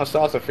from Bruno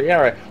Salsa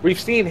Fiera. We've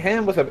seen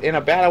him in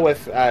a battle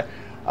with,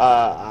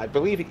 I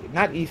believe,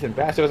 not Ethan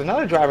Bass. There was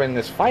another driver in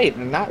this fight,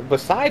 and not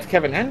besides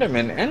Kevin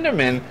Enderman.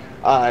 Enderman,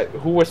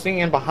 who we're seeing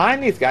in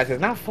behind these guys, is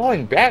not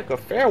falling back a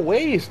fair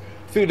ways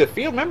through the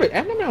field. Remember,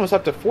 Enderman was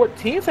up to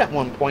 14th at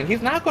one point.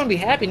 He's not going to be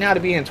happy now to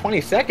be in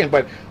 22nd,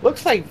 but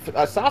looks like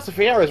Salsa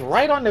Fiera is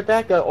right on the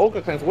back of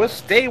Overclint. We'll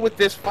stay with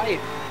this fight.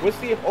 We'll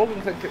see if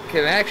Overclint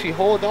can actually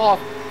hold off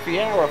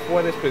Fiera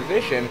for this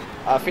position.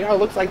 Fiera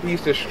looks like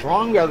he's the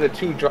stronger of the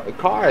two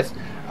cars.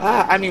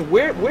 I mean,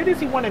 where does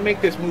he want to make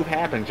this move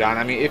happen, John?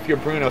 I mean, if you're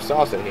Bruno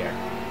Salsa here.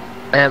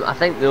 I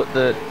think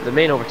the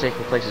main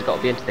overtaking place has got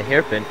to be into the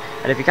hairpin,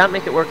 and if he can't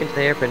make it work into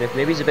the hairpin, if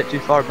maybe he's a bit too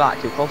far back,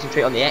 he'll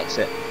concentrate on the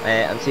exit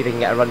and see if he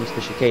can get a run into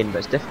the chicane, but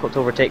it's difficult to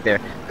overtake there.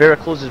 Vera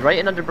closes right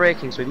in under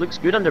braking, so he looks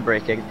good under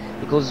braking.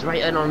 He closes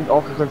right in on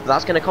Ockercliffe,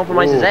 that's going to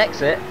compromise his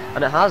exit,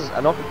 and it has,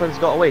 and Ockercliffe's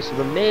got away, so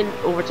the main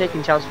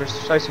overtaking chance for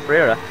Sousa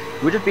Ferreira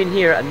would have been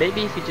here, and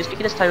maybe if he'd just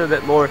taken his time a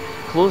bit more,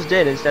 closed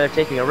in instead of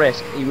taking a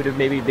risk, he would have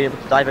maybe been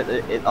able to dive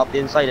up the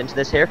inside into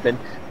this hairpin,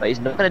 but he's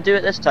not going to do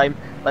it this time.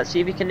 Let's see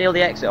if he can nail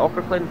the exit.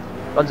 Ockercliffe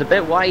runs a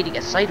bit wide, he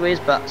gets sideways,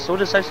 but so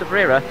does Sousa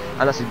Ferreira,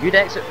 and that's a good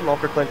exit from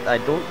Ockercliffe. I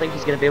don't think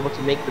he's going to be able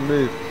to make the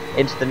move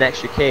into the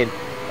next chicane.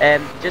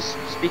 Just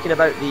speaking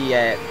about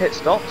the pit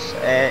stops,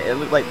 it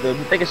looked like the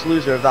biggest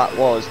loser of that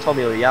was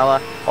Tommy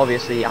Oyala.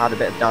 Obviously he had a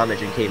bit of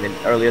damage and came in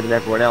earlier than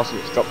everyone else, and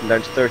it's dropped him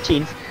down to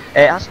 13th.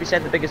 It has to be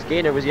said the biggest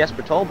gainer was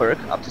Jesper Tolberg,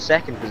 up to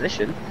 2nd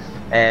position.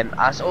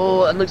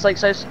 It looks like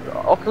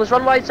Oculus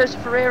run wide, Sousa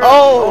Ferreira.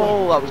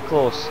 Oh, that was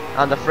close.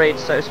 And afraid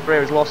Sousa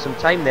Ferreira's lost some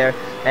time there.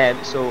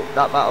 So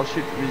that battle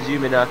should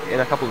resume in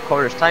a couple of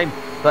corners' time.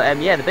 But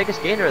yeah, the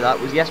biggest gainer of that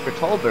was Jesper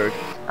Tolberg,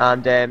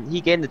 and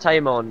he gained the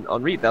time on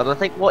Rietveld. And I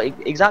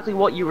think exactly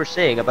what you were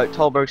saying about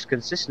Tolberg's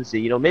consistency.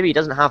 You know, maybe he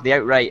doesn't have the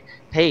outright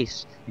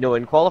pace, you know,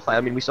 in qualifying.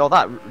 I mean, we saw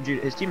that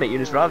his teammate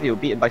Yunus Ravio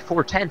beat him by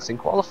 4/10 in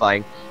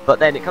qualifying, but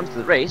then it comes to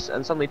the race,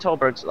 and suddenly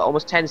Tolberg's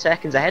almost 10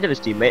 seconds ahead of his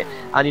teammate,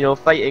 and you know,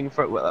 fighting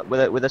for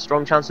with a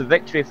strong chance of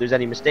victory if there's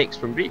any mistakes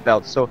from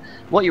Rietveld. So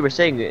what you were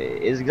saying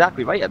is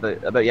exactly right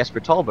about Jesper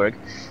Tolberg.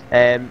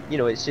 You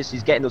know, it's just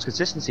he's getting those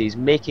consistencies,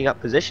 making up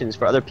positions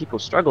for other people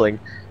struggling,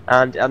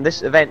 and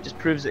this event just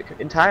proves it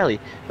entirely.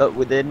 But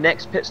with the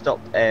next pit stop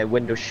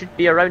window should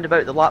be around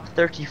about the lap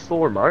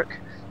 34 mark.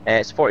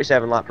 It's a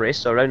 47 lap race,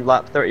 so around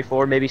lap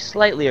 34, maybe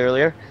slightly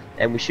earlier,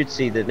 and we should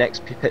see the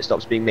next pit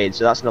stops being made.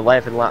 So that's in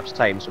 11 laps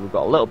time, so we've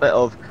got a little bit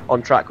of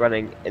on-track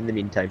running in the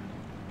meantime.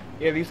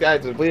 Yeah, these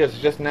guys, the leaders,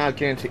 just now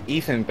getting to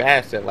Ethan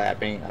Bassett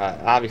lapping.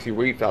 Obviously,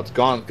 Rietveld's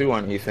gone through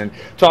on Ethan.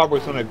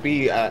 Tolberg's going to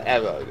be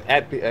at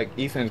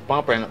Ethan's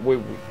bumper, and we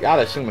got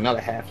to assume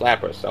another half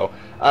lap or so.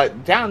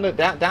 Down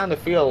the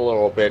field a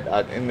little bit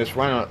in this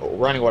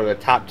running order, the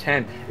top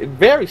 10,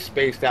 very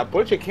spaced out.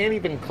 Butcher can't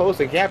even close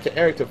the gap to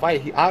Eric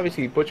DeVite.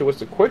 Obviously, Butcher was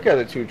the quicker of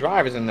the two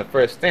drivers in the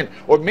first stint,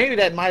 or maybe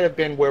that might have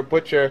been where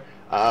Butcher.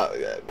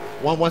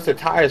 Once the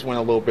tires went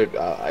a little bit,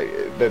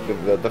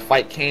 the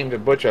fight came to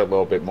Butcher a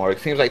little bit more. It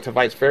seems like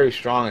Tavite's very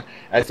strong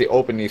as they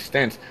open these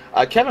stints.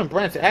 Kevin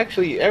Brent's,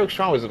 actually, Eric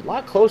Strong was a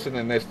lot closer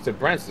than this to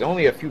Brent's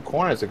only a few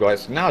corners ago.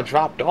 It's now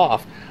dropped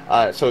off.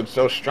 So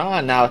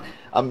Strong now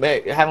having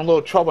a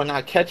little trouble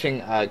not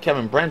catching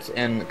Kevin Brent's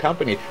and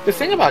company. The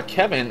thing about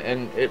Kevin,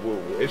 and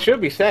it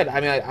should be said,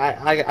 I mean,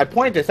 I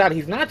pointed this out,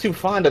 he's not too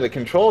fond of the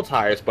control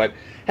tires, but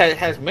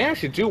has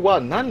managed to do well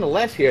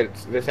nonetheless here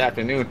this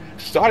afternoon.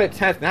 Started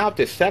 10th, now up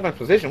to 7th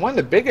position. One of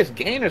the biggest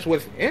gainers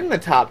within the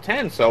top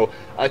 10. So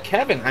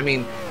Kevin, I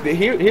mean,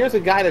 here's a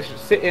guy that's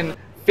sitting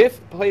 5th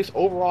place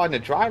overall in the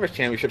Drivers'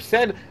 Championship,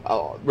 said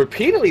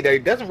repeatedly that he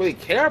doesn't really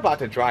care about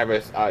the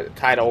Drivers'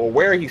 title or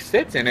where he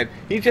sits in it.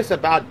 He's just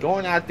about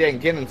going out there and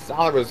getting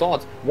solid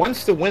results.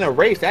 Wants to win a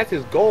race. That's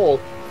his goal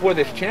for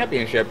this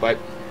championship. But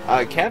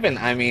Kevin,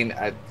 I mean,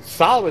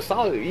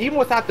 solid. Even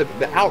without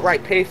the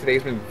outright pace today,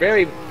 he's been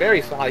very,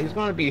 very solid. He's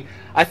going to be,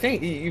 I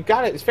think, you've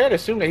got it's fair to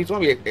assume that he's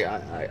going to be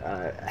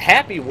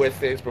happy with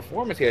his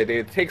performance here today.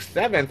 It takes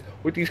 7th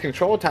with these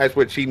control tires,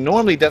 which he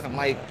normally doesn't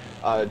like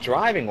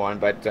driving on,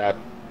 but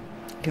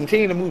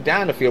continue to move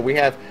down the field. We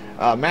have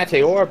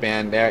Matej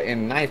Orban there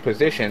in 9th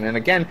position, and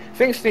again,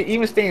 things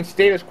even staying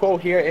status quo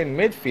here in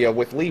midfield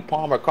with Lee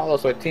Palmer,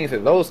 Carlos Ortiz,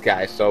 and those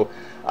guys. So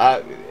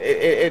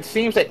it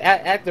seems like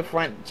at the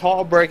front,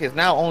 Tolberg has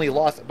now only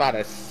lost about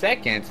a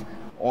second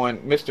on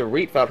Mr.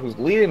 Rietveld, who's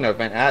leading the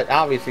event.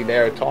 Obviously,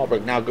 there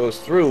Tolberg now goes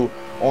through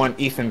on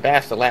Ethan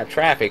Bass to lap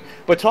traffic.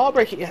 But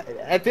Tolberg,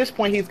 at this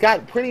point, he's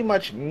got pretty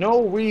much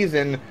no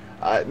reason.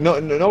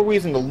 No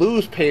reason to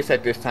lose pace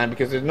at this time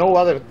because there's no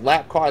other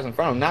lap cars in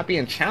front of him, not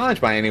being challenged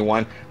by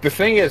anyone. The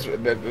thing is,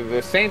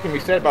 the same can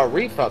be said about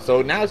Rietveld.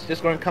 So now it's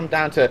just going to come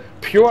down to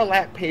pure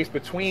lap pace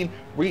between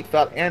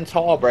Rietveld and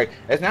Tolberg.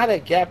 As now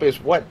that gap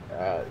is what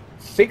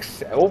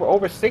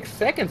over 6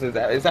 seconds. Is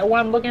that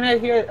what I'm looking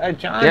at here,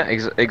 John? Yeah,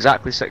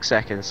 exactly 6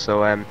 seconds.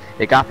 So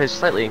the gap is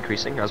slightly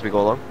increasing as we go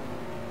along.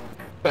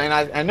 And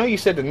I know you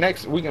said the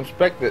next we can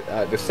expect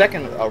the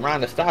second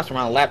round of stops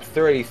around lap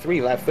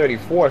 33, lap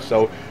 34.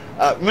 So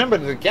remember,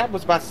 the gap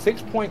was about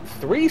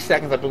 6.3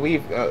 seconds, I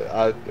believe,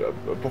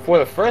 before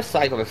the first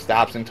cycle of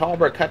stops, and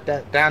Tolberg cut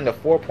that down to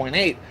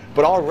 4.8.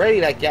 But already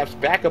that gap's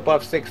back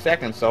above 6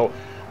 seconds. So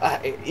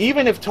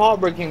even if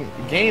Tolberg can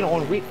gain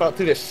on Rietveld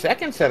through the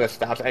second set of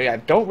stops, I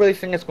don't really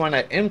think it's going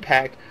to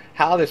impact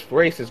how this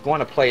race is going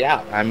to play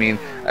out. I mean,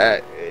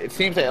 it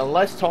seems that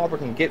unless Tolberg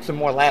can get some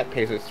more lap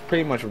pace, it's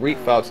pretty much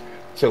Rietveld's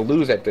to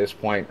lose at this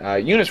point.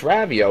 Eunice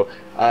Ravio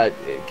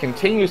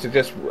continues to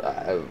just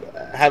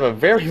have a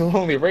very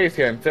lonely race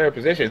here in third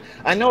position.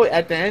 I know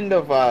at the end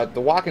of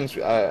the Watkins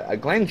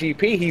Glen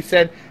GP, he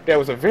said that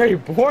was a very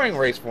boring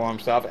race for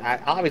himself.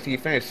 Obviously, he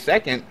finished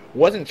second,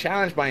 wasn't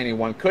challenged by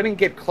anyone, couldn't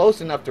get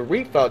close enough to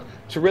Rietveld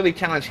to really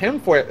challenge him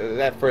for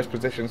that first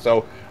position.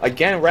 So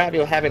again,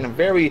 Ravio having a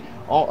very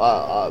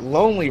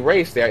lonely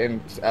race there in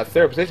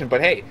third position.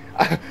 But hey,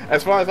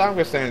 as far as I'm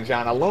concerned,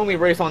 John, a lonely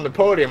race on the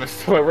podium is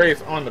still a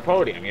race on the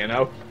podium, you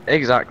know?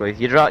 Exactly.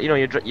 You'd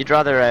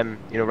rather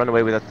run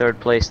away with a third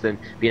place than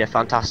be in a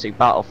fantastic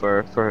battle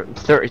for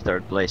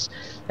 33rd place.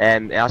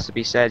 It has to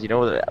be said,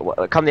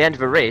 that come the end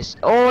of a race.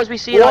 Oh, as we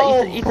see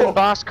that Ethan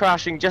Bass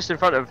crashing just in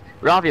front of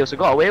Ravio, so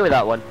got away with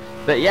that one.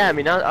 But yeah, I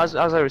mean, as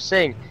I was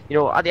saying,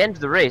 at the end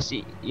of the race,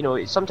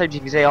 sometimes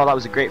you can say, oh, that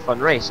was a great fun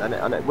race,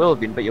 and it will have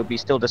been, but you'll be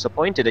still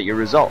disappointed at your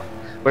result.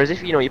 Whereas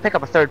if you pick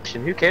up a third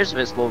position, who cares if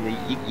it's lonely?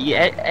 You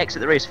exit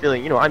the race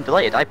feeling, I'm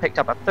delighted. I picked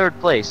up a third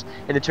place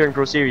in the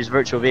TouringProSeries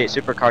Virtual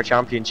V8 Supercar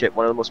Championship,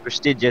 one of the most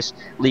prestigious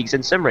leagues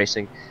in sim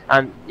racing,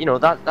 and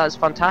that's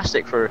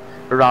fantastic for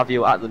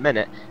Ravio at the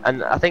minute.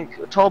 And I think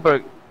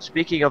Tolberg,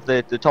 speaking of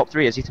the top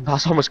three, as Ethan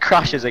Bass almost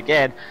crashes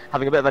again,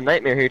 having a bit of a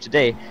nightmare here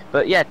today.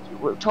 But yeah,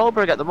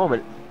 Tolberg at the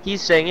moment,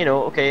 he's saying,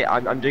 okay,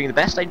 I'm doing the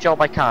best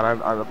job I can.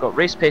 I've got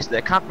race pace that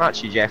I can't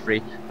match you,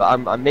 Jeffrey,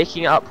 but I'm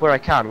making it up where I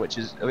can, which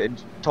is in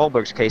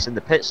Tolberg's case in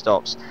the pit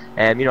stops.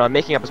 I'm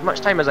making up as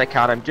much time as I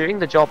can. I'm doing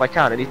the job I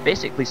can, and he's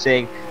basically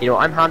saying,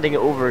 I'm handing it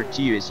over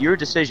to you. It's your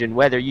decision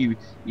whether you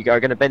are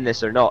going to bin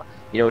this or not.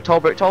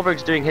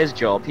 Tolberg's doing his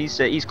job.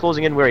 He's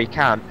closing in where he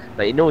can,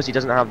 but he knows he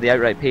doesn't have the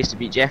outright pace to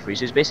beat Jeffrey.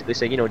 So he's basically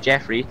saying,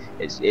 Jeffrey,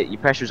 your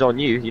pressure's on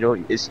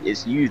you.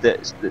 It's you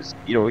that's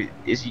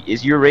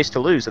is your race to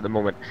lose at the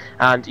moment.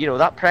 And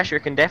that pressure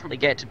can definitely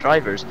get to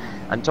drivers.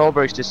 And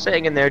Tolberg's just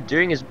sitting in there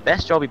doing his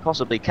best job he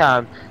possibly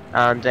can.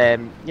 And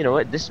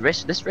this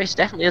race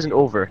definitely isn't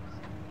over.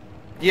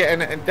 Yeah,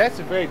 and that's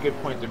a very good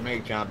point to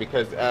make, John,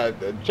 because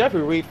Jeffrey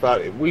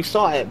Rietveld, we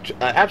saw an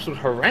absolute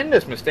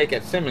horrendous mistake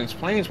at Simmons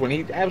Plains when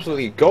he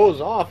absolutely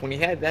goes off when he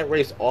had that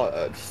race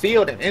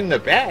sealed and in the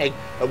bag.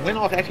 Went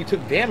off, actually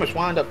took damage,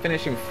 wound up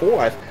finishing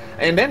fourth.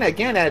 And then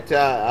again at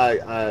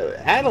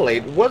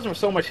Adelaide, it wasn't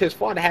so much his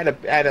fault. It had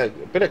a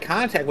bit of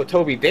contact with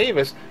Toby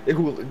Davis,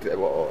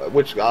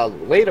 which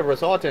later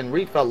resulted in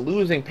Rietveld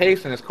losing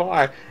pace in his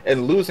car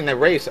and losing the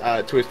race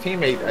to his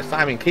teammate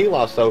Simon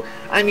Keeloff. So,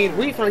 I mean,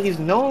 Rietveld, he's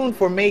known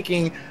for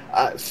making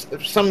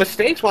some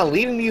mistakes while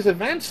leading these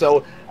events,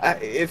 so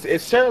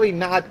it's certainly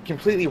not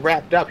completely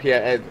wrapped up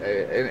here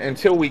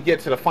until we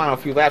get to the final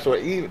few laps, or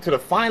even to the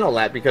final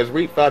lap, because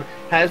Rietveld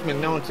has been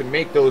known to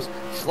make those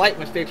slight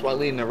mistakes while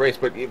leading the race.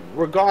 But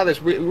regardless,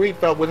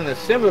 Rietveld was in a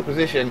similar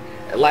position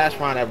last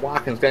round at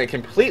Watkins Glen,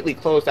 completely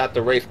closed out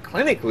the race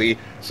clinically,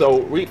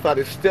 so Rietveld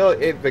is still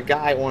the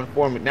guy on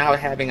form, now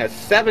having a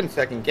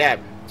 7-second gap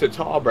to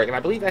Tolberg, and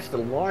I believe that's the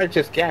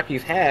largest gap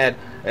he's had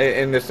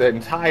in this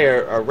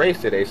entire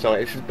race today. So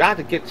it's about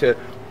to get to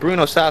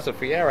Bruno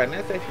Salsafriera, and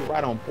that's actually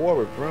right on board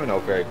with Bruno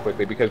very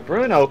quickly, because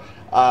Bruno,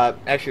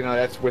 actually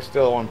no, we're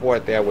still on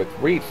board there with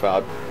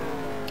Rietveld.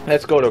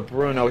 Let's go to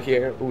Bruno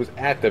here, who's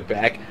at the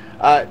back.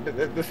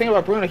 The thing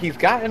about Bruno, he's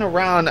gotten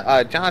around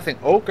Jonathan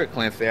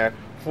Okerklint there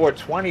for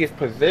 20th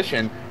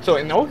position. So,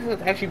 and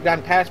Okerklint's actually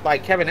gotten passed by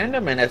Kevin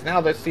Enderman, as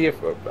now let's see if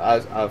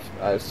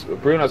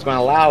Bruno's going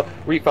to allow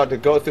Rietveld to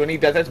go through, and he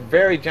does. That's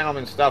very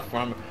gentleman stuff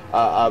from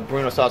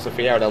Bruno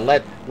Salsafriera to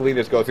let the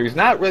leaders go through. He's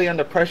not really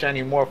under pressure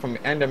anymore from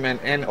Enderman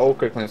and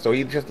Okerklint, so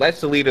he just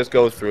lets the leaders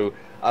go through.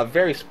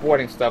 Very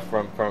sporting stuff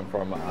from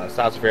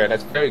Salsafriera.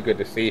 That's very good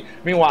to see.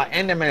 Meanwhile,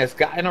 Enderman has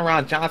gotten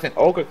around Jonathan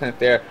Okerklint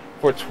there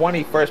for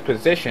 21st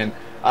position.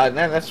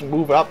 Then let's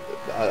move up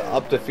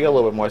the field a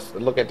little bit more.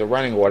 Look at the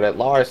running order.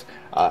 Lars,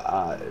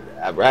 Rob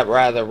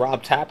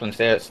Taplin's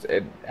there.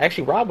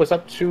 Actually, Rob was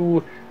up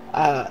to.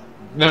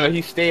 No,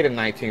 he stayed in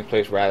 19th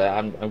place, rather.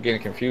 I'm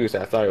getting confused.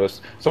 I thought it was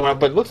someone else.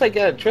 But it looks like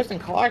Tristan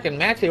Clark and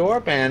Matej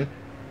Orban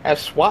have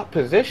swapped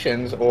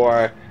positions,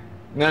 or.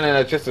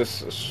 No, just a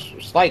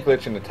slight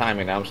glitch in the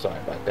timing. I'm sorry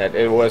about that.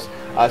 It was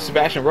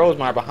Sebastian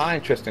Rosemeyer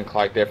behind Tristan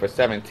Clark there for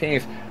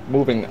 17th.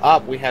 Moving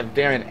up, we have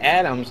Darren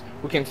Adams,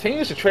 who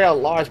continues to trail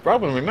Lars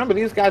Brugman. Remember,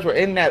 these guys were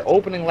in that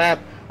opening lap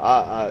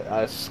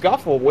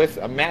scuffle with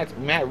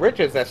Matt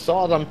Richards that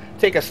saw them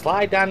take a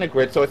slide down the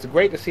grid, so it's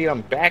great to see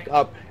them back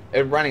up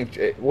and running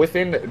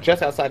within,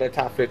 just outside the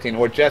top 15,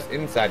 or just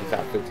inside the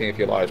top 15 if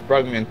you're Lars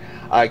Brugman.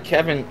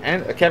 Kevin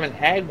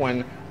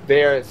Agwin,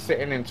 they're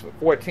sitting in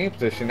 14th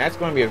position. That's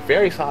going to be a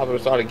very solid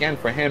result again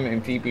for him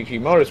in DPG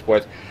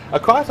Motorsports.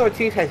 Carlos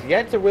Ortiz has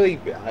yet to really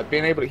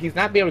been able to, he's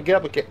not been able to get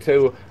up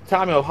to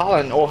Tommy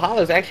O'Hala, and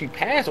O'Hala's actually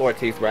passed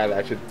Ortiz, rather,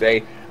 I should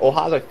say.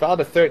 O'Hala fell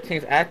to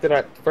 13th after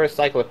that first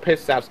cycle of pit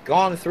stops,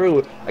 gone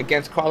through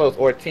against Carlos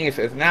Ortiz,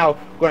 is now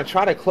going to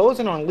try to close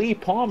in on Lee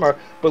Palmer,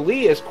 but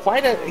Lee is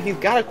he's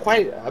got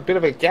quite a bit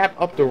of a gap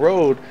up the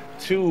road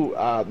to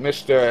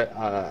Mr.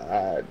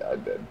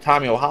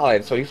 Tommy O'Hala,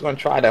 and so he's going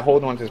to try to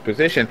hold on to his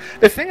position.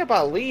 The thing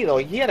about Lee, though,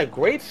 he had a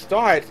great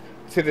start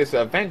to this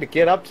event to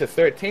get up to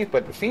 13th,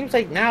 but it seems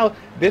like now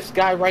this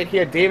guy right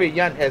here, David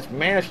Young, has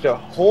managed to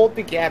hold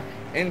the gap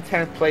in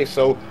 10th place.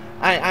 So,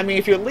 I mean,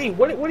 if you're Lee,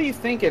 what are you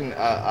thinking,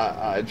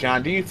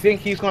 John? Do you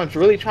think he's going to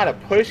really try to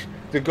push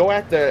to go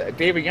after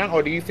David Young,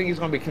 or do you think he's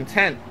going to be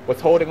content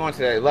with holding on to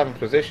that 11th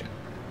position?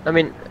 I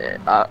mean,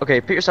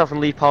 okay, put yourself in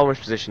Lee Palmer's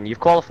position.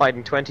 You've qualified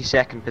in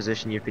 22nd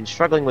position. You've been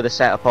struggling with a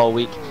setup all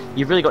week.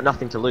 You've really got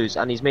nothing to lose,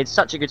 and he's made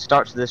such a good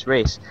start to this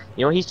race.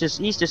 You know, he's just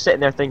sitting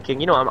there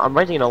thinking, you know, I'm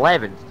riding an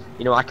 11th.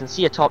 You know, I can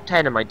see a top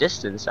 10 in my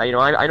distance. I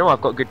know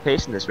I've got good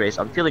pace in this race.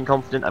 I'm feeling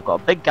confident. I've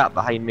got a big gap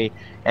behind me,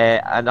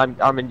 and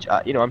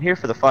I'm here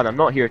for the fun. I'm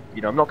not here.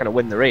 You know, I'm not going to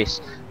win the race,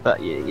 but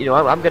you know,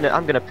 I'm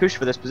gonna push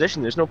for this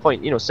position. There's no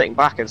point, you know, sitting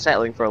back and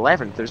settling for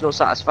 11th. There's no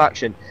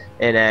satisfaction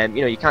in,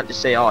 you know, you can't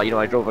just say, oh, you know,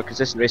 I drove a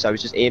consistent race. I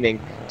was just aiming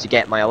to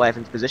get my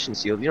 11th position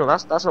sealed. You know,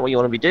 that's not what you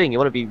want to be doing. You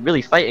want to be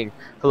really fighting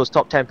for those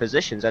top 10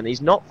 positions, and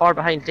he's not far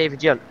behind David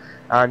Yunt.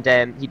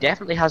 And he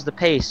definitely has the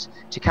pace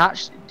to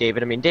catch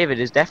David. I mean, David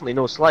is definitely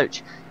no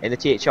slouch in the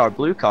THR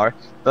blue car,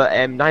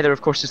 but neither,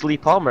 of course, is Lee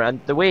Palmer.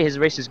 And the way his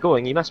race is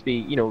going, he must be,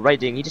 you know,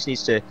 riding. He just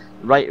needs to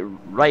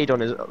ride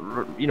on his,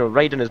 you know,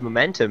 ride on his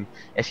momentum,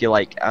 if you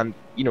like. And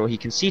you know, he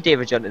can see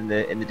David Junt in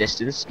the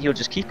distance. He'll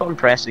just keep on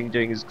pressing,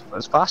 doing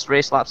as fast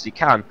race laps as he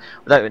can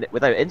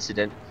without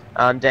incident.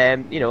 And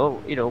you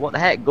know what the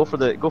heck, go for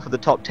the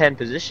top 10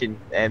 position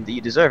that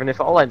you deserve. And if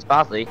it all ends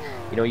badly,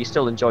 you know, you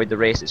still enjoyed the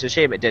race. It's a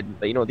shame it didn't,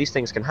 but you know, these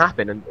things can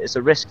happen, and it's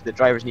a risk that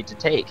drivers need to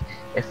take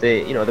if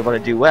they, you know, they want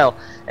to do well.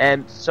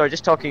 Sorry,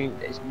 just talking.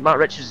 Matt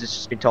Richards has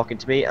just been talking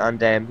to me,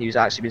 and he's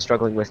actually been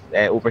struggling with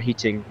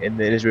overheating in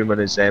his room on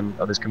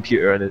his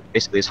computer and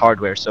basically his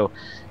hardware. So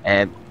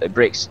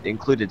brakes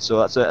included.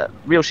 So that's a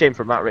real shame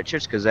for Matt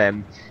Richards, because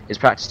his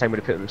practice time would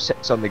have put him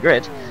 6 on the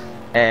grid.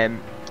 And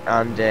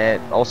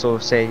also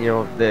saying, you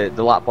know,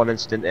 the lap 1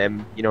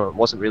 incident, you know, it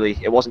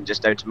wasn't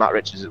just down to Matt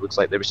Richards. It looks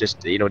like there was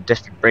just, you know,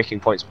 different braking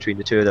points between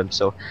the two of them.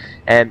 So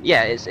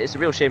yeah, it's a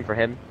real shame for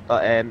him,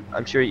 but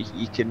I'm sure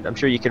you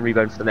can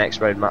rebound for the next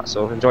round, Matt.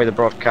 So enjoy the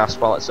broadcast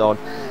while it's on.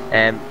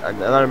 And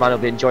another man who'll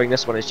be enjoying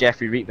this one is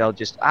Jeffrey Rietveld,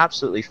 just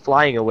absolutely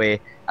flying away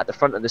at the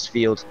front of this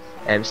field,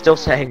 and still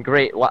setting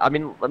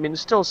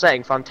still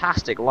setting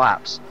fantastic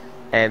laps.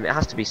 It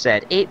has to be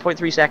said,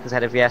 8.3 seconds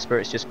ahead of Jesper.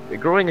 It's just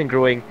growing and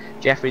growing.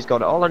 Jeffrey's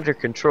got it all under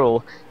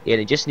control, and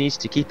he just needs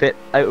to keep it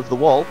out of the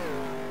wall,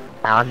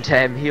 and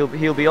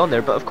he'll be on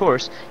there. But of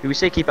course, if we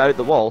say keep it out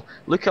the wall,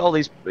 look at all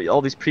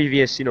these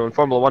previous, you know, in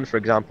Formula 1, for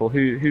example,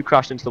 who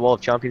crashed into the wall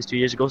of champions 2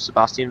 years ago?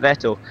 Sebastian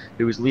Vettel,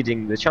 who was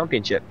leading the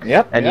championship.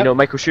 And you know,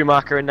 Michael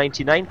Schumacher in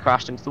 '99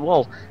 crashed into the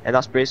wall, and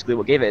that's basically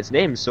what gave it its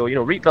name. So you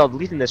know, Rietveld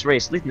leading this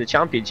race, leading the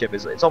championship,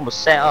 it's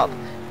almost set up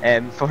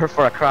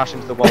for a crash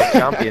into the wall of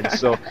champions.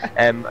 So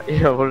you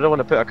know, we don't want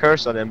to put a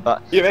curse on him,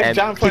 but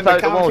John keep out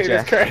the wall,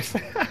 Jeff. Curse.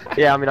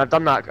 Yeah, I mean, I've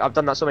done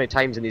that so many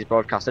times in these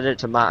broadcasts. I did it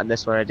to Matt in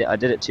this one. I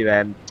did it to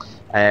Van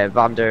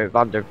der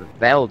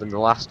Velde in the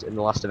last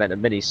event of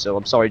Minis. So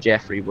I'm sorry,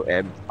 Jeffrey,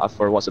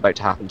 for what's about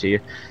to happen to you.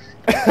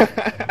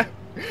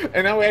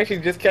 And now we're actually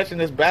just catching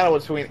this battle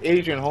between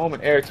Adrian Holm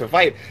and Eric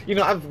Tveit. You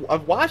know,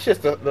 I've watched this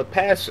the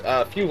past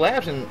few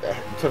laps, and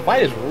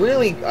Tveit is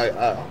really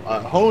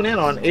honed in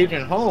on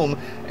Adrian Holm.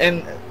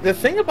 And the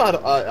thing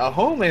about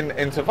Holm and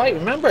Tveit,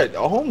 remember,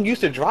 Holm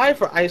used to drive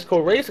for Ice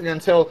Cold Racing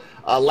until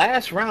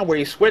last round, where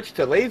he switched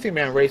to Lazy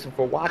Man Racing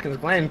for Watkins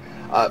Glen,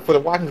 for the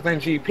Watkins Glen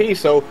GP.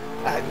 So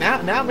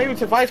now maybe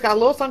Tveit's got a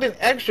little something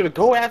extra to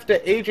go after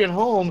Adrian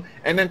Holm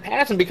and then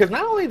pass him, because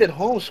not only did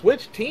Holm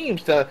switch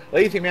teams to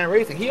Lazy Man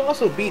Racing, he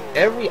also beat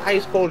every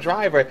Ice Cold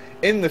driver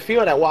in the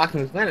field at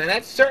Watkins Glen, and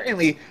that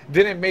certainly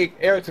didn't make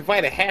Eric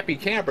Tveit a happy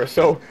camper.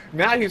 So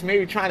now he's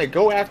maybe trying to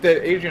go after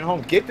Adrian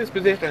Holm, get this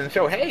position, and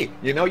show, hey,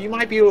 you know, you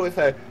might be with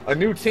a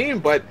new team,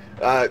 but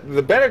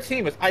the better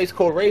team is Ice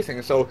Cold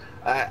Racing. So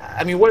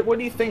I mean, what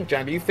do you think,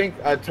 John? Do you think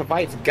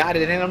Tveit's got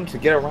it in him to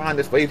get around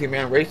this Lazy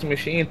Man Racing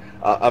machine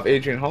of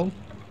Adrian Holm?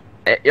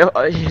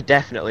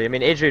 Definitely. I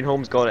mean, Adrian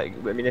Holm's got it.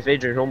 I mean,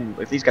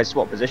 if these guys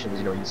swap positions,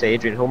 you know, you say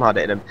Adrian Holm had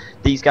it in him.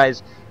 These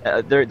guys,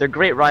 they're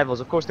great rivals.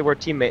 Of course, they were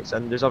teammates,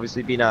 and there's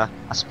obviously been a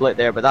split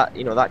there. But that,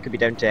 you know, that could be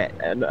down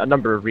to a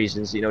number of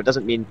reasons. You know, it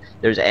doesn't mean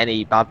there's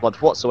any bad blood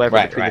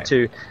whatsoever between the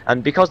two.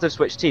 And because they've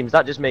switched teams,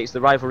 that just makes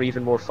the rivalry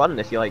even more fun.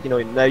 If you like, you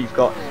know, now you've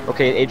got,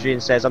 okay, Adrian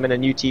says I'm in a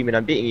new team and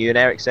I'm beating you, and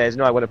Eric says,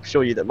 no, I want to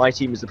show you that my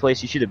team is the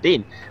place you should have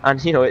been.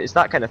 And you know, it's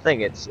that kind of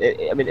thing.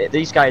 I mean,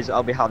 these guys,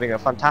 I'll be having a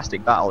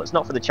fantastic battle. It's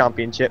not for the championship.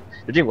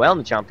 They're doing well in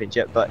the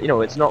championship, but you know,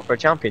 it's not for a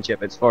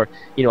championship. It's for,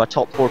 you know, a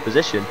top 4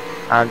 position.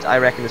 And I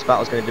reckon this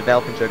battle is going to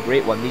develop into a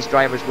great one. These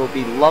drivers will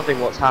be loving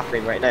what's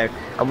happening right now,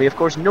 and we of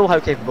course know how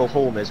capable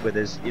Holm is with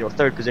his, you know,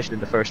 3rd position in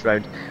the first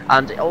round.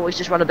 And he's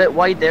just run a bit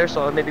wide there,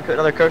 so I'll maybe put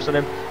another curse on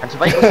him. And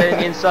Tveit goes down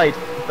the inside.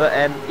 But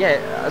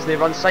yeah, as they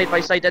run side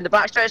by side down the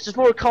backstretch, there's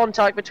more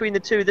contact between the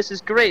two. This is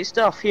great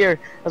stuff here,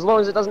 as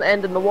long as it doesn't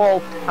end in the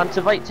wall. And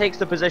Tveit takes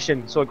the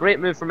position. So a great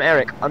move from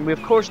Eric, and we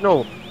of course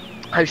know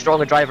how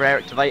strong a driver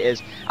Eric Tveit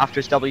is after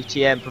his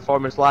WTM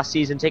performance last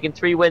season, taking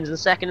 3 wins and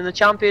 2nd in the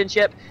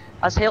championship.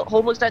 as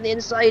Holm looks down the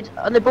inside,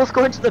 and they both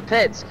go into the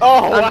pits.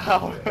 Oh, And-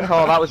 wow.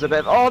 Oh, that was a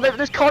bit. Oh,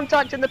 there's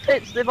contact in the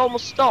pits. They've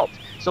almost stopped.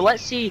 So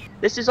let's see.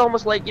 This is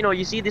almost like, you know,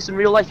 you see this in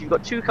real life. You've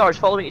got two cars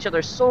following each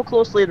other so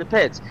closely in the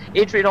pits.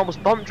 Adrian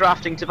almost bump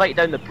drafting to bite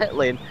down the pit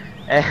lane.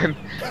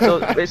 So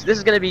this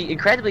is going to be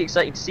incredibly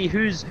exciting to see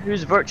whose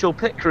virtual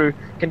pit crew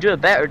can do a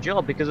better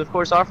job, because of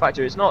course rFactor,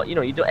 it's not, you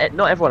know,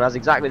 not everyone has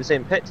exactly the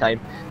same pit time.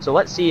 So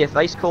let's see if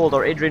Ice Cold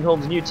or Adrian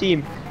Holm's new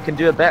team can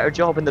do a better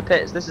job in the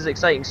pits. This is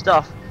exciting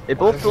stuff. They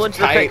both go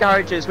into the pit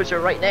garages, which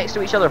are right next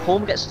to each other.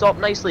 Holm gets stopped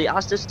nicely,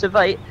 as does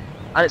Tveit.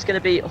 And it's going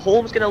to be,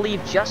 Holm's going to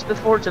leave just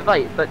before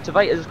Tveit, but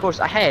Tveit is of course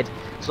ahead.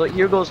 So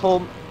here goes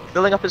Holm,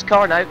 filling up his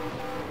car now.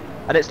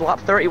 And it's lap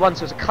 31,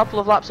 so it's a couple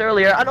of laps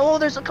earlier. And oh,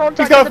 there's a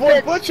contact He's in got the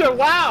pits. Butcher,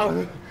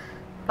 wow!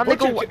 And they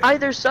go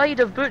either side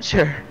of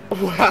Butcher.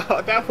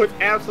 Wow, that was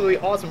absolutely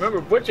awesome.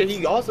 Remember, Butcher,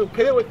 he also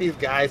pitted with these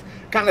guys,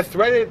 kind of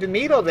threaded the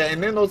needle there,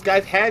 and then those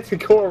guys had to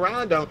go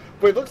around him.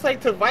 But it looks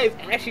like Tveit's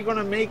actually going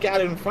to make out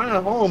in front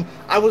of Holm.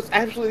 I was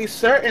absolutely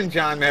certain,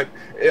 John, that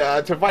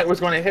Tveit was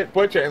going to hit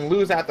Butcher and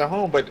lose out to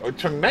Holm, but a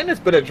tremendous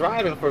bit of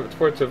driving for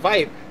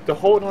Tveit to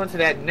hold on to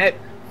that net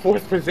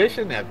 4th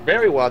position there.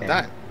 Very well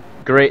done.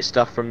 Great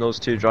stuff from those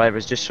two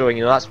drivers, just showing,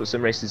 you know, that's what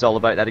sim racing is all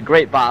about. They had a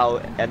great battle,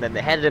 and then they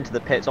headed into the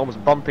pits,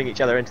 almost bumping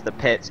each other into the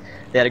pits.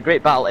 They had a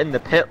great battle in the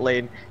pit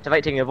lane,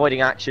 Tveit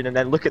avoiding action, and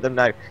then look at them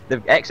now.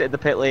 They've exited the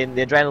pit lane,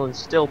 the adrenaline's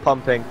still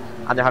pumping,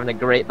 and they're having a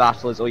great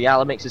battle as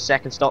Oyala makes his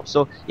 2nd stop.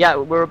 So yeah,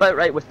 we're about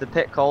right with the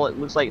pit call. It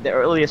looks like the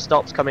earliest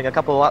stop's coming a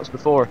couple of laps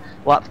before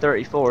lap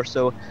 34,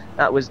 so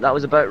that was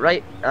about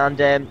right.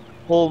 And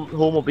Holm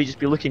will just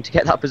be looking to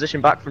get that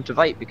position back from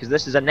Tveit, because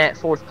this is a net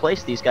 4th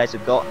place these guys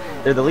have got.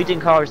 They're the leading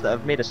cars that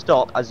have made a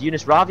stop, as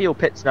Eunice Ravio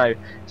pits now.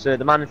 So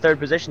the man in 3rd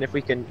position, if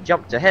we can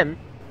jump to him,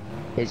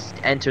 is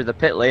enter the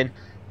pit lane.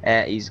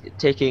 He's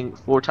taking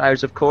 4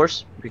 tyres, of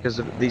course, because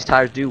these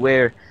tyres do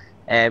wear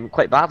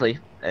quite badly,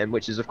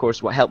 which is of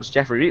course what helps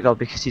Jeffrey Rietveld,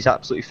 because he's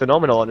absolutely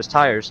phenomenal on his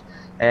tyres,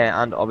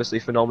 and obviously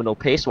phenomenal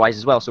pace-wise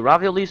as well. So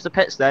Ravio leaves the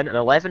pits then, an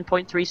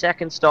 11.3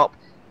 second stop.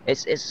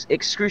 It's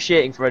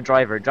excruciating for a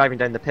driver driving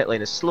down the pit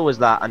lane as slow as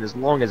that and as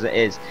long as it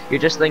is.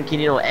 You're just thinking,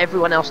 you know,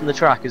 everyone else on the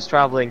track is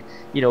travelling,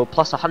 you know,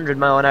 plus 100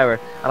 miles an hour,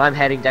 and I'm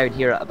heading down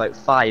here at about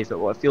 5, at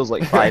what it feels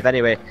like 5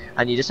 anyway.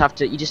 And you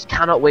just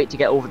cannot wait to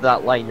get over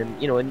that line.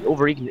 And you know, in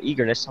over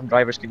eagerness, some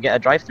drivers can get a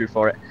drive through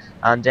for it.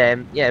 And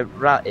yeah,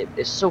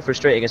 it's so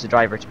frustrating as a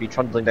driver to be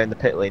trundling down the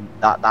pit lane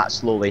that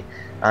slowly.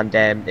 And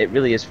it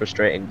really is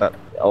frustrating. But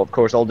of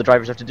course, all the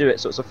drivers have to do it,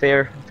 so it's a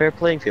fair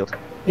playing field.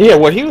 Yeah,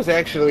 well, he was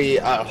actually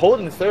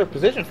holding 3rd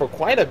position for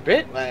quite a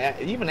bit,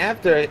 even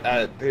after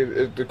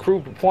the crew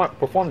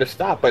performed a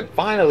stop. But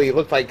finally, it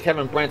looked like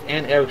Kevin Brent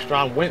and Eric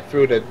Strawn went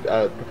through to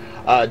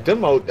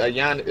demote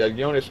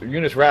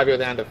Eunice Ravio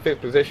down to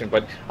 5th position.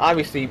 But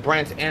obviously,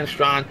 Brent and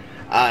Strawn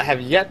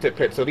have yet to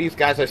pit, so these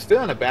guys are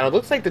still in a battle. It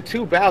looks like the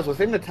 2 battles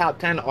within the top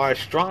 10 are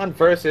Strawn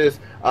versus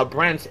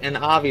Brent, and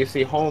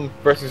obviously Holm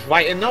versus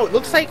Tveit. And no, it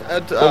looks like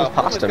Holm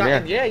has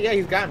gotten, yeah,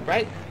 he's gotten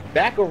right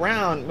back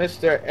around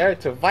Mr. Eric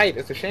Tveit.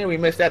 It's a shame we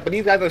missed that, but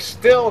these guys are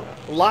still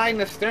lying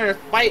astern,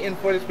 fighting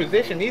for this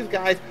position. These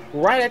guys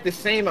right at the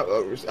same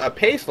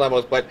pace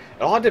levels, but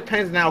it all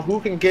depends now who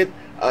can get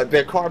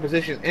their car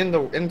position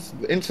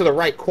into the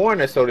right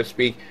corner, so to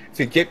speak,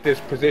 to get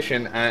this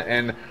position.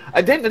 And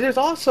then there's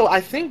also,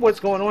 I think what's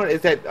going on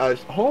is that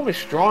Holm is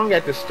strong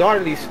at the start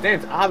of these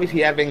stints,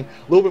 obviously having a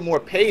little bit more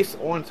pace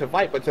on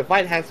Tveit, but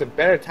Tveit has a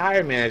better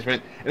tire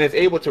management and is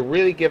able to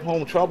really give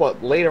Holm trouble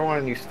later on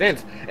in these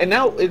stints. And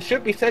now it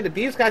should be said that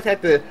these guys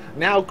have to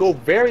now go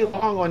very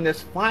long on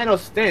this final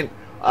stint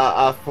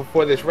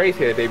for this race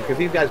here today, because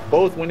these guys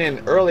both went in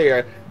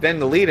earlier than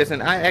the leaders.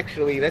 And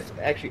let's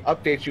actually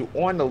update you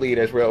on the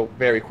leaders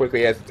very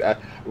quickly, as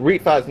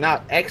Rietveld is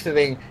now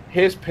exiting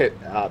his pit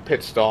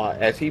stall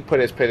as he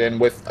put his pit in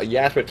with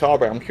Jasper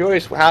Tallberg. I'm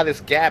curious how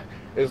this gap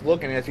is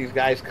looking as these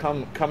guys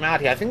come out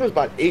here. I think it was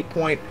about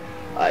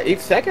 8.8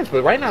 seconds,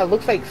 but right now it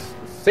looks like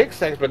 6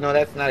 seconds, but no,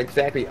 that's not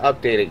exactly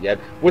updated yet.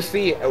 We'll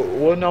see.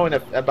 We'll know in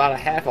about a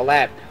half a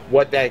lap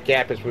what that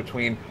gap is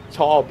between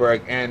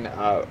Tallberg and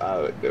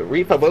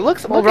Rietveld. But look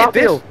at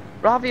this.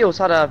 Ravio's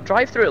had a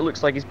drive-through, it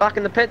looks like. He's back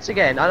in the pits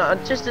again,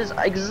 and just as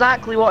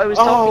exactly what I was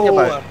talking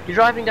about. You're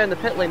driving down the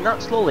pit lane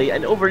that slowly,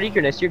 and over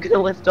eagerness, you're going to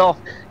lift off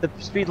the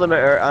speed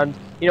limiter. And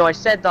you know, I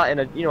said that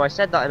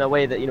in a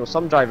way that, you know,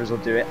 some drivers will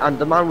do it. And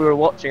the man we were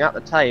watching at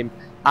the time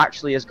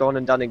actually has gone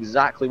and done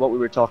exactly what we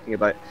were talking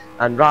about.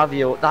 And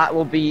Ravio, that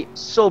will be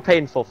so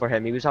painful for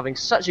him. He was having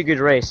such a good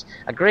race,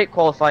 a great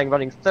qualifying,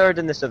 running 3rd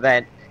in this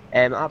event,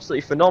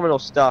 absolutely phenomenal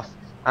stuff.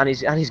 And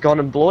he's gone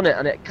and blown it,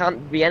 and it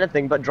can't be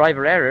anything but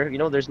driver error. You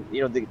know, the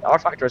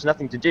rFactor has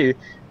nothing to do.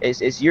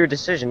 It's your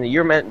decision.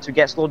 You're meant to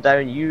get slowed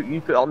down.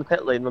 You put on the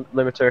pit lane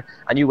limiter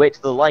and you wait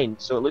to the line.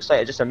 So it looks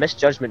like just a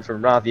misjudgment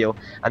from Ravio,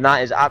 and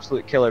that is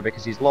absolute killer,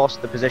 because he's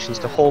lost the positions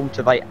to Holm,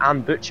 Tveit,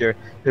 and Butcher,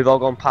 who've all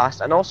gone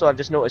past. And also, I've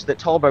just noticed that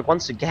Tallberg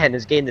once again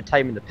has gained the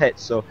time in the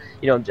pits. So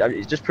you know,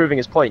 it's just proving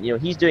his point. You know,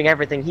 he's doing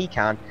everything he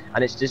can,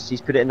 and it's just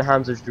he's put it in the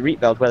hands of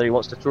Rietveld whether he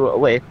wants to throw it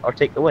away or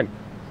take the win.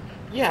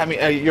 Yeah, I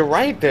mean, you're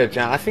right there,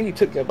 John. I think he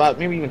took about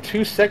maybe even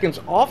 2 seconds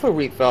off of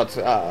Rietveld's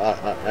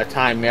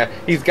time there.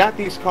 He's got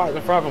these cars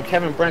in front of him,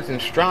 Kevin Brents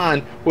and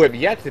Strawn, who have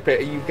yet to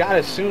pit. You've got to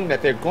assume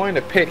that they're going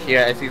to pit here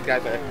as these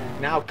guys are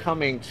now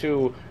coming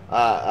to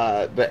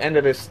the end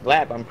of this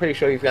lap. I'm pretty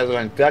sure these guys are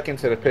going to duck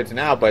into the pits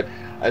now, but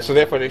so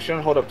therefore they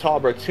shouldn't hold up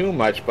Thalberg too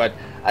much. But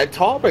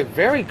Thalberg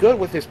very good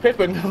with his pits,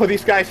 but no,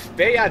 these guys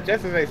stay out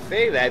just as they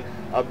say that.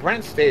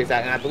 Brent stays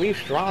out, and I believe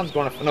Strawn's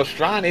going to. No,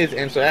 Strawn is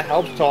in, so that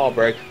helps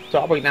Thalberg.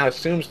 Thalberg now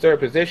assumes third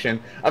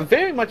position.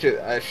 Very much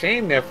a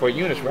shame there for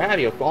Eunice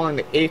Ravio falling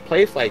to 8th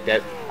place like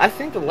that. I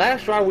think the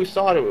last driver we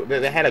saw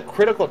that had a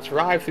critical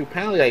drive-through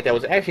penalty like that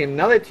was actually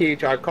another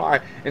THR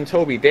car in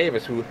Toby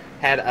Davis, who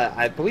had,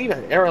 I believe,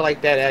 an error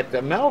like that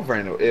at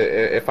Melbourne,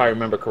 if I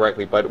remember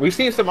correctly. But we've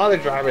seen some other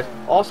drivers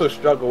also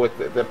struggle with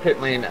the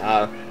pit lane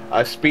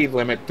speed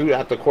limit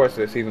throughout the course of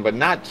the season, but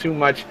not too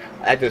much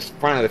at this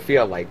front of the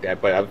field like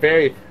that. But a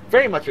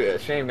very much a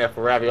shame there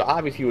for Ravio.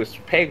 Obviously, he was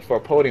pegged for a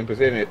podium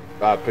position.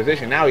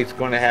 Now he's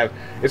going to have,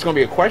 it's going to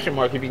be a question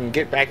mark if he can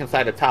get back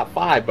inside the top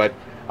 5. But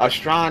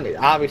Strawn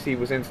obviously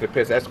was into the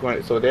pits. That's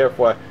going, so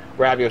therefore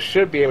Ravio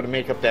should be able to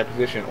make up that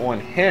position on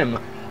him.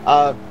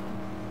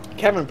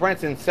 Kevin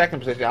Brent's in second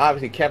position.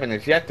 Obviously, Kevin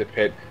is yet to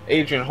pit.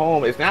 Adrian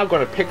Holm is now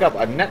going to pick up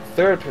a net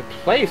third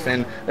place,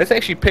 and let's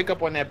actually pick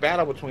up on that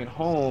battle between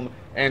Holm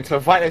and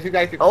Tveit. As you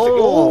guys can see,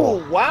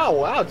 oh,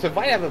 wow.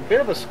 Tveit have a bit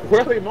of a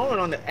squirrely moment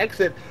on the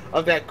exit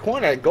of that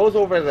corner. It goes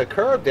over the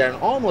curb there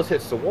and almost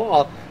hits the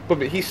wall,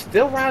 but he's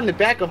still rounding the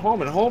back of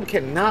Holm, and Holm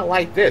cannot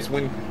like this.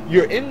 When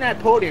you're in that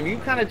podium, you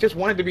kind of just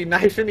want it to be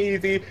nice and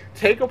easy,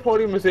 take a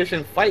podium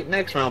position, fight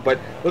next round, but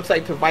looks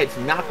like Tveit's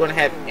not going to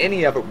have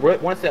any of it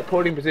once that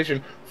podium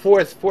position for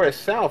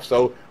itself.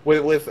 So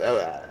with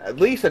at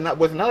least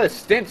with another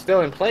stint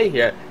still in play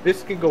here,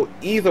 this could go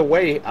either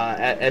way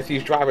as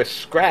these drivers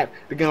scrap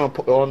to get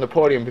on the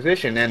podium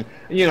position. And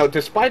you know,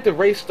 despite the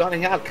race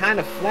starting out kind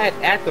of flat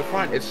at the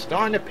front, it's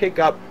starting to pick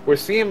up. We're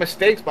seeing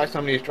mistakes by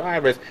some of these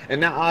drivers,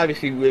 and now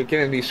obviously we're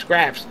getting these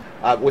scraps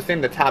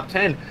within the top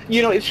 10.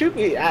 You know, it should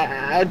be.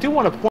 I do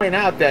want to point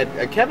out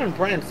that Kevin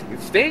Brent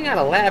staying out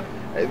a lap,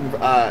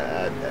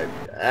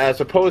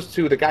 as opposed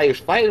to the guy who's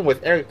fighting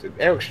with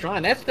Eric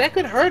Strawn, that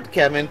could hurt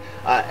Kevin,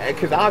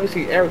 because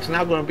obviously Eric's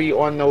now going to be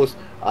on those.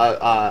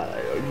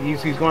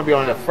 He's going to be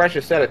on a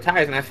fresher set of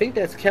tires, and I think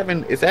that's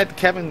Kevin. Is that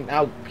Kevin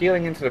now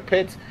peeling into the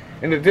pits?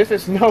 And the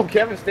distance? No,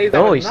 Kevin stays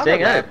out. Oh, he's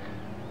staying out.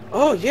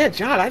 Oh yeah,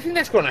 John, I think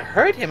that's going to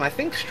hurt him. I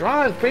think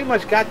Strawn pretty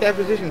much got that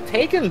position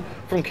taken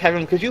from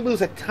Kevin, because you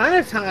lose a ton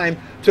of time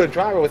to a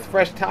driver with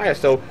fresh tires.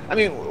 So I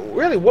mean,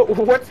 really,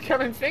 what's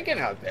Kevin thinking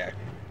out there?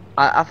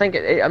 I think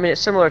I mean,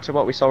 it's similar to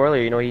what we saw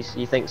earlier. You know, he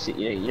thinks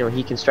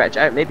he can stretch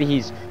out. Maybe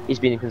he's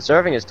been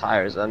conserving his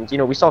tires, and you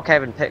know, we saw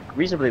Kevin pit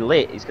reasonably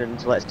late. He's going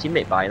to let his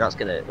teammate by, and that's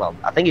gonna, well,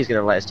 I think he's going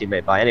to let his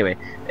teammate by anyway.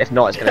 If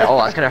not, it's gonna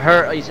that's gonna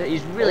hurt.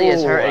 He's really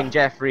is hurting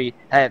Jesper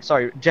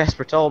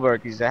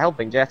Thalberg. He's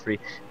helping Jeffrey,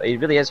 but he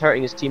really is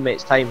hurting his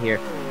teammate's time here.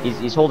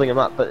 He's holding him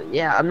up, but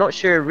yeah, I'm not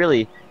sure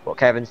really what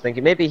Kevin's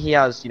thinking. Maybe he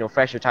has, you know,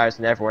 fresher tires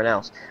than everyone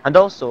else. And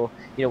also,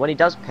 you know, when he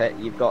does pit,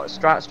 you've got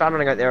Strawn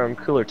running out there on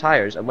cooler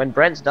tires, and when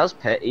Brent does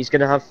pit, he's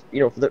going to have,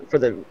 you know, for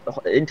the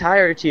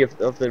entirety of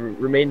the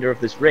remainder of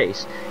this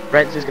race,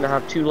 Brent is going to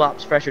have 2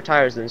 laps fresher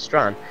tires than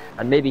Strawn,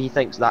 and maybe he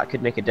thinks that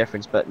could make a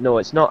difference, but no,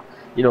 it's not.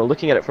 You know,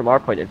 looking at it from our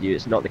point of view,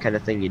 it's not the kind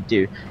of thing you'd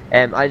do.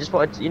 I just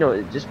wanted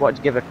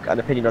to give an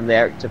opinion on the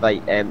Eric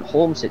Tveit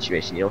Holm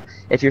situation. You know,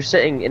 if you're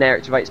sitting in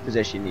Eric Tveit's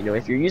position, you know,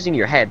 if you're using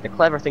your head, the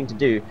clever thing to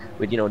do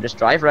would, you know, just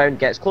drive around,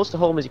 get as close to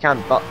Holm as you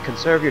can, but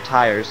conserve your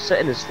tires, sit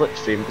in his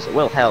slipstream because it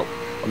will help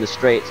on the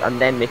straights, and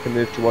then make a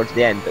move towards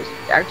the end. But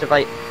Eric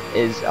Tveit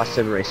is a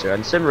sim racer,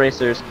 and sim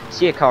racers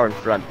see a car in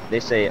front, they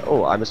say,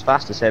 oh, I'm as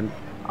fast as him,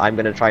 I'm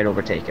going to try and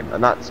overtake him,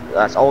 and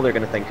that's all they're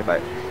going to think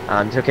about.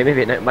 And okay,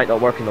 maybe it might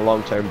not work in the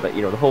long term, but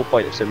you know, the whole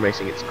point of sim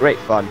racing, it's great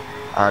fun,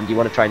 and you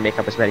want to try and make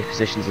up as many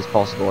positions as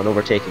possible, and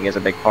overtaking is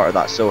a big part of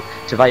that. So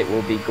Tveit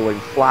will be going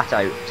flat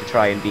out to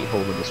try and beat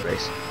Holm in this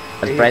race,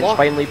 as Brent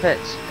finally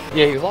pits.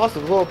 Yeah, he's lost a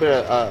little bit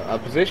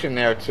of a position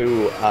there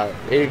to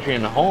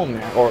Adrian Holm,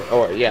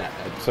 or yeah,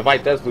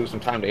 Tveit does lose some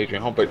time to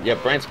Adrian Holm, but yeah,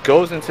 Brent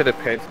goes into the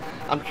pits.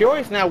 I'm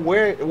curious now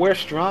where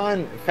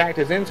Strawn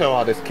factors into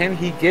all this. Can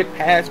he get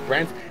past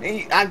Brent?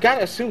 I've got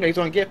to assume that he's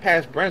going to get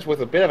past Brent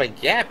with a bit of a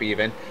gap,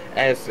 even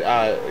as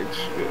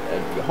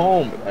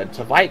Holm,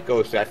 Tveit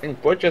goes through. I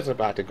think Butcher's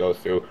about to go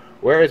through.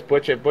 Where is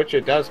Butcher?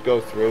 Butcher does go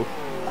through.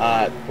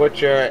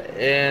 Butcher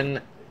in.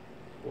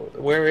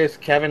 Where is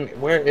Kevin?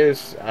 Where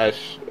is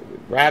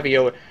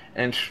Ravio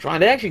and Strawn?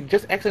 They actually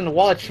just exited the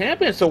wall of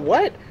champions. So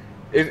what?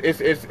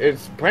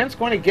 Is Brent's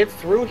going to get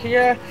through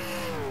here?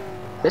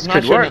 This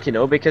could work, you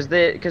know, because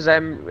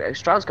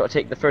Strawn's got to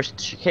take the first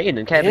chicane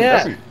and Kevin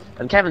doesn't.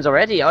 And Kevin's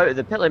already out of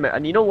the pit limit,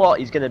 and you know what?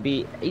 He is going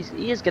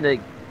to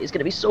it's going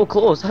to be so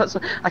close.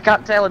 I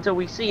can't tell until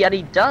we see, and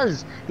he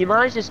does. He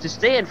manages to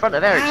stay in front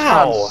of Eric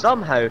Strand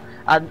somehow,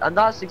 and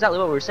that's exactly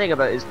what we were saying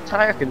about his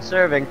tyre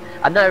conserving.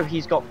 And now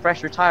he's got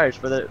fresher tyres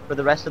for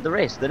the rest of the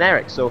race than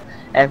Eric. So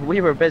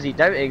we were busy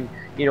doubting,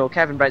 you know,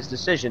 Kevin Brent's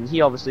decision.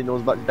 He obviously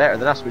knows much better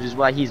than us, which is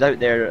why he's out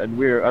there and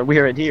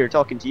we're in here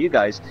talking to you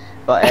guys.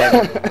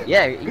 But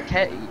yeah,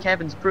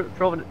 Kevin's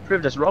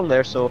proved us wrong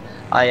there. So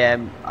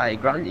I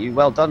grant you,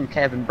 well done,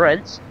 Kevin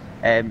Brent.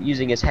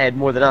 Using his head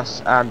more than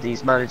us, and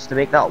he's managed to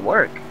make that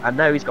work. And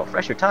now he's got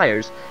fresher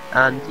tyres,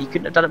 and he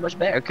couldn't have done it much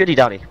better, could he,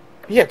 Danny?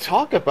 Yeah,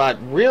 talk about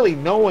really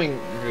knowing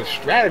the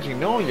strategy,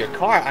 knowing your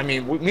car. I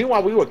mean,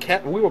 meanwhile we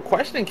were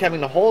questioning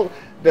Kevin the whole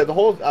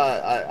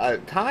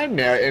time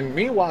there, and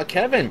meanwhile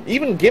Kevin,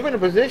 even given a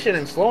position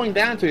and slowing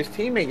down to his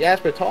teammate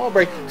Jasper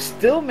Tallberg,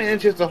 still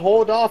manages to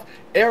hold off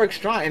Eric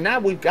Strand. And now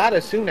we've got to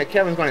assume that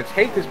Kevin's going to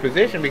take this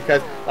position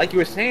because, like you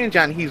were saying,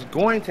 John, he's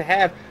going to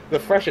have the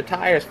fresher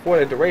tires for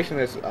the duration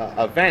of this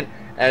event.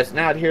 As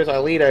now here's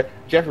our leader,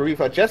 Jeffrey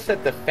Reefer, just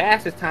set the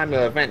fastest time of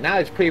the event. Now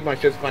he's pretty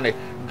much just going to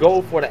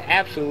go for the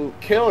absolute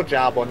kill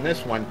job on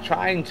this one,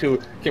 trying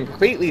to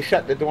completely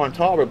shut the door on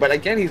Tallberg. But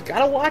again, he's got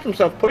to watch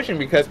himself pushing,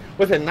 because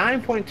with a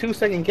 9.2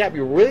 second gap,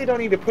 you really don't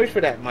need to push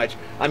for that much.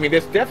 I mean,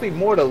 there's definitely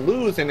more to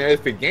lose than there is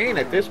to gain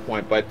at this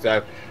point. But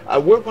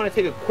we're going to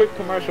take a quick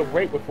commercial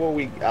break before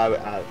we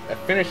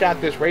finish out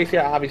this race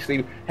here.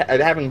 Obviously,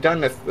 having done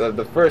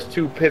the first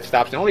two pit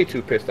stops, the only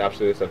two pit stops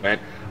of this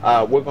event,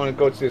 we're going to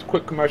go to this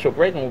quick commercial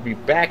break, and we'll be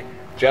back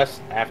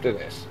just after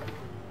this.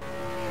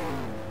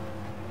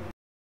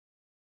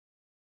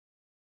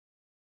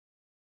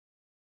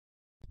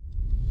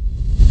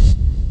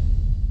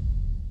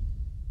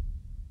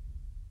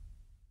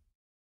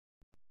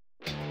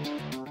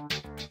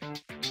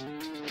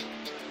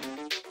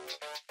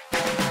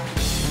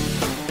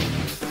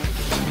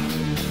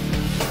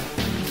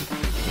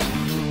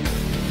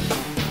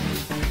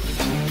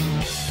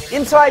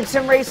 Inside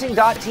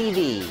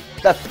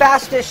SimRacing.tv, the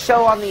fastest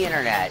show on the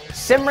internet.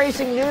 Sim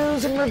racing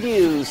news and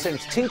reviews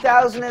since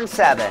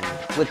 2007,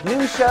 with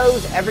new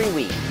shows every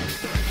week.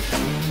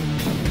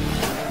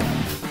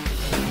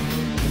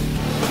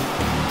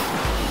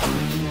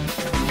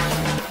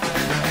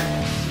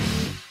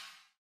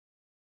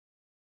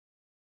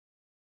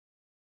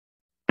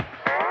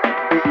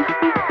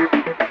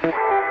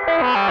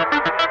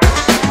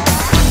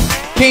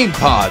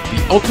 GamePod,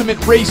 the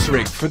ultimate race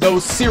rig for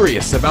those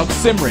serious about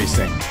sim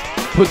racing,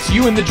 puts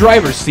you in the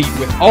driver's seat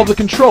with all the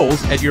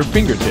controls at your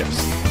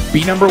fingertips.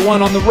 Be number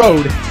one on the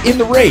road, in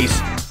the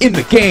race, in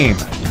the game.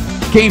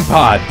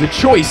 GamePod, the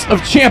choice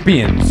of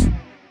champions.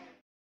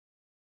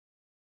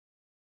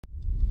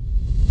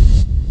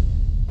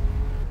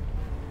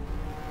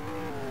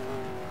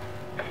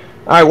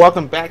 All right,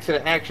 welcome back to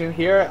the action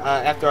here.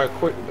 After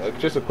our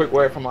just a quick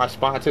word from our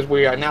sponsors,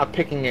 we are now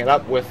picking it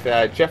up with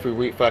Jeffrey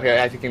Reetfeld here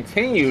as he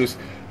continues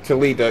to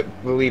lead the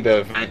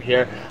event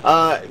here.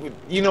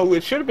 You know,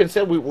 it should have been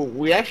said,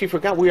 we actually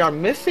forgot we are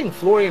missing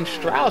Florian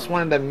Strauss,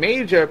 one of the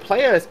major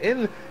players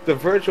in the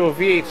Virtual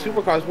V8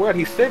 Supercars world.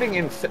 He's sitting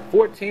in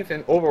 14th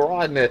and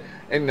overall in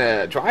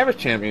the Drivers'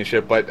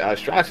 Championship, but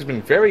Strauss has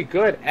been very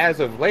good as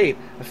of late.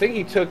 I think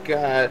he took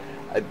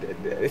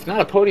it's not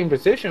a podium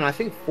position, I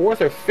think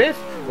 4th or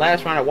 5th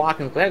last round at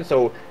Watkins Glen,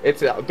 so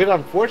it's a bit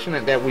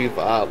unfortunate that we've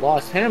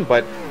lost him.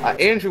 But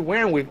Andrew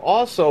Warren, we've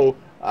also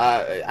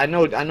I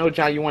know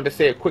John, you wanted to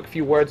say a quick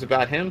few words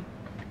about him.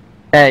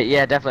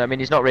 Yeah, definitely. I mean,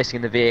 he's not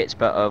racing in the V8s,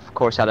 but of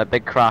course had a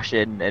big crash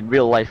in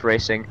real life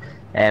racing.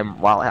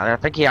 Well, I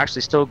think he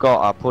actually still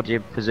got a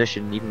podium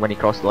position even when he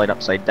crossed the line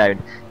upside down,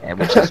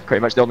 which is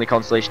pretty much the only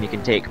consolation he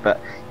can take. But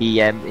he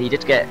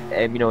did get,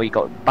 you know, he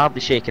got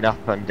badly shaken up,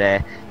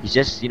 and he's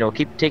just, you know,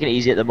 keep taking it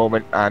easy at the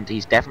moment, and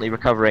he's definitely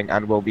recovering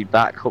and will be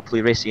back,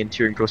 hopefully racing in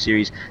Touring Pro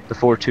Series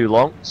before too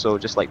long. So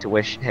just like to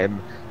wish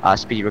him a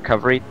speedy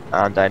recovery,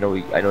 and I know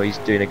he's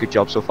doing a good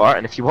job so far.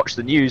 And if you watch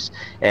the news,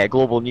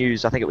 global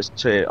news, I think it was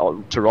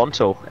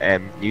Toronto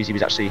news, he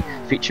was actually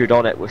featured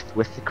on it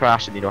with the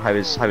crash, and you know how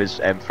his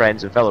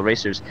friends and fellow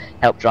racers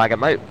helped drag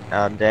him out.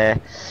 And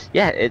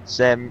yeah,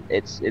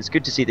 it's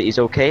good to see that he's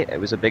okay. It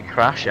was a big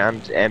crash,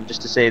 and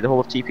just to say the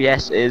whole of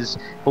TPS is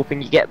hoping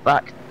you get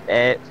back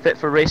fit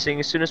for racing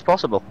as soon as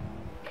possible.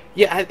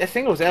 Yeah, I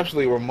think it was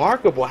absolutely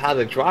remarkable how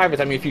the drivers,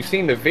 I mean, if you've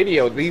seen the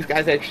video, these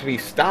guys actually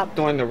stopped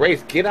during the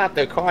race, get out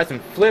their cars and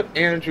flip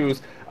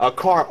Andrew's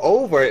car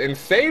over and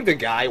save the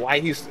guy while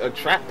he's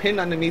trapped, pinned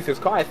underneath his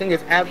car. I think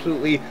it's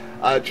absolutely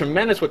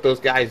tremendous what those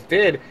guys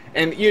did.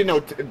 And, you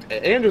know,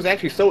 Andrew's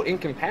actually so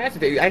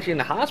incapacitated, actually in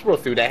the hospital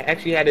through that,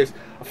 actually had his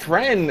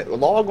friend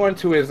log on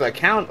to his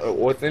account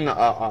within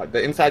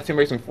the Inside Sim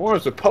Racing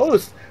forums to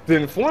post to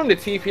inform the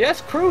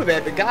TPS crew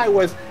that the guy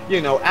was,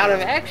 you know, out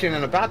of action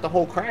and about the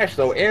whole crash.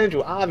 So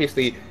Andrew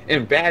obviously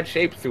in bad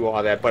shape through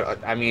all that,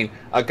 but I mean,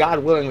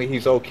 God willingly,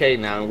 he's okay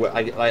now.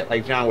 And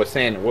like John was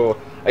saying, we'll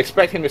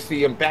expect him to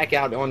see him back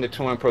out on the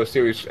Touring Pro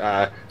Series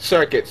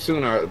circuit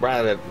sooner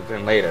rather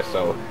than later.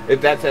 So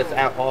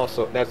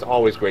that's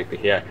always great to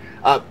hear.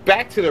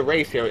 Back to the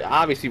race here.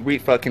 Obviously,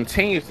 rFactor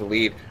continues to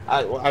lead.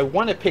 I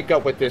want to pick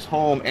up with this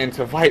home and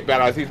to Vite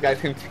battle as these guys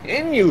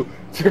continue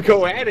to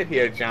go at it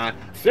here, John.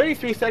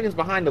 33 seconds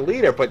behind the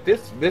leader, but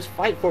this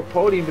fight for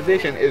podium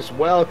position is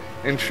well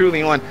and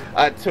truly on.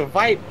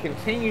 Vite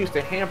continues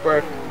to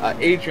hamper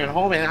Adrian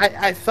Holm, and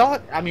I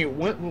thought, I mean,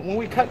 when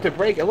we cut to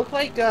break, it looked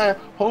like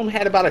Holm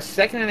had about a 1.5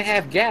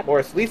 second gap, or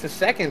at least a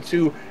second,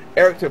 to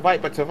Eric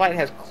Tveit, but Tveit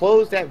has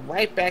closed that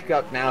right back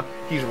up now.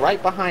 He's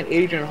right behind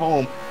Adrian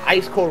Holm,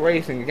 Ice Cold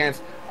Racing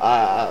against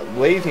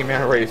Lazy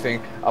Man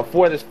Racing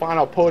for this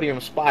final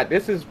podium spot.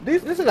 This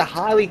is a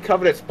highly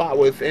coveted spot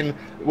within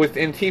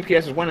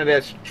TPS, is one of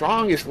their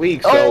strongest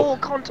leagues. So,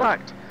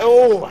 contact!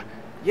 Oh!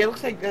 Yeah, it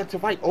looks like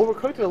Tveit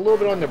overcooked it a little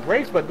bit on the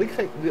brakes, but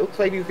it looks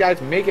like these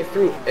guys make it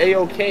through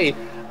A-OK.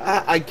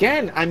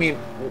 Again, I mean,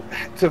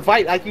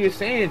 Tveit, like you were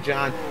saying,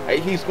 John,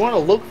 he's going to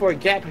look for a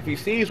gap if he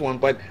sees one,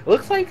 but it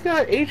looks like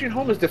Adrian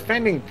Holm is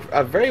defending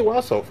very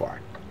well so far.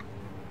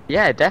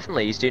 Yeah,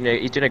 definitely. He's doing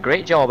a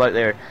great job out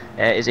there.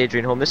 Is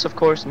Adrian Holm? This, of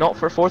course, not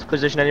for 4th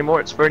position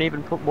anymore. It's for an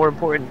even more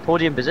important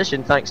podium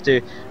position, thanks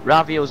to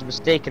Ravio's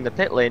mistake in the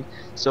pit lane.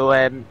 So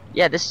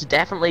yeah, this is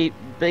definitely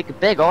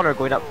big honour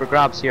going up for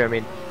grabs here. I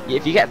mean,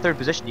 if you get 3rd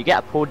position, you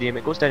get a podium.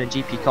 It goes down in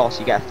GP costs.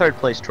 You get a 3rd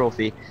place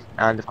trophy,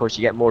 and of course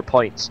you get more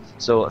points.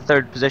 So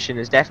 3rd position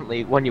is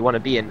definitely one you want to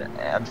be in,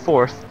 and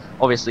 4th.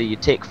 Obviously, you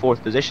take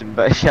 4th position,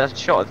 but if you had a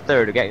shot at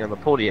 3rd or getting on the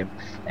podium,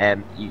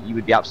 you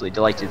would be absolutely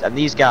delighted. And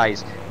these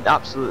guys,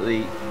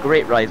 absolutely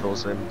great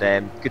rivals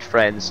and good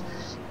friends.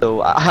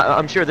 So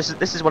I'm sure this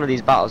is one of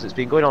these battles. It's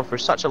been going on for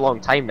such a long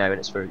time now, and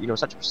it's for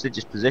such a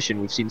prestigious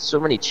position. We've seen so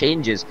many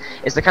changes.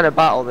 It's the kind of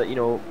battle that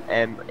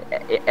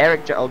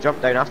Eric will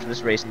jump down after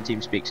this race in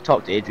TeamSpeak to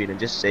talk to Adrian and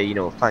just say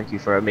thank you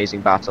for an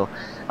amazing battle.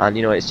 And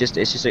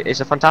it's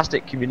a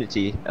fantastic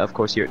community. Of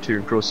course, here at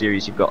Touring Pro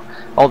Series, you've got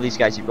all these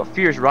guys. You've got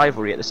fierce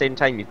rivalry at the same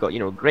time. You've got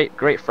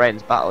great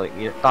friends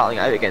battling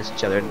out against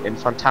each other in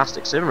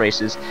fantastic sim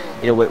races.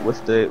 And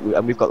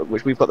we've got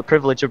the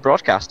privilege of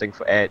broadcasting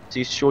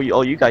to show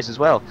all you guys as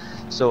well.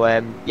 So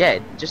yeah,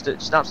 just an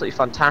absolutely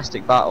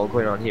fantastic battle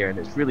going on here, and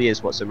it really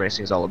is what sim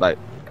racing is all about.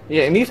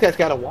 Yeah, and these guys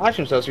got to watch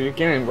themselves. So you're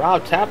getting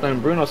Rob Taplin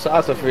and Bruno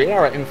Salsa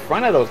Ferreira in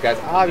front of those guys.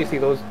 Obviously,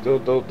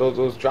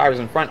 those drivers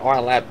in front are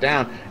a lap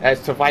down, as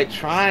Tveit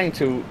trying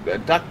to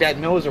duck that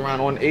nose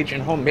around on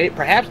Adrian Holm,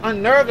 perhaps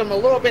unnerve him a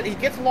little bit. He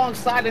gets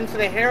alongside into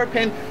the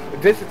hairpin.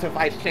 This is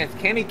Tveit's chance.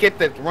 Can he get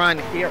the run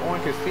here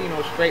on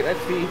Casino Straight?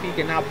 Let's see if he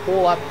can now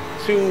pull up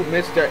to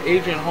Mr.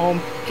 Adrian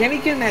Holm. Can he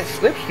get in that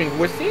slipstream?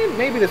 We're seeing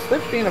maybe the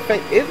slipstream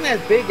effect isn't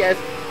as big as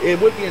it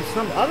would be in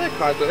some other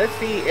cars, but let's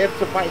see if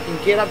Tveit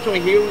can get up to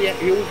him. Here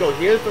we go.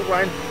 Here's the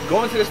run.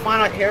 Going to this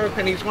final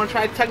hairpin. He's going to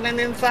try to tuck that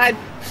inside.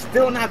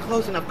 Still not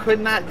close enough. Could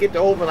not get the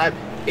overlap.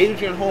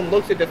 Adrian Holm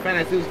looks to defend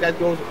as these guys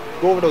go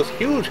over those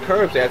huge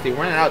curves as they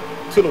run out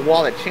to the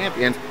wall at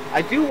Champions.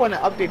 I do want to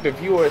update the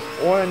viewers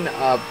on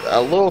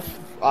a little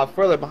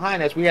further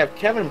behind, as we have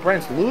Kevin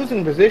Brents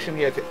losing position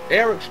here to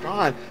Eric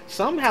Strawn.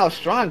 Somehow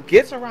Strawn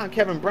gets around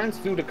Kevin Brents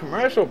through the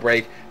commercial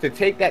break to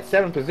take that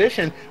 7th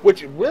position,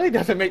 which really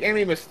doesn't make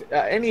any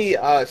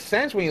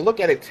sense when you look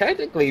at it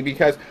technically,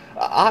 because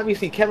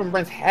obviously Kevin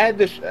Brents had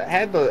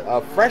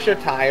the fresher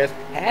tires,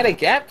 had a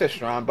gap to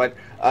Strawn, but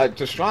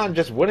Strawn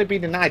just wouldn't be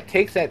denied,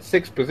 takes that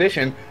 6th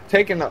position,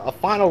 taking a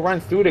final run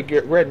through the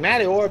grid.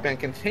 Matty Orban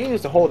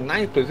continues to hold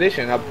 9th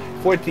position up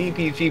for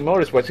DPG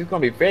Motorsports. He's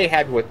going to be very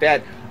happy with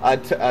that.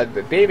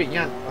 David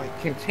Young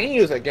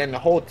continues again to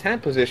hold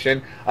 10th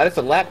position. That's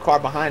a lap car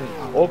behind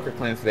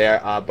Okerklins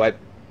there, but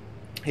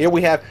here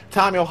we have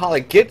Tommy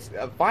O'Hala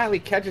finally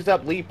catches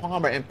up Lee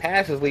Palmer and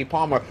passes Lee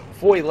Palmer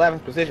for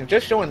 11th position,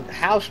 just showing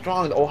how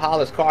strong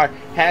O'Hala's car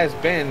has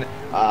been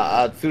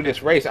through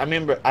this race.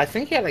 I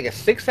think he had like a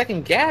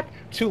 6-second gap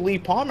to Lee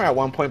Palmer at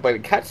one point, but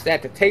it cuts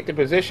that to take the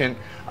position.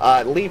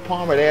 Lee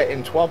Palmer there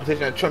in 12th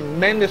position, a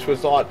tremendous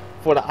result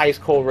for the Ice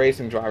Cold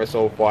Racing driver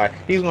so far.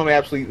 He's going to be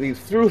absolutely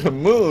through the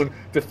moon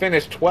to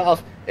finish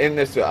 12th in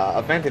this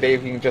event today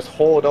if he can just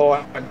hold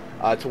on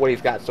to what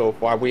he's got so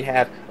far. We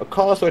have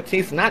Carlos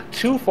Ortiz not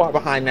too far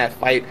behind that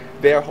fight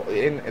there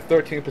in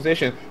 13th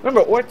position.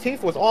 Remember,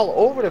 Ortiz was all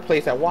over the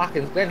place at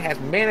Watkins Glen, has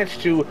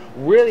managed to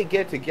really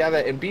get together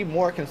and be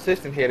more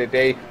consistent here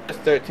today.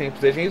 13th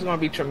position. He's going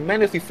to be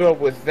tremendously thrilled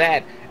with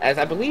that, as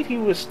I believe he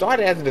was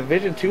started as a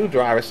Division II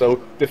driver,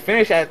 so to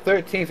finish at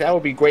 13th, that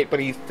would be great, but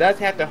he does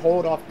have to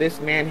hold off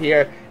this man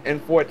here in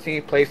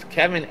 14th place.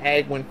 Kevin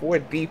Agwin for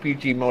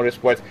DPG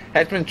Motorsports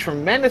has been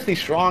tremendously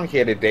strong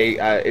here today.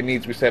 It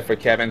needs to be said for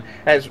Kevin.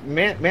 Has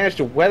managed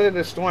to weather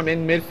the storm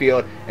in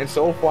midfield, and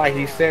so far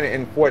he's sitting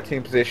in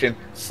 14th position.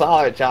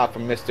 Solid job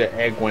from Mr.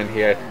 Agwin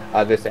here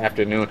this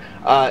afternoon.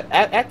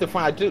 At the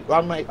front,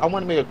 I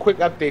want to make a quick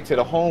update to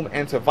the Holm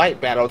and Tveit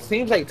battle. It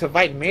seems like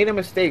Tveit made a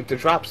mistake to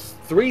drop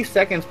 3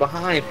 seconds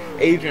behind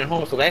Adrian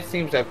Holm, so that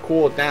seems to have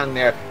cooled down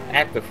there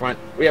at the front.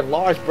 We have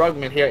Lars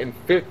Brugman here in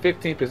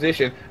 15th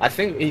position. I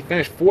think he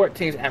finished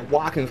 14th at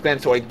Watkins Glen.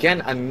 So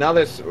again,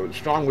 another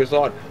strong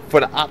result for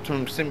the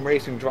Optimum Sim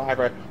Racing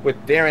driver, with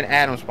Darren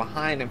Adams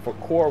behind him for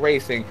Core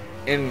Racing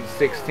in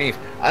 16th.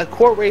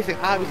 Core Racing,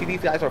 obviously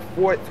these guys are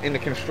 4th in the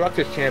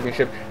Constructors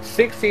Championship.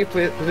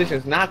 16th position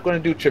is not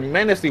going to do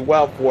tremendously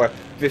well for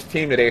this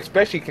team today,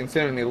 especially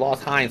considering they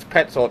lost Heinz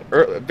Petzold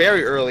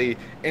very early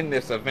in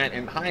this event,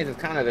 and Heinz is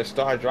kind of their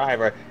star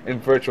driver in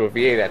Virtual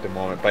V8 at the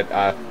moment.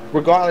 But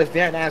regardless,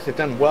 Darren Adams has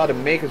done well to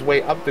make his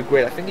way up the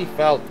grid. I think he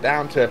fell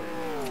down to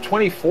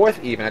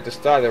 24th even at the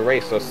start of the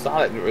race, so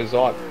solid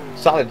result.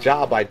 Solid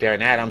job by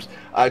Darren Adams.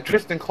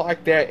 Tristan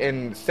Clark there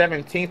in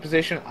 17th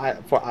position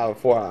for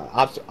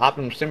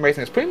Optimum Sim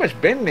Racing has pretty much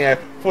been there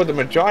for the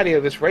majority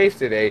of this race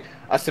today.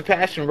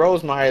 Sebastian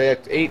Rosemeyer there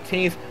at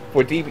 18th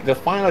for the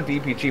final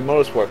DPG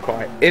Motorsport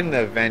car in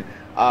the event.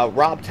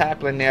 Rob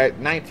Taplin there at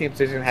 19th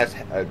position has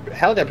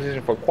held that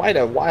position for quite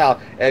a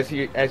while, as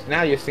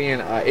now you're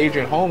seeing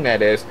Adrian Holm,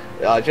 that is,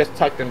 just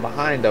tucked in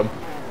behind him.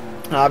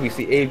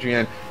 Obviously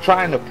Adrian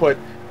trying to put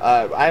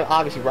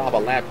obviously Rob a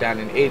lap down,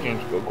 and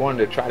Adrian's going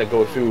to try to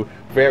go through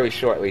very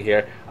shortly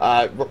here.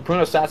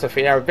 Bruno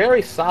Sassafiera,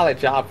 very solid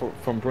job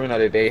from Bruno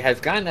today.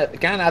 Has gone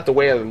out the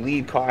way of the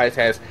lead cars,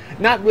 has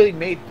not really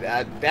made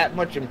that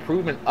much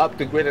improvement up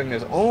the grid in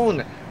his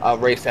own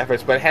race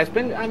efforts, but has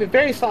been, I mean,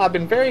 very solid.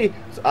 Been very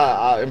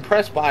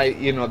impressed by,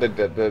 you know,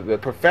 the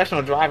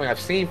professional driving I've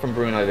seen from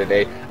Bruno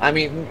today. I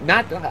mean,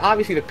 not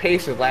obviously the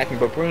pace is lacking,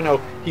 but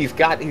Bruno, the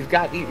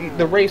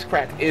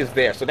racecraft is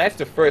there. So that's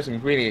the first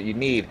ingredient you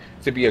need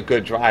to be a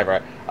good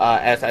driver.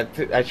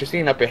 As you're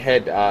seeing up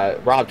ahead,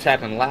 Rob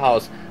Chapman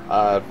allows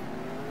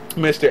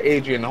Mr.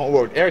 Adrian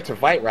Holm, Eric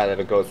Tveit rather,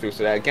 to go through.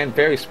 So that, again,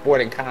 very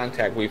sporting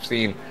contact we've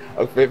seen,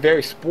 a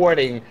very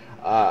sporting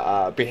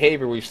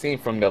behavior we've seen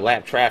from the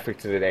lap traffic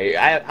today.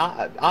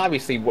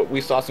 Obviously, we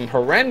saw some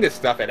horrendous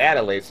stuff at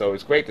Adelaide, so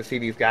it's great to see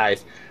these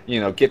guys, you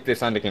know, get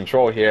this under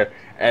control here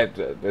at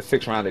the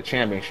sixth round of the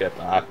championship.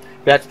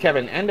 That's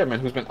Kevin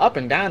Enderman, who's been up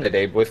and down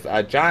today, with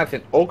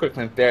Jonathan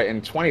Okerklint there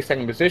in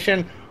 22nd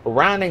position.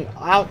 Rounding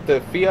out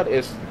the field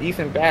is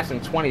Ethan Bass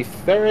in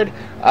 23rd,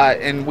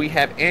 and we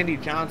have Andy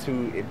Johns,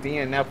 who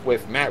DNF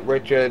with Matt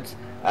Richards,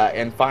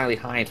 and finally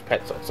Heinz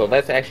Petzold. So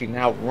let's actually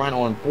now run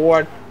on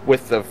board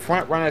with the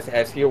front runners,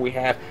 as here we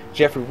have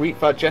Jeffrey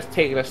Rietveld just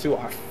taking us through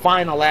our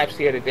final laps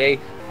here today.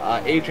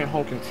 Adrian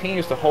Holm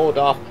continues to hold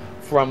off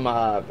from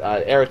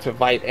Eric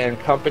Tveit and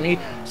company.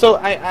 So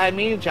I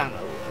mean, John,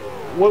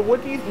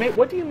 what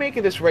do you make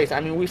of this race? I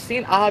mean, we've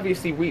seen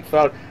obviously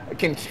Rietveld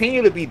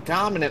continue to be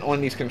dominant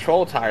on these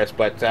control tires,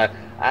 but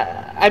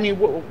I mean,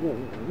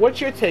 what's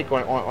your take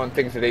on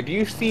things today? Do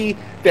you see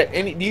that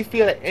do you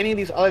feel that any of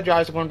these other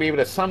drivers are going to be able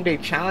to someday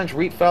challenge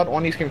Rietveld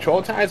on these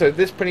control tires, or is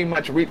this pretty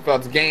much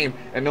Rietveld's game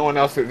and no one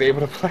else is able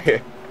to play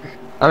it?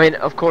 I mean,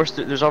 of course,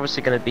 there's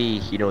obviously going to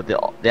be, you know,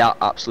 the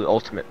absolute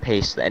ultimate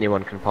pace that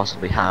anyone can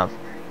possibly have,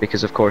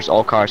 because of course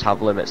all cars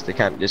have limits. They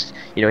can't just,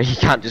 you know, you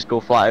can't just go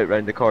flat out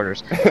around the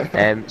corners.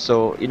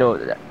 So, you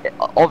know,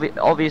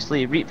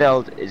 obviously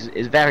Rietveld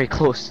is very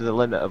close to the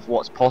limit of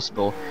what's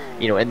possible,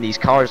 you know, in these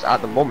cars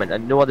at the moment,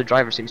 and no other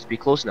driver seems to be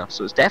close enough.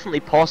 So it's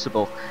definitely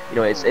possible. You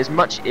know, it's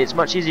much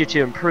easier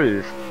to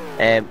improve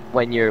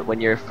when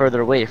you're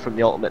further away from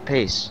the ultimate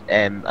pace,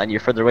 and you're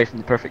further away from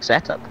the perfect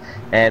setup.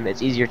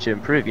 It's easier to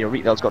improve. You know,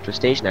 Rietveld's got to a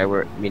stage now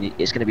where, I mean,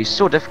 it's going to be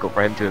so difficult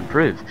for him to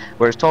improve.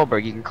 Whereas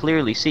Tolberg, you can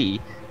clearly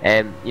see,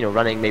 you know,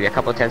 running maybe a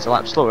couple of tenths a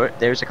lap slower,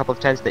 there's a couple of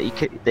tenths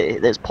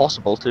that that's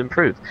possible to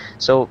improve.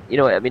 So, you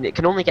know, I mean, it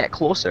can only get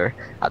closer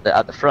at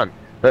the front.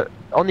 But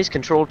on these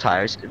control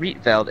tires,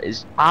 Rietveld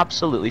is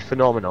absolutely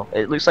phenomenal.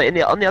 It looks like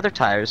on the other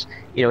tires,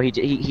 you know,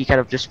 he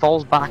kind of just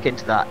falls back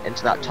into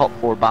that top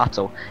four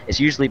battle. It's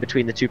usually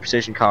between the two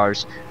precision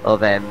cars of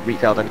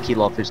Rietveld and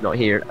Kilov, who's not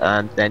here,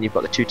 and then you've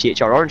got the two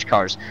THR orange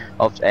cars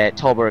of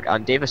Tolberg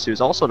and Davis,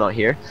 who's also not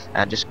here.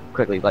 And just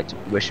quickly like to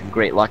wish him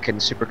great luck in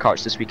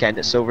Supercars this weekend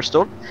at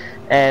Silverstone.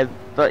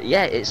 But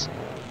yeah,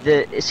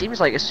 it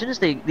seems like as soon as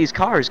these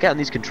cars get on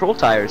these control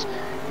tires,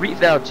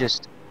 Rietveld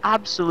just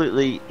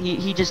absolutely,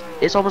 he just,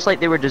 it's almost like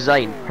they were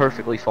designed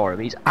perfectly for him.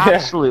 He's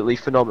absolutely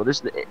phenomenal.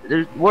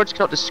 There's words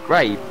cannot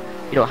describe,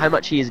 you know, how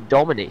much he is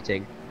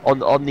dominating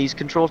on these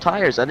control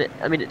tires. And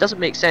I mean, it doesn't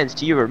make sense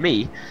to you or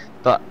me,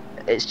 but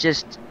it's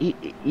just,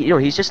 you know,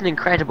 he's just an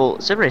incredible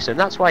sim racer, and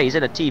that's why he's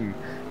in a team.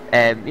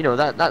 You know,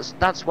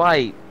 that's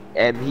why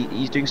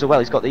he's doing so well.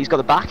 He's got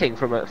the backing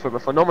from a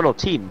phenomenal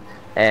team.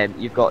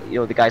 You've got, you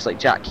know, the guys like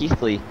Jack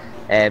Keithley.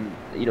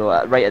 You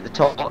know, right at the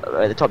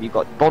top you've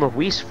got Bono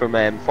Weiss from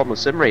Formula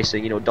Sim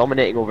Racing, you know,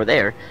 dominating over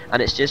there,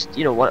 and it's just,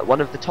 you know,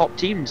 one of the top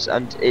teams,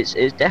 and it's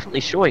definitely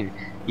showing.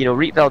 You know,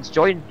 Rietveld's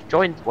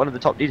joined one of the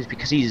top teams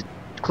because he's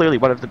clearly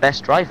one of the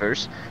best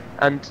drivers,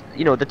 and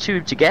you know, the two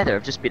together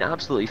have just been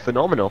absolutely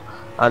phenomenal.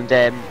 And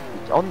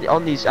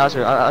on these, as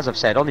I've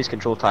said, on these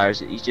control tires,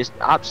 he's just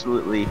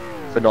absolutely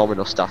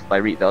phenomenal stuff by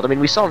Rietveld. I mean,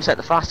 we saw him set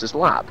the fastest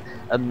lap,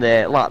 and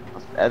the lap,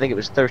 I think it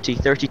was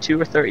 32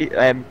 or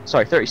 30,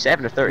 sorry,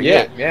 37 or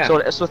 38.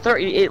 Yeah. So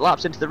 38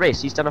 laps into the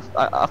race, he's done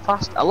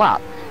a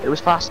lap. It was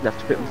fast enough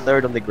to put him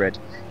third on the grid,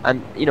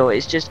 and you know,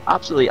 it's just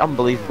absolutely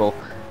unbelievable.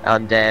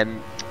 And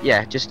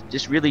yeah,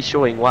 just really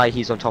showing why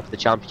he's on top of the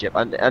championship.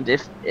 And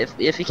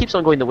if he keeps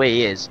on going the way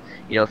he is,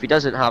 you know, if he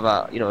doesn't have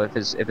a, you know, if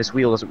his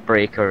wheel doesn't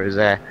break or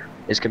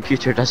his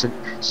computer doesn't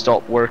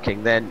stop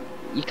working, then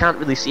you can't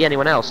really see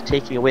anyone else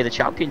taking away the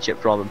championship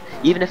from him.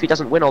 Even if he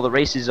doesn't win all the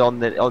races on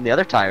the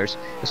other tires,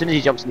 as soon as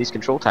he jumps in these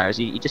control tires,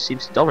 he just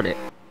seems to dominate.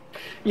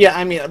 Yeah,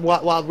 I mean,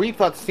 while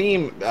rFactor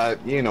seem,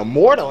 you know,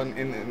 mortal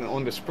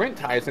on the sprint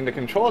tires and the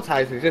control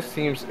tires, it just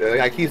seems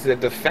like he's the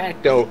de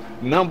facto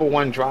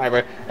 #1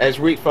 driver as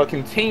rFactor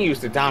continues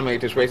to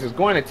dominate this race. He's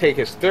going to take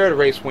his 3rd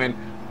race win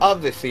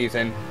of the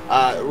season.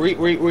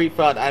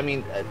 rFactor, I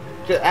mean,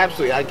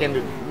 absolutely,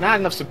 again, not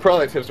enough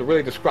superlatives to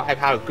really describe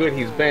how good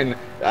he's been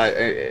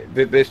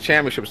this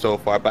championship so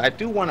far, but I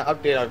do want to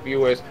update our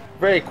viewers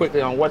very quickly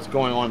on what's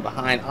going on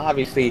behind.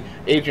 Obviously,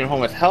 Adrian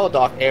Holm has held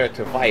off Eric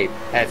Tveit,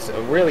 has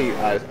really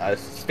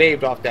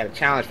staved off that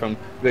challenge from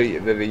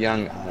the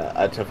young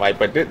Tveit.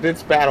 But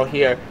this battle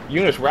here,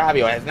 Yunus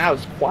Rabbio has now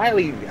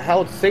quietly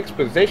held 6th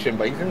position,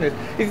 but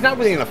he's not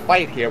really in a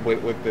fight here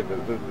with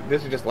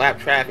this is just lap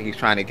traffic he's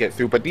trying to get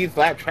through. But these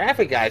lap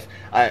traffic guys,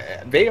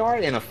 they are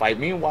in a fight.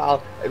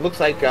 Meanwhile, it looks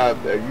like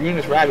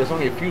Yunus Rabbio is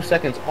only a few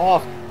seconds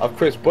off of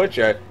Chris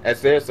Butcher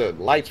as there's the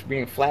lights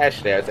being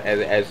flashed there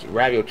as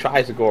Rabbio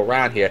tries to go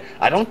around here.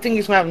 I don't think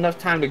he's going to have enough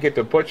time to get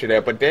to Butcher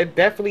there, but there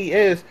definitely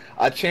is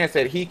a chance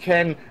that he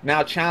can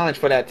now challenge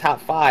for that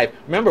top 5.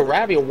 Remember,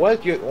 Rabbio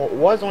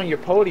was on your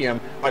podium,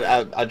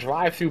 but a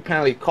drive-through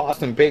penalty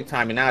cost him big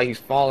time, and now he's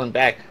fallen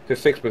back to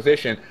 6th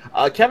position.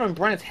 Kevin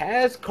Brents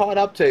has caught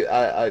up to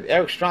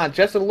Eric Strand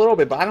just a little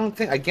bit, but I don't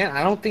think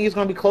he's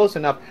going to be close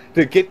enough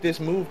to get this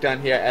move done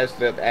here as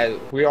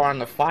we are on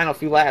the final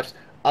few laps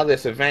of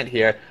this event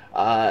here.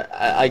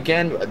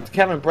 Again,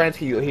 Kevin Brents,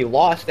 he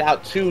lost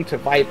out to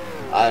Tveit,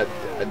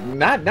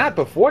 not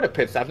before the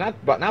pit stop,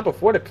 not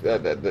before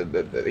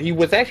he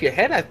was actually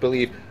ahead, I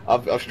believe,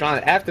 of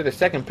Strand after the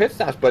 2nd pit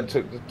stops, but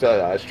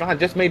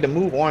Strand just made the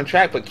move on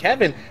track. But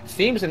Kevin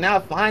seems to now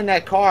find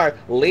that car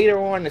later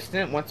on in the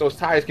stint once those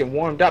tires get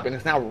warmed up, and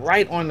it's now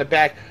right on the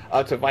back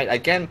of Tveit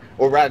again,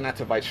 or rather not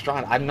Tveit,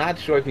 Strand. I'm not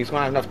sure if he's going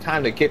to have enough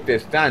time to get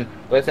this done.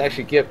 Let's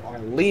actually give our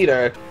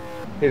leader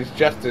his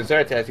just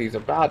desserts as he's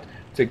about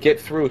to get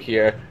through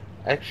here.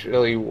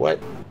 Actually,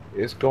 what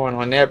is going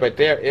on there? But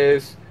there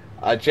is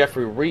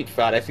Jeffrey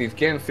Rietveld as he's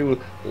getting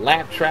through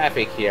lap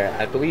traffic here.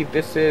 I believe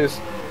this is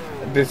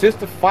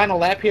the final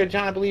lap here,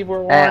 John? I believe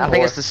we're on. I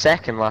think it's the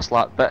 2nd last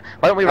lap. But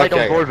why don't we ride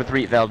on board with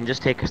Rietveld and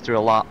just take us through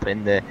a lap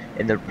in the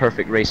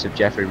perfect race of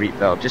Jeffrey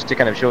Rietveld, just to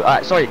kind of show.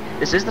 Sorry,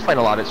 this is the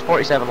final lap. It's a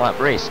 47-lap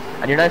race,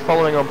 and you're now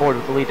following on board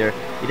with the leader.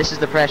 This is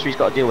the pressure he's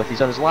got to deal with.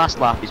 He's on his last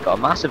lap. He's got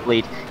a massive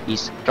lead.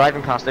 He's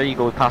driving past. There you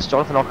go, past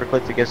Jonathan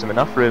Ockercliff, that gives him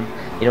enough room.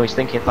 You know, he's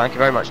thinking, thank you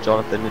very much,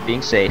 Jonathan, with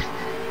being safe.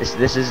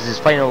 This is his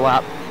final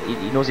lap.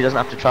 He knows he doesn't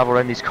have to travel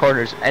around these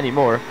corners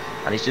anymore,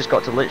 and he's just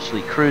got to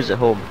literally cruise at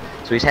home.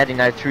 So he's heading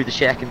now through the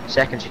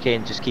second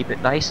chicane. Just keep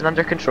it nice and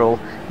under control.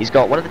 He's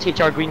got one of the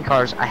THR green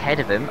cars ahead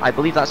of him. I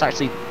believe that's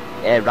actually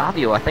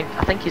Rabbio. I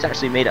think he's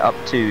actually made it up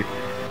to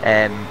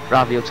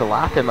Rabbio to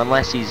lap him,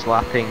 unless he's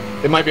lapping.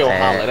 It might be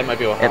O'Hala. That might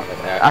be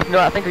O'Hala. No,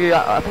 I think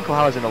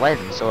O'Hala's in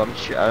 11. So I'm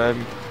sure.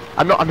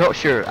 I'm not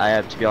sure,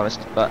 to be honest,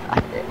 but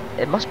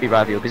it must be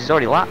Rabbio because he's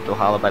already lapped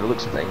O'Hala by the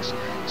looks of things.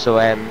 So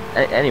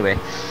anyway,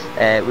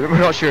 we're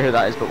not sure who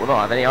that is, but we'll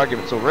not have any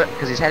arguments over it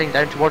because he's heading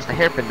down towards the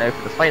hairpin now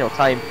for the final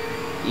time.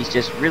 He's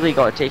just really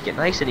got to take it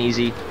nice and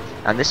easy,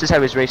 and this is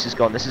how his race has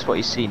gone. This is what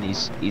he's seen.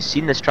 He's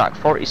seen this track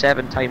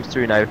 47 times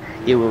through now.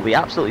 He will be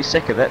absolutely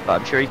sick of it, but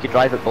I'm sure he could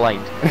drive it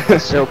blind.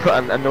 So,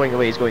 and knowing the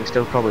way he's going,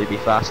 still probably be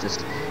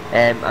fastest.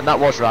 And that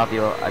was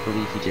Rabbio, I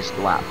believe he just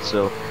lapped.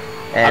 So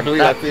I believe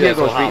that's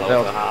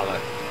O'Hala.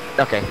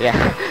 Okay, yeah.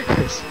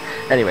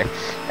 Anyway,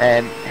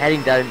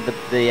 heading down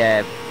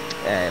the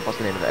what's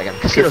the name of it again?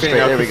 Casino Straight.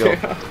 There we go.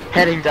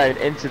 Heading down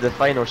into the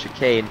final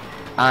chicane.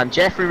 And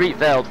Jeffrey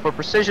Rietveld for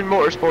Precision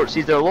Motorsports,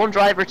 he's their lone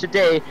driver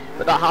today,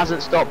 but that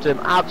hasn't stopped him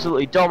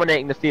absolutely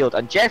dominating the field.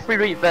 And Jeffrey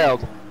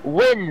Rietveld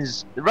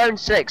wins round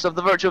 6 of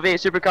the Virtual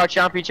V8 Supercar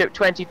Championship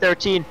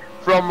 2013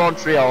 from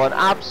Montreal. An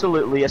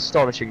absolutely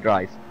astonishing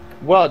drive.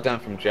 Well done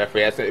from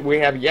Jeffrey. As we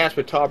have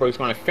Jasper Tauber who's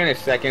going to finish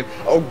 2nd.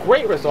 A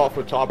great result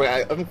for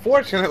Tauber.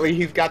 Unfortunately,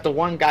 he's got the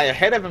one guy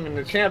ahead of him in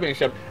the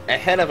championship,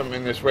 ahead of him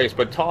in this race.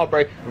 But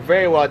Tauber,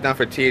 very well done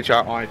for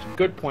THR Orange.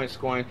 Good point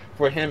scoring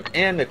for him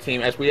and the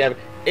team. As we have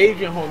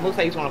Adrian Holm, looks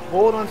like he's going to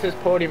hold on to his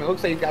podium. It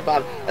looks like he's got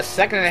about a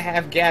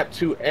 1.5-second gap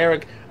to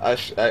Eric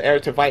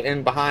Tveit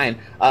in behind.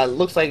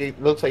 Looks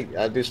like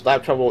this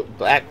lap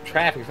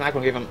traffic is not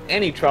going to give him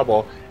any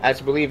trouble.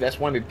 As I believe that's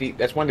one of the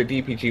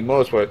DPG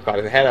Motorsports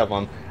cars ahead of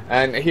him.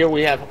 And here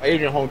we have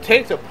Adrian Holm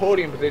takes a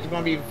podium position.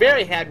 Going to be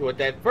very happy with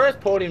that first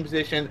podium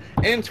position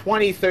in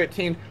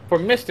 2013 for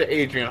Mr.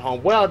 Adrian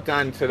Holm. Well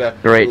done to the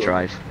great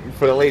drive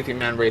for the Lazy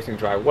Man Racing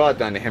drive. Well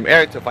done to him.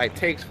 Eric Tveit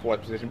takes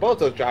 4th position. Both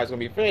those drivers are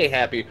going to be very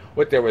happy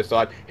with their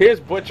result. Here's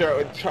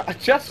Butcher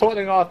just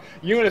holding off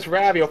Yunus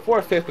Rabbio for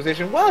 5th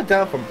position. Well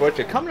done from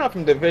Butcher. Coming up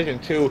from Division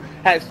 2,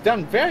 has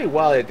done very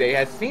well today.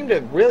 Has seemed to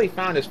really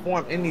found his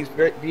form in these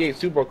V8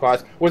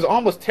 Supercars. Was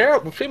almost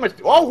terrible. Pretty much.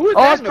 Oh, who's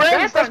that in the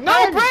background?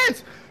 No,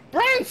 Prince!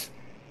 Brent!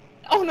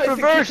 Oh no!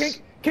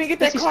 Reverse. Can he get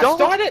that Does he car stop?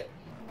 started?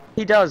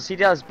 He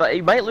does, but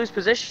he might lose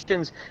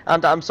positions,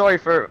 and I'm sorry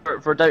for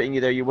doubting you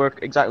there. You were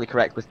exactly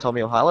correct with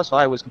Tommy O'Hala, so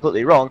I was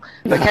completely wrong.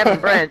 But Kevin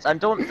Brent, I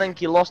don't think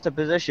he lost a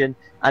position,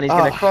 and he's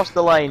going to cross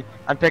the line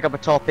and pick up a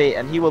top 8,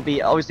 and he will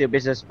be, obviously, a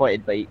bit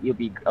disappointed, but he'll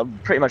be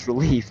pretty much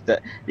relieved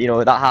that, you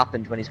know, that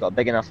happened when he's got a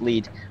big enough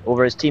lead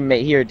over his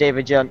teammate here,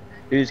 David Junt,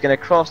 who's going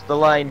to cross the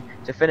line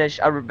to finish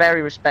a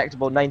very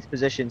respectable 9th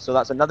position. So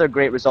that's another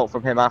great result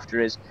from him after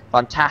his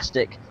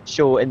fantastic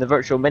show in the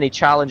Virtual Mini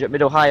Challenge at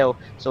Mid-Ohio.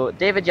 So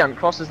David Young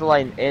crosses the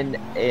line in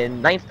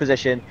 9th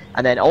position,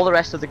 and then all the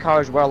rest of the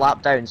cars were a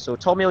lap down. So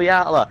Tommy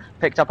O'Hala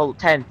picked up a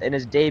 10th in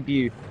his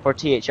debut for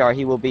THR.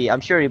 He will be,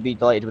 I'm sure he'll be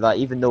delighted with that,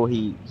 even though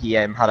he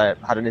had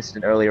an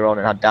incident earlier on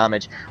and had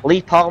damage.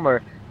 Lee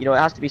Palmer, you know, it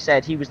has to be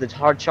said, he was the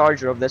hard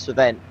charger of this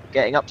event,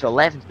 getting up to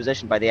 11th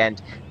position by the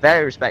end.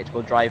 Very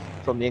respectable drive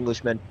from the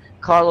Englishman.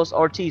 Carlos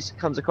Ortiz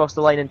comes across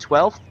the line in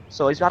 12th,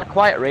 so he's had a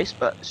quiet race,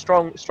 but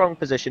strong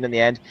position in the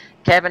end.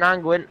 Kevin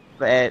Angwin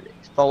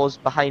follows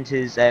behind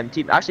his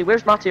team. Actually,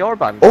 where's Matej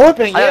Orban?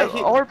 Orban, yeah.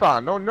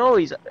 Orban, oh no,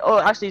 he's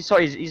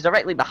he's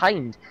directly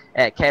behind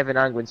Kevin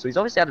Angwin, so he's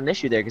obviously had an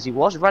issue there because he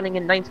was running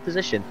in 9th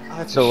position. Oh,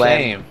 that's so, a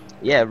shame.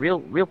 Yeah, real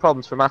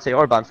problems for Matej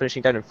Orban,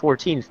 finishing down in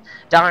 14th.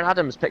 Darren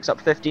Adams picks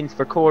up 15th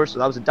for Coors, so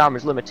that was a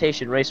damage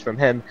limitation race from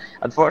him.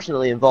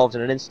 Unfortunately involved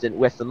in an incident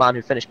with the man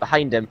who finished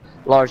behind him,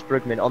 Lars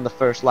Brugman, on the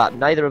first lap.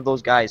 Neither of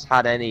those guys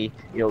had any,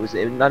 you know, it was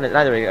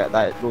neither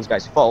of those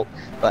guys' fault,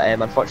 but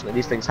unfortunately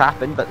these things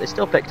happen, but they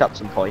still picked up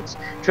some points.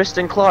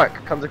 Tristan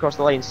Clark comes across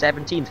the line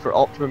 17th for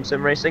Optimum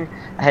Sim Racing,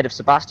 ahead of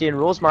Sebastian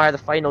Rosemeyer, the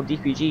final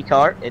DPG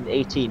car, in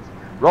 18th.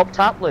 Rob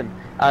Taplin,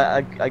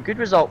 a good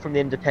result from the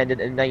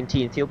independent in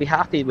 19th. He'll be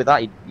happy with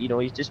that.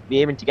 He's just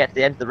be aiming to get to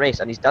the end of the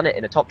race, and he's done it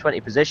in a top 20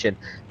 position.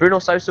 Bruno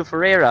Sousa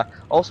Ferreira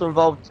also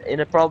involved in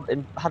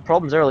had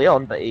problems early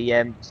on, but he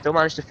still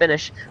managed to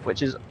finish,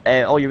 which is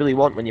all you really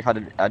want when you've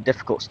had a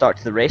difficult start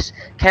to the race.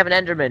 Kevin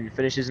Enderman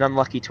finishes an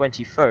unlucky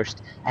 21st,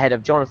 ahead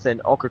of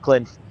Jonathan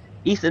Ockercliffe.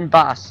 Ethan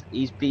Bass,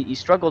 he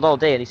struggled all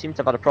day, and he seemed to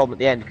have had a problem at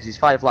the end because he's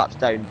 5 laps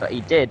down, but he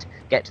did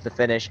get to the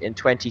finish in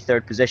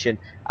 23rd position.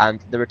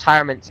 And the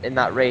retirements in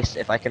that race,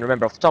 if I can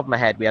remember off the top of my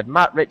head, we had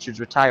Matt Richards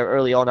retire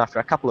early on after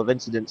a couple of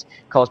incidents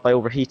caused by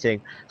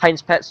overheating.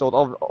 Heinz Petzold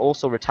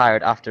also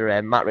retired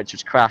after Matt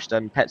Richards crashed,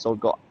 and Petzold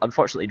got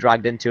unfortunately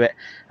dragged into it.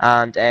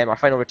 And our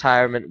final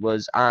retirement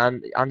was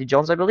Andy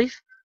Johns, I believe.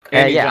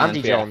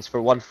 Andy Johns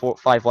for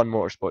 1451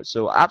 Motorsports.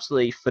 So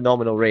absolutely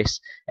phenomenal race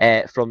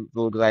from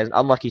those guys.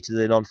 Unlucky to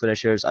the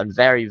non-finishers, and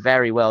very,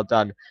 very well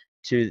done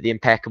to the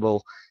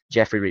impeccable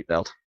Jeffrey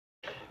Rietveld.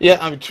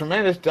 Yeah,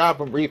 tremendous job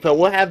from Rietveld.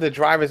 We'll have the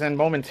drivers in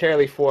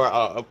momentarily for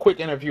a quick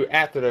interview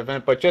after the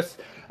event, but just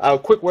a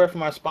quick word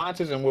from our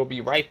sponsors, and we'll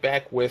be right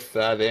back with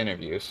the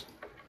interviews.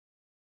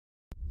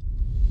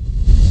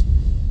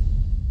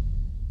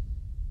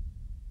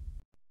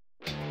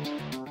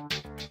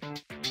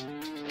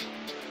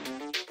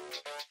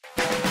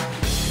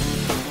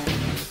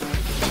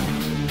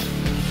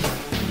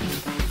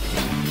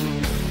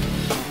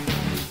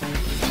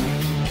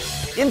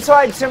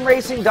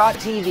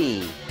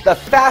 InsideSimRacing.tv, the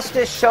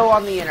fastest show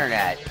on the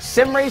internet.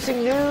 Sim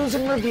racing news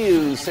and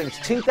reviews since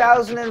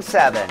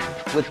 2007,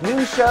 with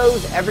new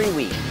shows every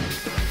week.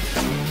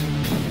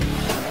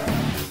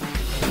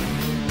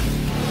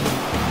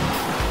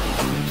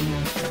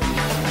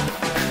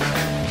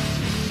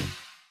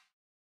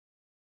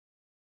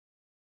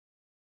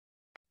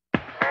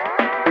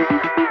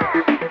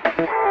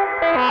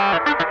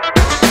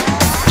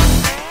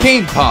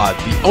 GamePod,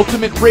 the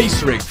ultimate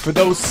race rig for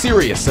those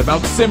serious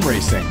about sim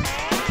racing,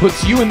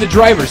 puts you in the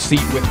driver's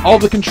seat with all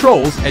the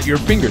controls at your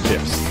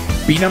fingertips.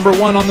 Be number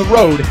one on the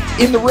road,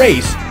 in the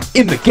race,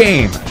 in the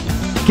game.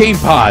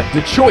 GamePod,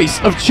 the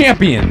choice of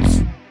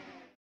champions.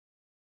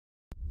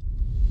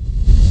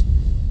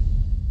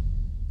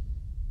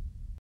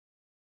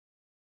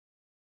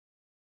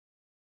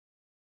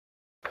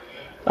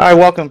 All right,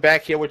 welcome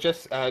back here. We're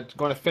just going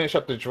to finish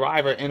up the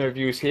driver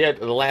interviews here,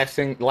 the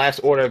last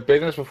order of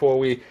business before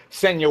we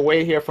send you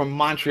away here from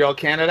Montreal,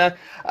 Canada.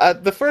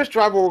 The first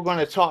driver we're going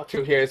to talk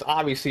to here is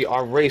obviously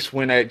our race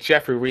winner,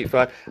 Jeffrey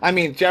Rietveld. I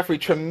mean, Jeffrey,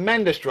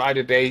 tremendous drive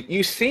today.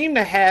 You seem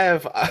to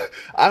have,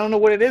 I don't know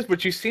what it is,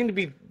 but you seem to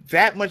be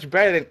that much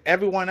better than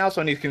everyone else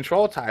on these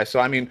control tires. So,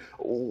 I mean,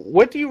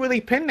 what do you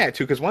really pin that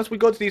to? Because once we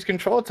go to these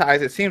control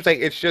tires, it seems like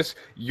it's just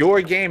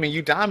your game and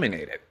you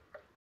dominate it.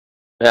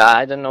 Yeah,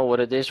 I don't know what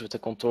it is with the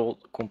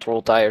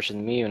control tires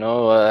in me, you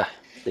know.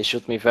 They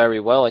suit me very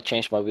well. I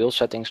changed my wheel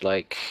settings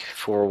like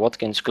for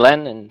Watkins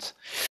Glen, and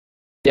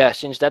yeah,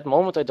 since that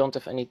moment I don't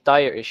have any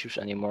tire issues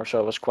anymore. So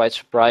I was quite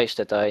surprised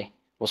that I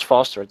was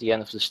faster at the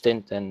end of the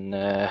stint than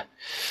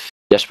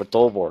Jesper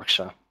Tolborg.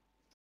 So.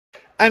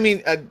 I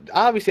mean,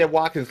 obviously at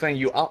Watkins Glen,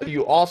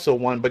 you also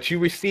won, but you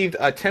received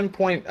a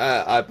 10-point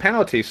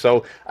penalty.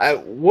 So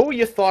what were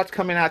your thoughts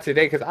coming out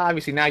today? Because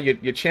obviously now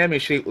your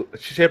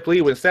championship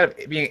lead, instead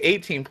of being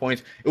 18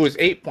 points, it was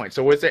 8 points.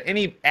 So was there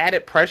any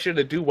added pressure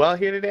to do well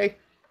here today?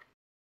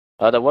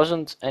 There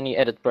wasn't any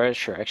added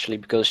pressure, actually,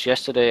 because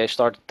yesterday I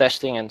started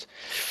testing, and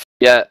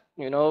yeah,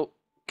 you know,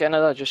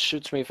 Canada just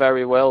suits me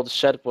very well. The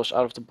setup was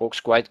out of the box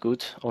quite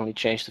good. Only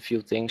changed a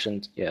few things,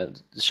 and yeah,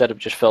 the setup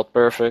just felt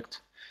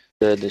perfect.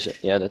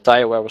 The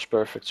tire wear was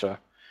perfect, so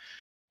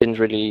didn't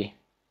really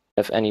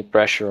have any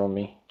pressure on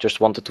me.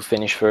 Just wanted to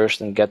finish first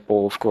and get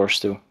pole, of course,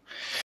 to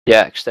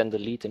extend the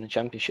lead in the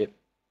championship.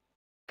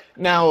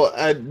 Now,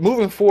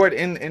 moving forward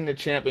in the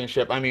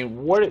championship, I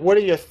mean, what are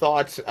your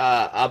thoughts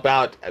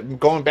about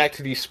going back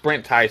to these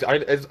sprint tires? Are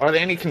there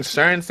any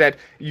concerns that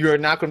you're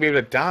not going to be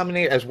able to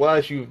dominate as well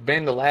as you've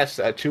been the last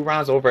 2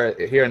 rounds over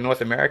here in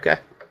North America?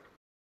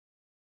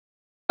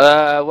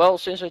 Well,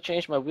 since I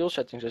changed my wheel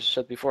settings, as I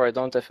said before, I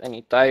don't have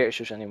any tire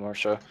issues anymore.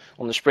 So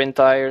on the sprint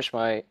tires,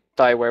 my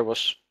tire wear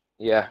was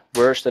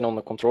worse than on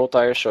the control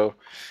tires. So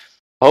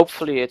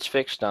hopefully it's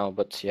fixed now.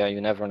 But yeah,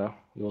 you never know.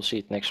 We'll see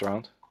it next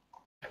round.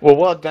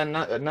 Well done,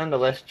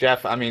 nonetheless,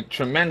 Jeff. I mean,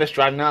 tremendous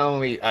drive not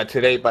only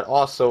today but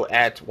also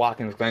at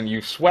Watkins Glen. You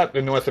swept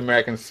the North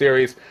American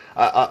Series,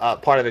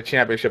 part of the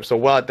championship. So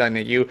well done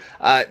to you.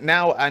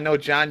 Now I know,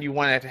 John, you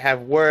wanted to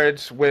have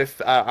words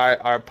with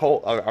our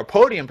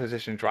podium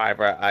position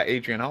driver,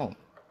 Adrian Holm.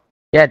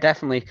 Yeah,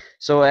 definitely.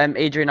 So,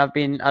 Adrian, I've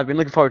been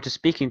looking forward to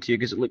speaking to you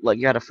because it looked like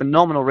you had a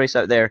phenomenal race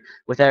out there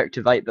with Eric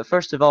Tveit. But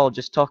first of all,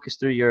 just talk us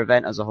through your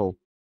event as a whole.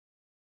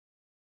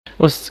 It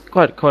was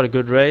quite a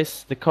good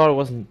race. The car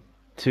wasn't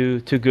too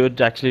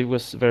good. Actually, it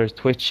was very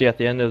twitchy at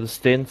the end of the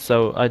stint,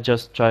 so I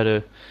just tried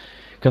to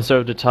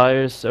conserve the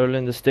tires early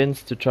in the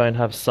stints to try and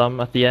have some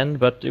at the end.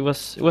 But it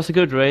was a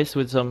good race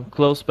with some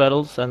close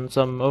battles and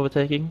some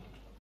overtaking.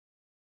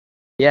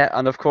 Yeah,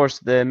 and of course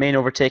the main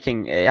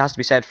overtaking, it has to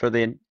be said,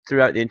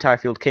 throughout the entire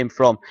field came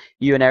from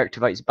you and Eric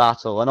Tveit's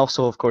battle, and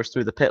also of course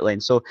through the pit lane.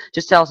 So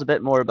just tell us a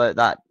bit more about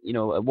that. You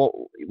know,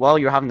 while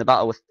you were having the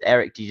battle with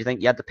Eric, did you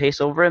think you had the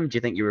pace over him? Do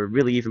you think you were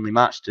really evenly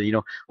matched? You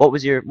know, what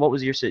was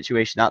your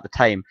situation at the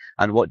time,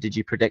 and what did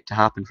you predict to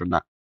happen from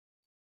that?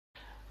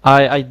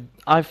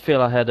 I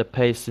feel I had a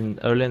pace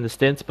early in the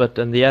stints, but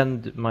in the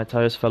end my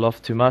tires fell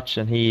off too much,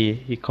 and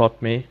he caught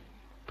me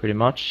pretty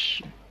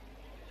much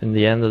in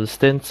the end of the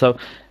stint. So,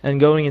 and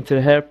going into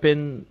the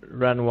hairpin,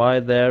 ran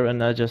wide there,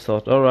 and I just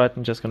thought, all right,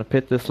 I'm just gonna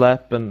pit this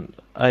lap, and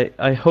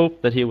I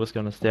hoped that he was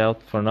gonna stay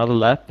out for another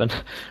lap, and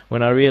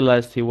when I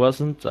realized he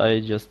wasn't, I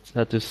just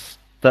had to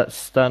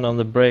stand on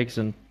the brakes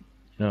and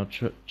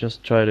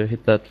just try to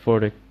hit that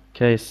 40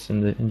 case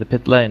in the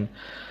pit lane,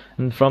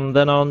 and from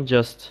then on,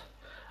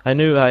 I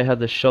knew I had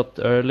the shot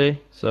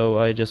early, so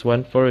I just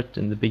went for it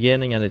in the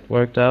beginning, and it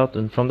worked out,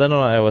 and from then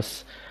on I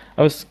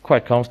was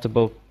quite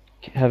comfortable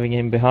having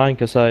him behind,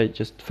 because I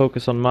just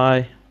focused on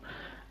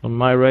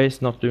my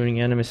race, not doing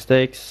any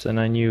mistakes, and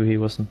I knew he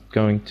wasn't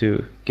going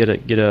to get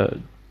a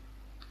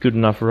good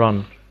enough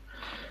run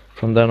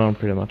from then on,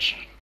 pretty much.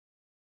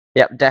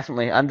 Yeah,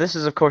 definitely. And this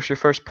is, of course, your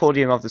first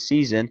podium of the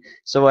season.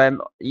 So, I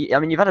mean,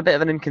 you've had a bit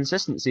of an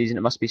inconsistent season,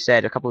 it must be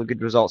said. A couple of good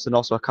results and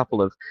also a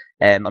couple of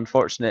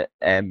unfortunate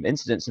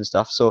incidents and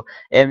stuff. So,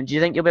 do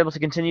you think you'll be able to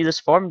continue this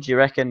form? Do you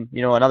reckon,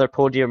 another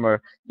podium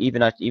or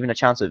even a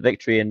chance at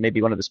victory in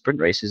maybe one of the sprint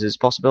races is a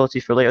possibility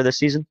for later this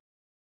season?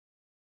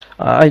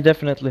 I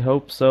definitely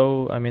hope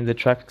so. I mean, the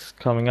tracks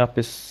coming up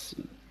is,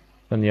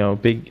 I'm a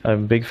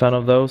big fan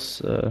of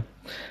those.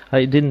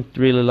 I didn't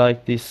really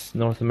like this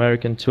North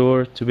American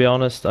tour, to be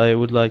honest. I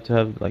would like to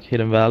have like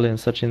Hidden Valley and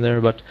such in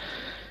there, but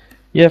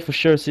yeah, for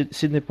sure,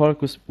 Sydney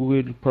Park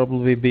will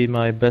probably be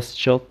my best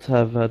shot.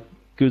 Have had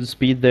good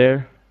speed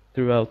there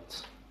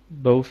throughout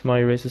both my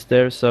races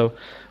there, so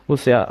we'll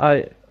see.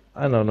 I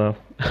don't know.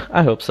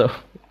 I hope so.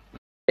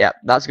 Yeah,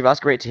 that's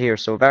great to hear.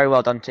 So very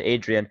well done to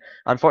Adrian.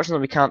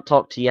 Unfortunately, we can't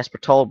talk to Jesper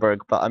Tolberg,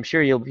 but I'm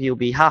sure he'll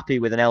be happy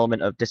with an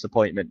element of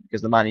disappointment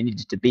because the man he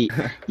needed to beat,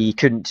 he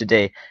couldn't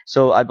today.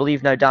 So I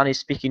believe now Danny's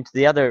speaking to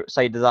the other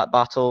side of that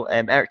battle,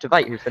 Eric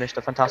Tveit, who finished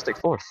a fantastic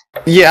 4th.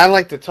 Yeah, I'd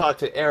like to talk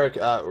to Eric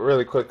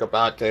really quick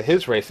about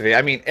his race today.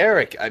 I mean,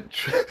 Eric,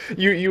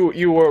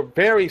 you were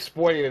very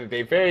sporty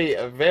today,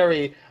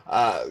 very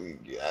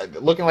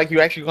looking like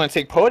you're actually going to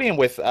take podium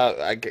with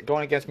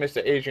going against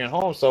Mr. Adrian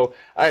Holmes. So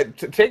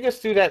take us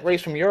through that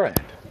race from your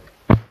end.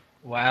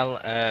 Well,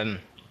 I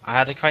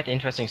had a quite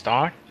interesting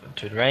start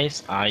to the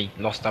race. I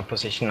lost a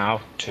position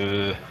out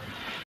to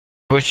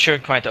Butcher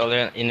quite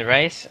early in the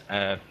race.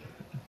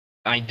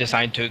 I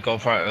decided to go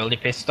for an early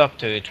pit stop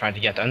to try to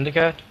get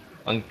undercut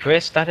on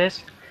Chris, that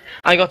is.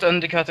 I got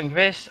undercut on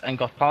Chris and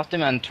got past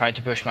him and tried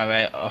to push my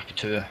way up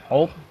to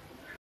Holm.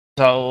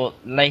 So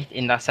late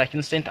in that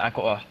second stint, I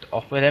got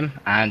up with him,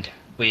 and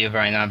we were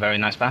in a very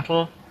nice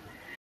battle.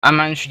 I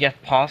managed to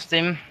get past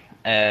him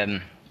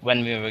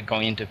when we were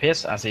going into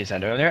pits, as he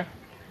said earlier.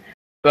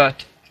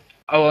 But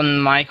on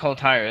my cold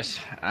tires,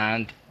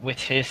 and with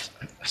his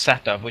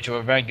setup, which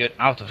were very good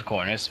out of the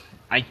corners,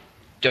 I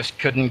just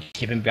couldn't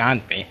keep him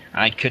behind me.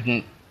 I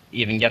couldn't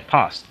even get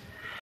past.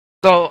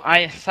 So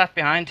I sat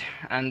behind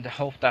and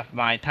hoped that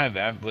my tire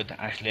wear would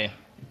actually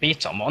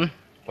beat someone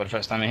for the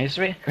first time in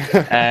history.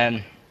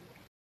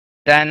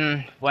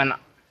 Then, when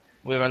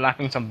we were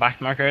lapping some back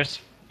markers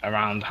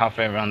around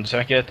halfway around the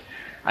circuit,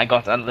 I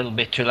got a little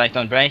bit too late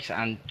on brakes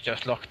and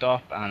just locked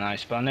up, and I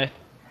spun it.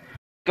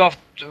 got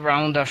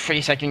around a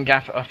 3-second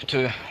gap up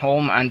to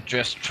home and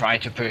just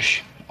tried to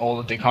push all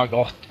that the car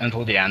got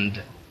until the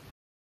end.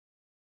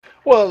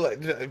 Well,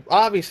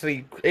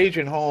 obviously,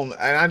 Adrian Holm,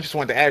 and I just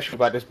wanted to ask you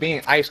about this,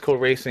 being Ice Cold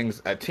Racing's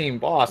team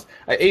boss.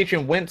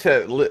 Adrian went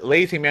to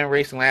Lazy Man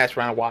Racing last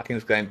round,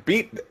 Watkins Glen,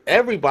 beat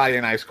everybody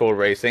in Ice Cold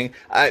Racing.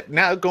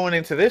 Now going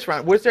into this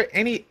round, was there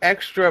any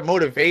extra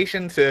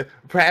motivation to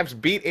perhaps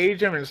beat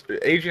Adrian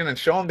and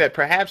show him that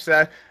perhaps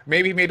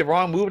maybe he made the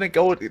wrong move and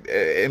go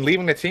and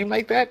leaving the team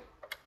like that?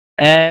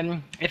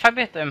 If I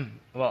beat him,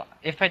 well,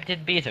 if I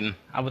did beat him,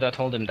 I would have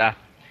told him that.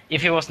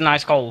 If he was an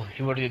ice cold,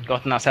 he would have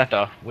gotten a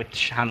setup,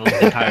 which handles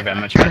the tire very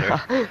much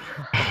better.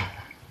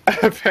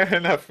 Fair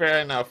enough,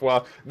 fair enough.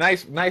 Well,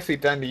 nicely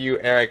done to you,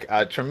 Eric.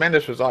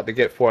 Tremendous result to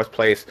get 4th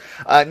place.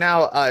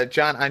 Now,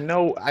 John, I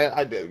know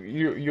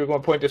you're going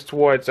to point this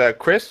towards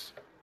Chris.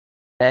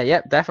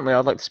 Yeah, definitely.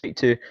 I'd like to speak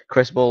to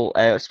Chris Bull.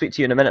 Speak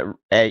to you in a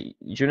minute,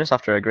 Jonas,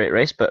 after a great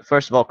race. But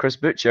first of all, Chris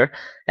Butcher.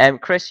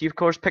 Chris, you of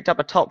course picked up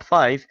a top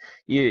 5.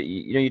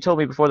 You told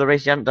me before the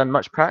race you hadn't done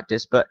much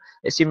practice, but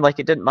it seemed like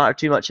it didn't matter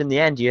too much in the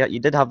end. You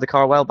did have the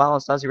car well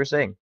balanced, as you were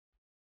saying.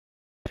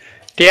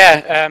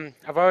 Yeah,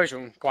 I've always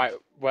run quite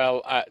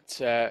well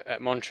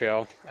at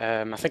Montreal.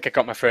 I think I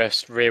got my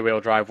first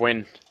rear-wheel drive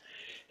win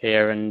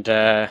here, and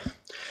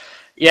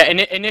yeah,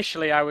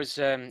 initially I was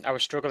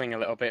struggling a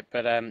little bit,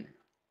 but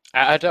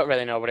I don't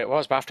really know what it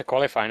was. But after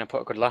qualifying, I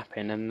put a good lap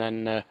in, and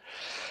then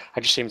I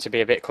just seemed to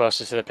be a bit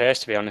closer to the pace,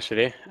 to be honest with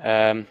you.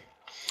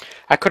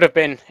 I could have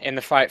been in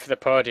the fight for the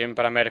podium,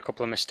 but I made a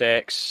couple of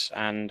mistakes,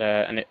 and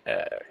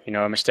you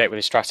know, a mistake with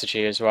his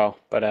strategy as well.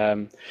 But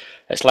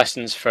it's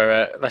lessons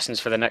for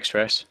the next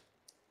race.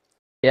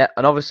 Yeah,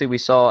 and obviously we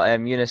saw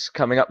Eunice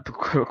coming up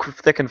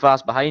thick and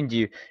fast behind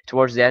you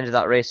towards the end of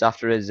that race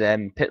after his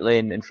pit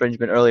lane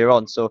infringement earlier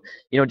on. So,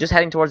 you know, just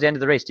heading towards the end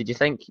of the race, did you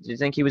think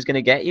he was going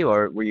to get you,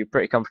 or were you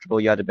pretty comfortable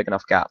you had a big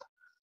enough gap?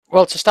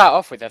 Well, to start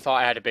off with, I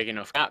thought I had a big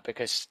enough gap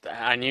because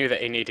I knew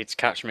that he needed to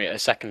catch me at a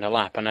second a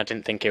lap, and I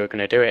didn't think he was going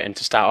to do it. And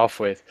to start off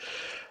with,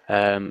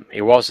 he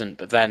wasn't.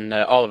 But then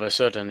all of a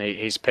sudden,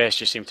 his pace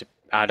just seemed to.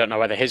 I don't know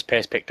whether his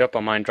pace picked up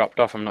or mine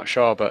dropped off. I'm not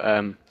sure, but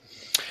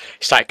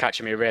he started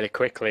catching me really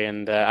quickly,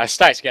 and I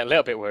started to get a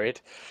little bit worried.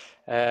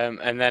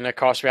 And then, of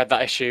course, we had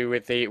that issue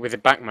with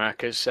the back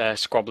markers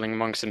squabbling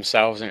amongst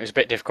themselves, and it was a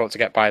bit difficult to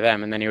get by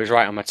them. And then he was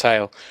right on my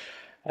tail.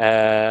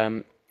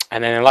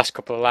 And then in the last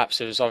couple of laps,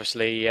 there was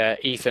obviously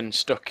Ethan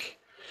stuck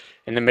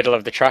in the middle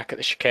of the track at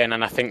the chicane,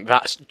 and I think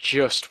that's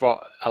just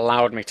what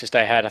allowed me to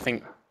stay ahead. I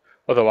think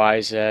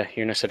otherwise,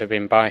 Eunice would have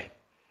been by.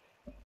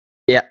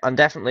 Yeah, and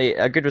definitely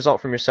a good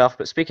result from yourself.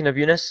 But speaking of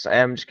Eunice,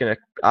 I'm just going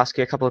to ask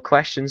you a couple of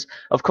questions.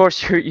 Of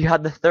course, you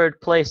had the 3rd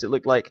place. It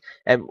looked like,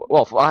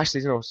 well,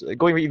 actually, no,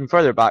 going even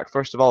further back.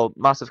 First of all,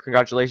 massive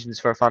congratulations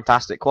for a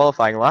fantastic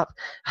qualifying lap,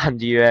 and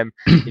you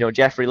know,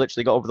 Jeffrey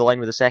literally got over the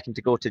line with a second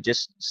to go to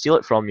just steal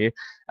it from you.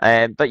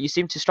 But you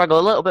seemed to struggle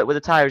a little bit with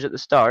the tires at the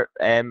start.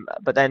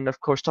 But then, of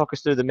course, talk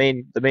us through the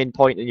main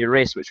point in your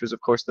race, which was,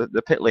 of course,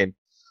 the pit lane.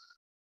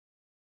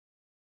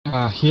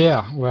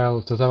 Yeah,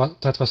 well,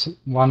 that was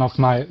one of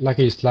my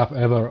luckiest lap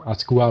ever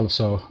at Gual,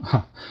 so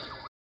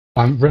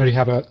I'm very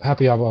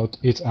happy about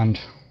it. And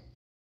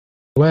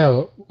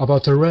well,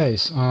 about the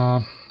race,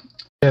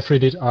 Jeffrey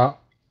did a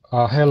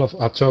hell of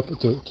a job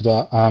to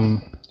the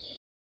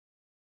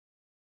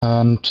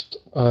and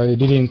I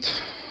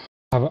didn't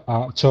have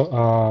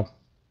a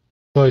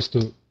choice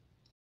to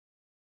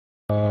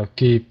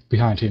keep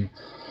behind him.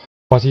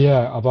 But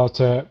yeah, about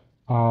the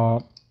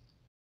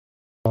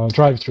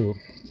drive-through.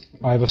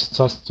 I was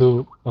just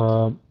too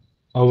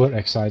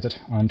overexcited,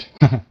 and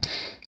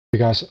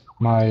because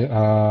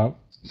my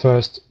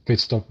first pit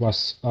stop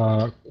was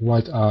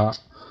quite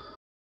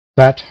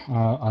bad,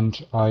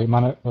 and I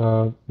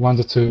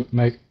wanted to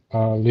make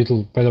a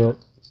little better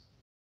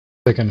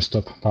second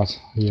stop, but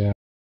yeah.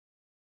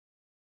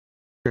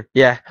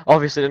 Yeah,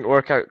 obviously didn't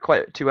work out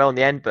quite too well in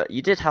the end, but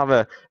you did have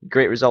a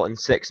great result in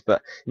 6th.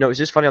 But you know, it was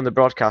just funny on the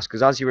broadcast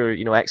because as you were,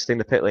 you know, exiting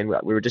the pit lane,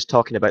 we were just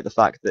talking about the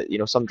fact that, you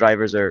know, some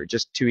drivers are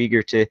just too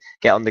eager to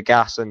get on the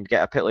gas and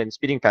get a pit lane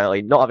speeding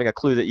penalty, not having a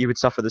clue that you would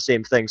suffer the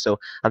same thing. So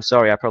I'm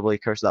sorry, I probably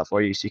cursed that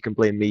for you, so you can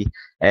blame me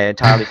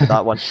entirely for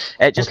that one.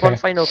 Just Okay. one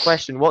final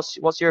question: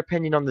 what's your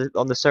opinion on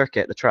the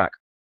circuit, the track?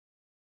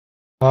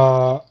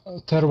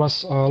 There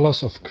was a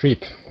loss of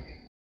grip.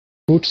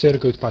 Good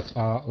circuit, but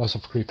loss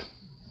of grip.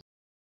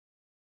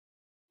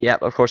 Yeah,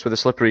 of course, with a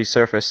slippery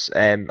surface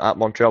at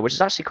Montreal, which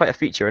is actually quite a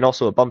feature, and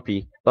also a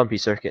bumpy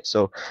circuit.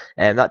 So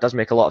that does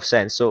make a lot of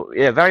sense. So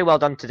yeah, very well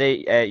done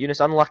today,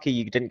 Eunice. Unlucky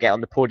you didn't get on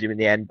the podium in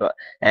the end, but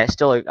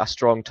still a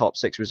strong top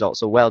 6 result.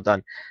 So well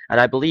done. And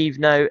I believe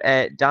now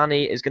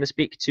Danny is going to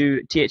speak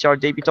to THR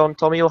debutant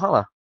Tommy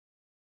O'Hala.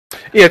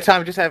 Yeah,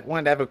 Tom, just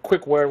wanted to have a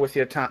quick word with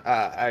you. Tom,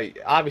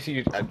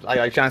 obviously,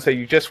 like John said,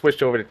 you just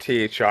switched over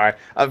to THR.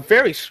 A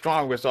very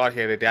strong result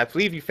here today. I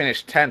believe you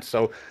finished 10th.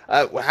 So,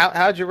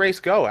 how'd your race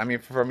go? I mean,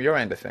 from your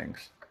end of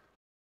things.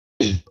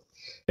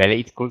 Well,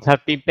 it could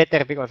have been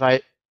better because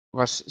I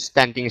was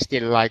standing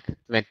still like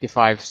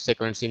 25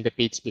 seconds in the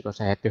pits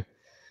because I had to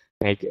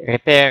make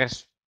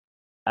repairs.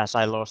 as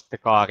I lost the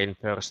car in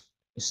first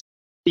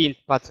stint,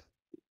 but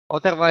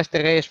otherwise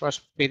the race was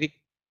pretty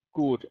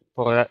good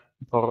for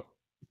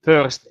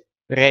first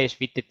race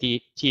with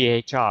the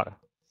THR.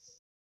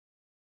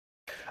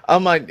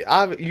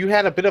 You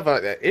had a bit of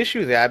an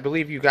issue there. I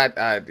believe you got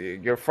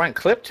your front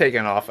clip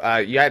taken off.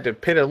 You had to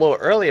pit a little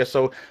earlier.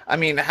 So, I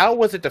mean, how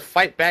was it to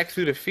fight back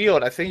through the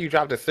field? I think you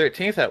dropped to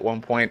 13th at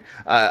one point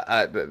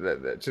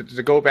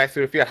to go back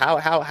through the field.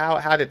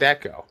 How did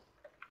that go?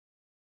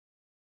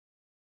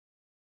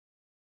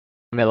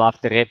 Well,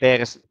 after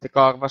repairs, the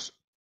car was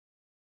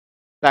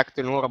back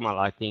to normal,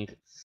 I think,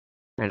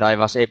 and I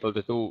was able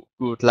to do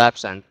good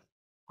laps and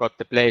got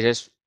the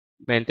places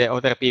when the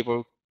other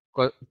people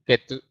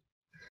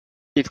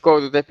did go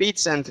to the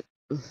pits, and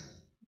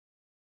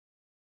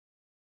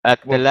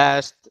at the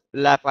last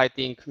lap, I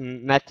think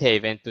Mattei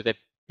went to the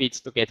pits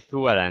to get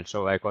fuel, and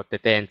so I got the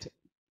 10th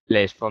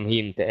place from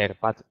him there.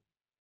 But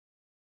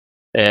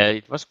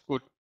it was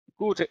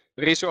good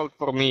result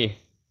for me.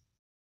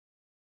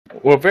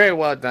 Well, very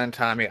well done,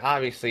 Tommy.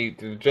 Obviously,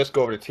 to just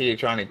go over to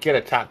THR and get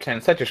a top 10,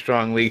 such a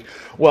strong league.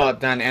 Well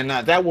done. And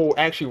that will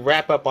actually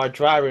wrap up our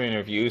driver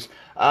interviews.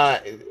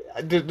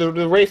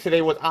 The race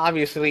today was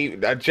obviously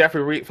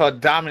Jeffrey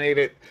Rietveld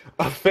dominated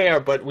affair,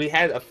 but we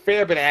had a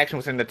fair bit of action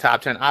within the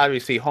top 10.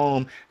 Obviously,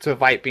 home to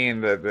fight being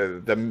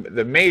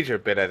the major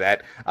bit of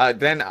that.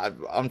 Then,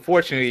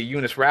 unfortunately,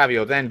 Eunice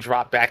Ravio then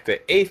dropped back to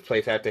 8th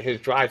place after his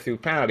drive-through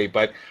penalty.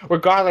 But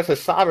regardless, a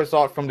solid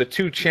result from the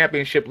two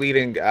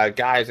championship-leading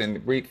guys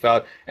in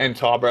Rietveld and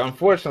Thalberg.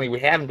 Unfortunately, we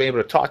haven't been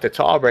able to talk to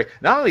Thalberg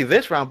not only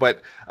this round,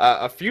 but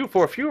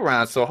for a few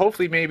rounds. So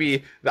hopefully,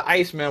 maybe the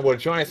Iceman will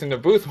join us in the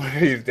booth one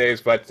of these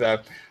days. But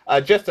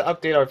just to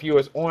update our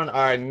viewers on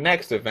our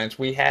next events,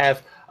 we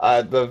have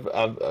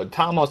the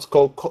Thomas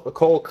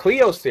Cole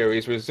Clio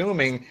Series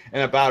resuming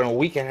in about a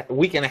week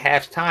and a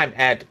half's time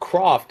at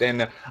Croft.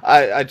 And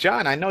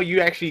John, I know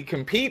you actually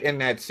compete in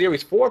that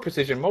series for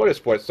Precision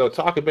Motorsports, so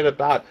talk a bit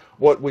about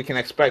what we can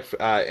expect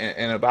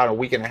in about a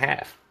week and a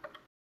half.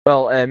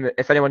 Well,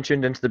 if anyone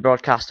tuned into the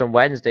broadcast on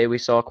Wednesday, we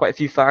saw quite a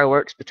few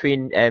fireworks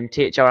between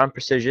THR and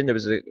Precision. There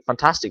was a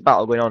fantastic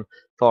battle going on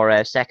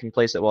for second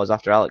place it was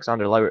after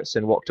Alexander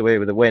Lauritsen walked away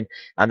with a win,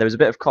 and there was a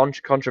bit of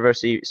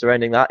controversy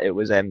surrounding that. It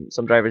was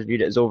some drivers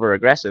viewed it as over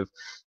aggressive,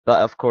 but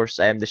of course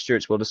the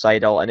stewards will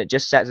decide all, and it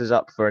just sets us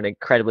up for an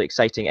incredibly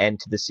exciting end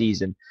to the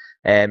season.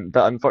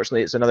 But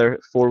unfortunately, it's another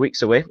 4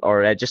 weeks away,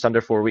 or just under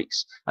 4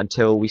 weeks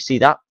until we see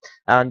that.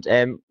 And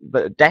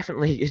but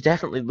definitely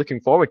looking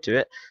forward to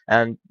it,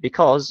 and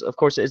because of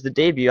course it is the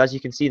debut, as you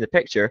can see in the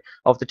picture,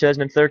 of the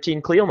 2013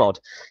 Clio mod,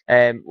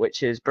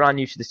 which is brand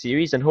new to the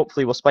series, and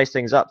hopefully will spice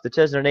things up. The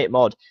 2008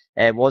 mod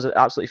was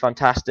absolutely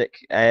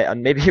fantastic,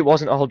 and maybe it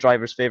wasn't all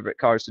drivers' favorite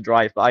cars to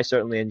drive, but I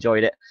certainly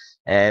enjoyed it.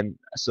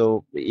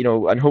 So you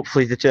know, and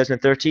hopefully the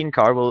 2013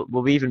 car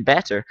will be even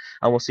better,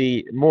 and we'll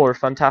see more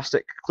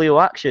fantastic Clio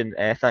action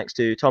thanks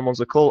to Tom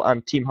Monzo-Cole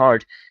and Team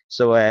Hard.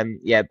 So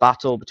yeah,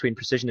 battle between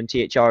Precision and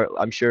THR,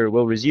 I'm sure,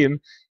 will resume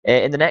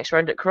in the next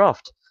round at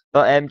Croft.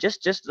 But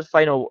just the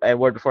final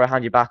word before I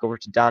hand you back over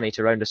to Danny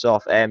to round us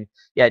off.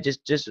 Yeah,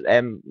 just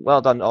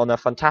well done on a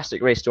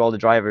fantastic race to all the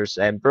drivers.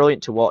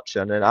 Brilliant to watch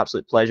and an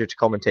absolute pleasure to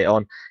commentate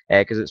on,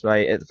 because it's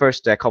the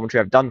first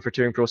commentary I've done for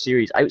Touring Pro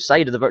Series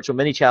outside of the Virtual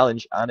Mini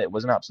Challenge, and it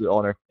was an absolute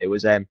honour. It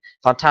was a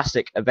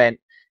fantastic event.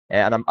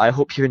 And I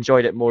hope you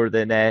enjoyed it more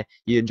than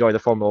you enjoy the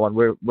Formula One.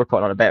 We're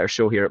putting on a better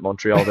show here at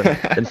Montreal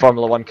than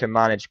Formula One can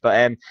manage.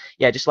 But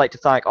yeah, just like to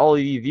thank all of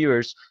you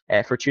viewers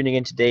for tuning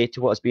in today to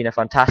what has been a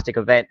fantastic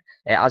event,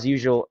 as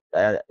usual,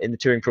 in the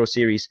Touring Pro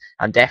Series.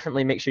 And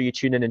definitely make sure you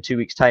tune in 2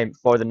 weeks' time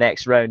for the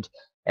next round.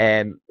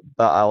 But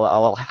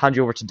I'll hand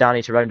you over to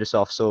Danny to round us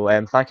off. So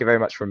thank you very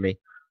much from me.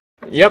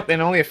 Yep, in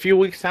only a few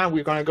weeks' time,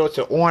 we're going to go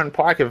to Oran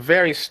Park, a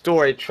very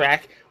storied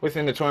track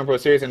within the Touring Pro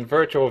Series and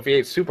Virtual V8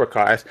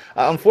 Supercars.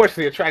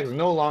 Unfortunately, the track is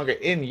no longer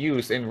in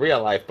use in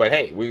real life, but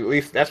hey, at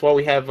least that's why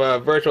we have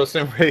virtual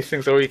sim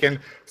racing, so we can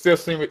still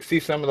see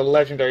some of the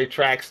legendary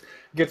tracks,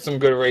 get some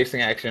good racing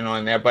action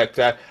on there. But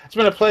it's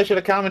been a pleasure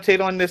to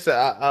commentate on this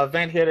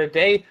event here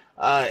today.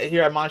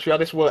 Here at Montreal.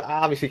 This will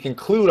obviously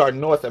conclude our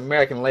North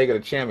American leg of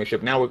the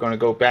championship. Now we're going to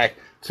go back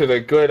to the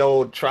good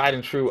old tried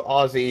and true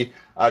Aussie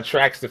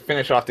tracks to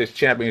finish off this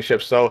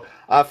championship. So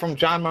from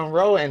John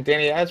Munro and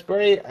Danny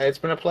Asbury, it's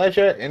been a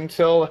pleasure.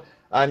 Until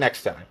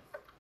next time.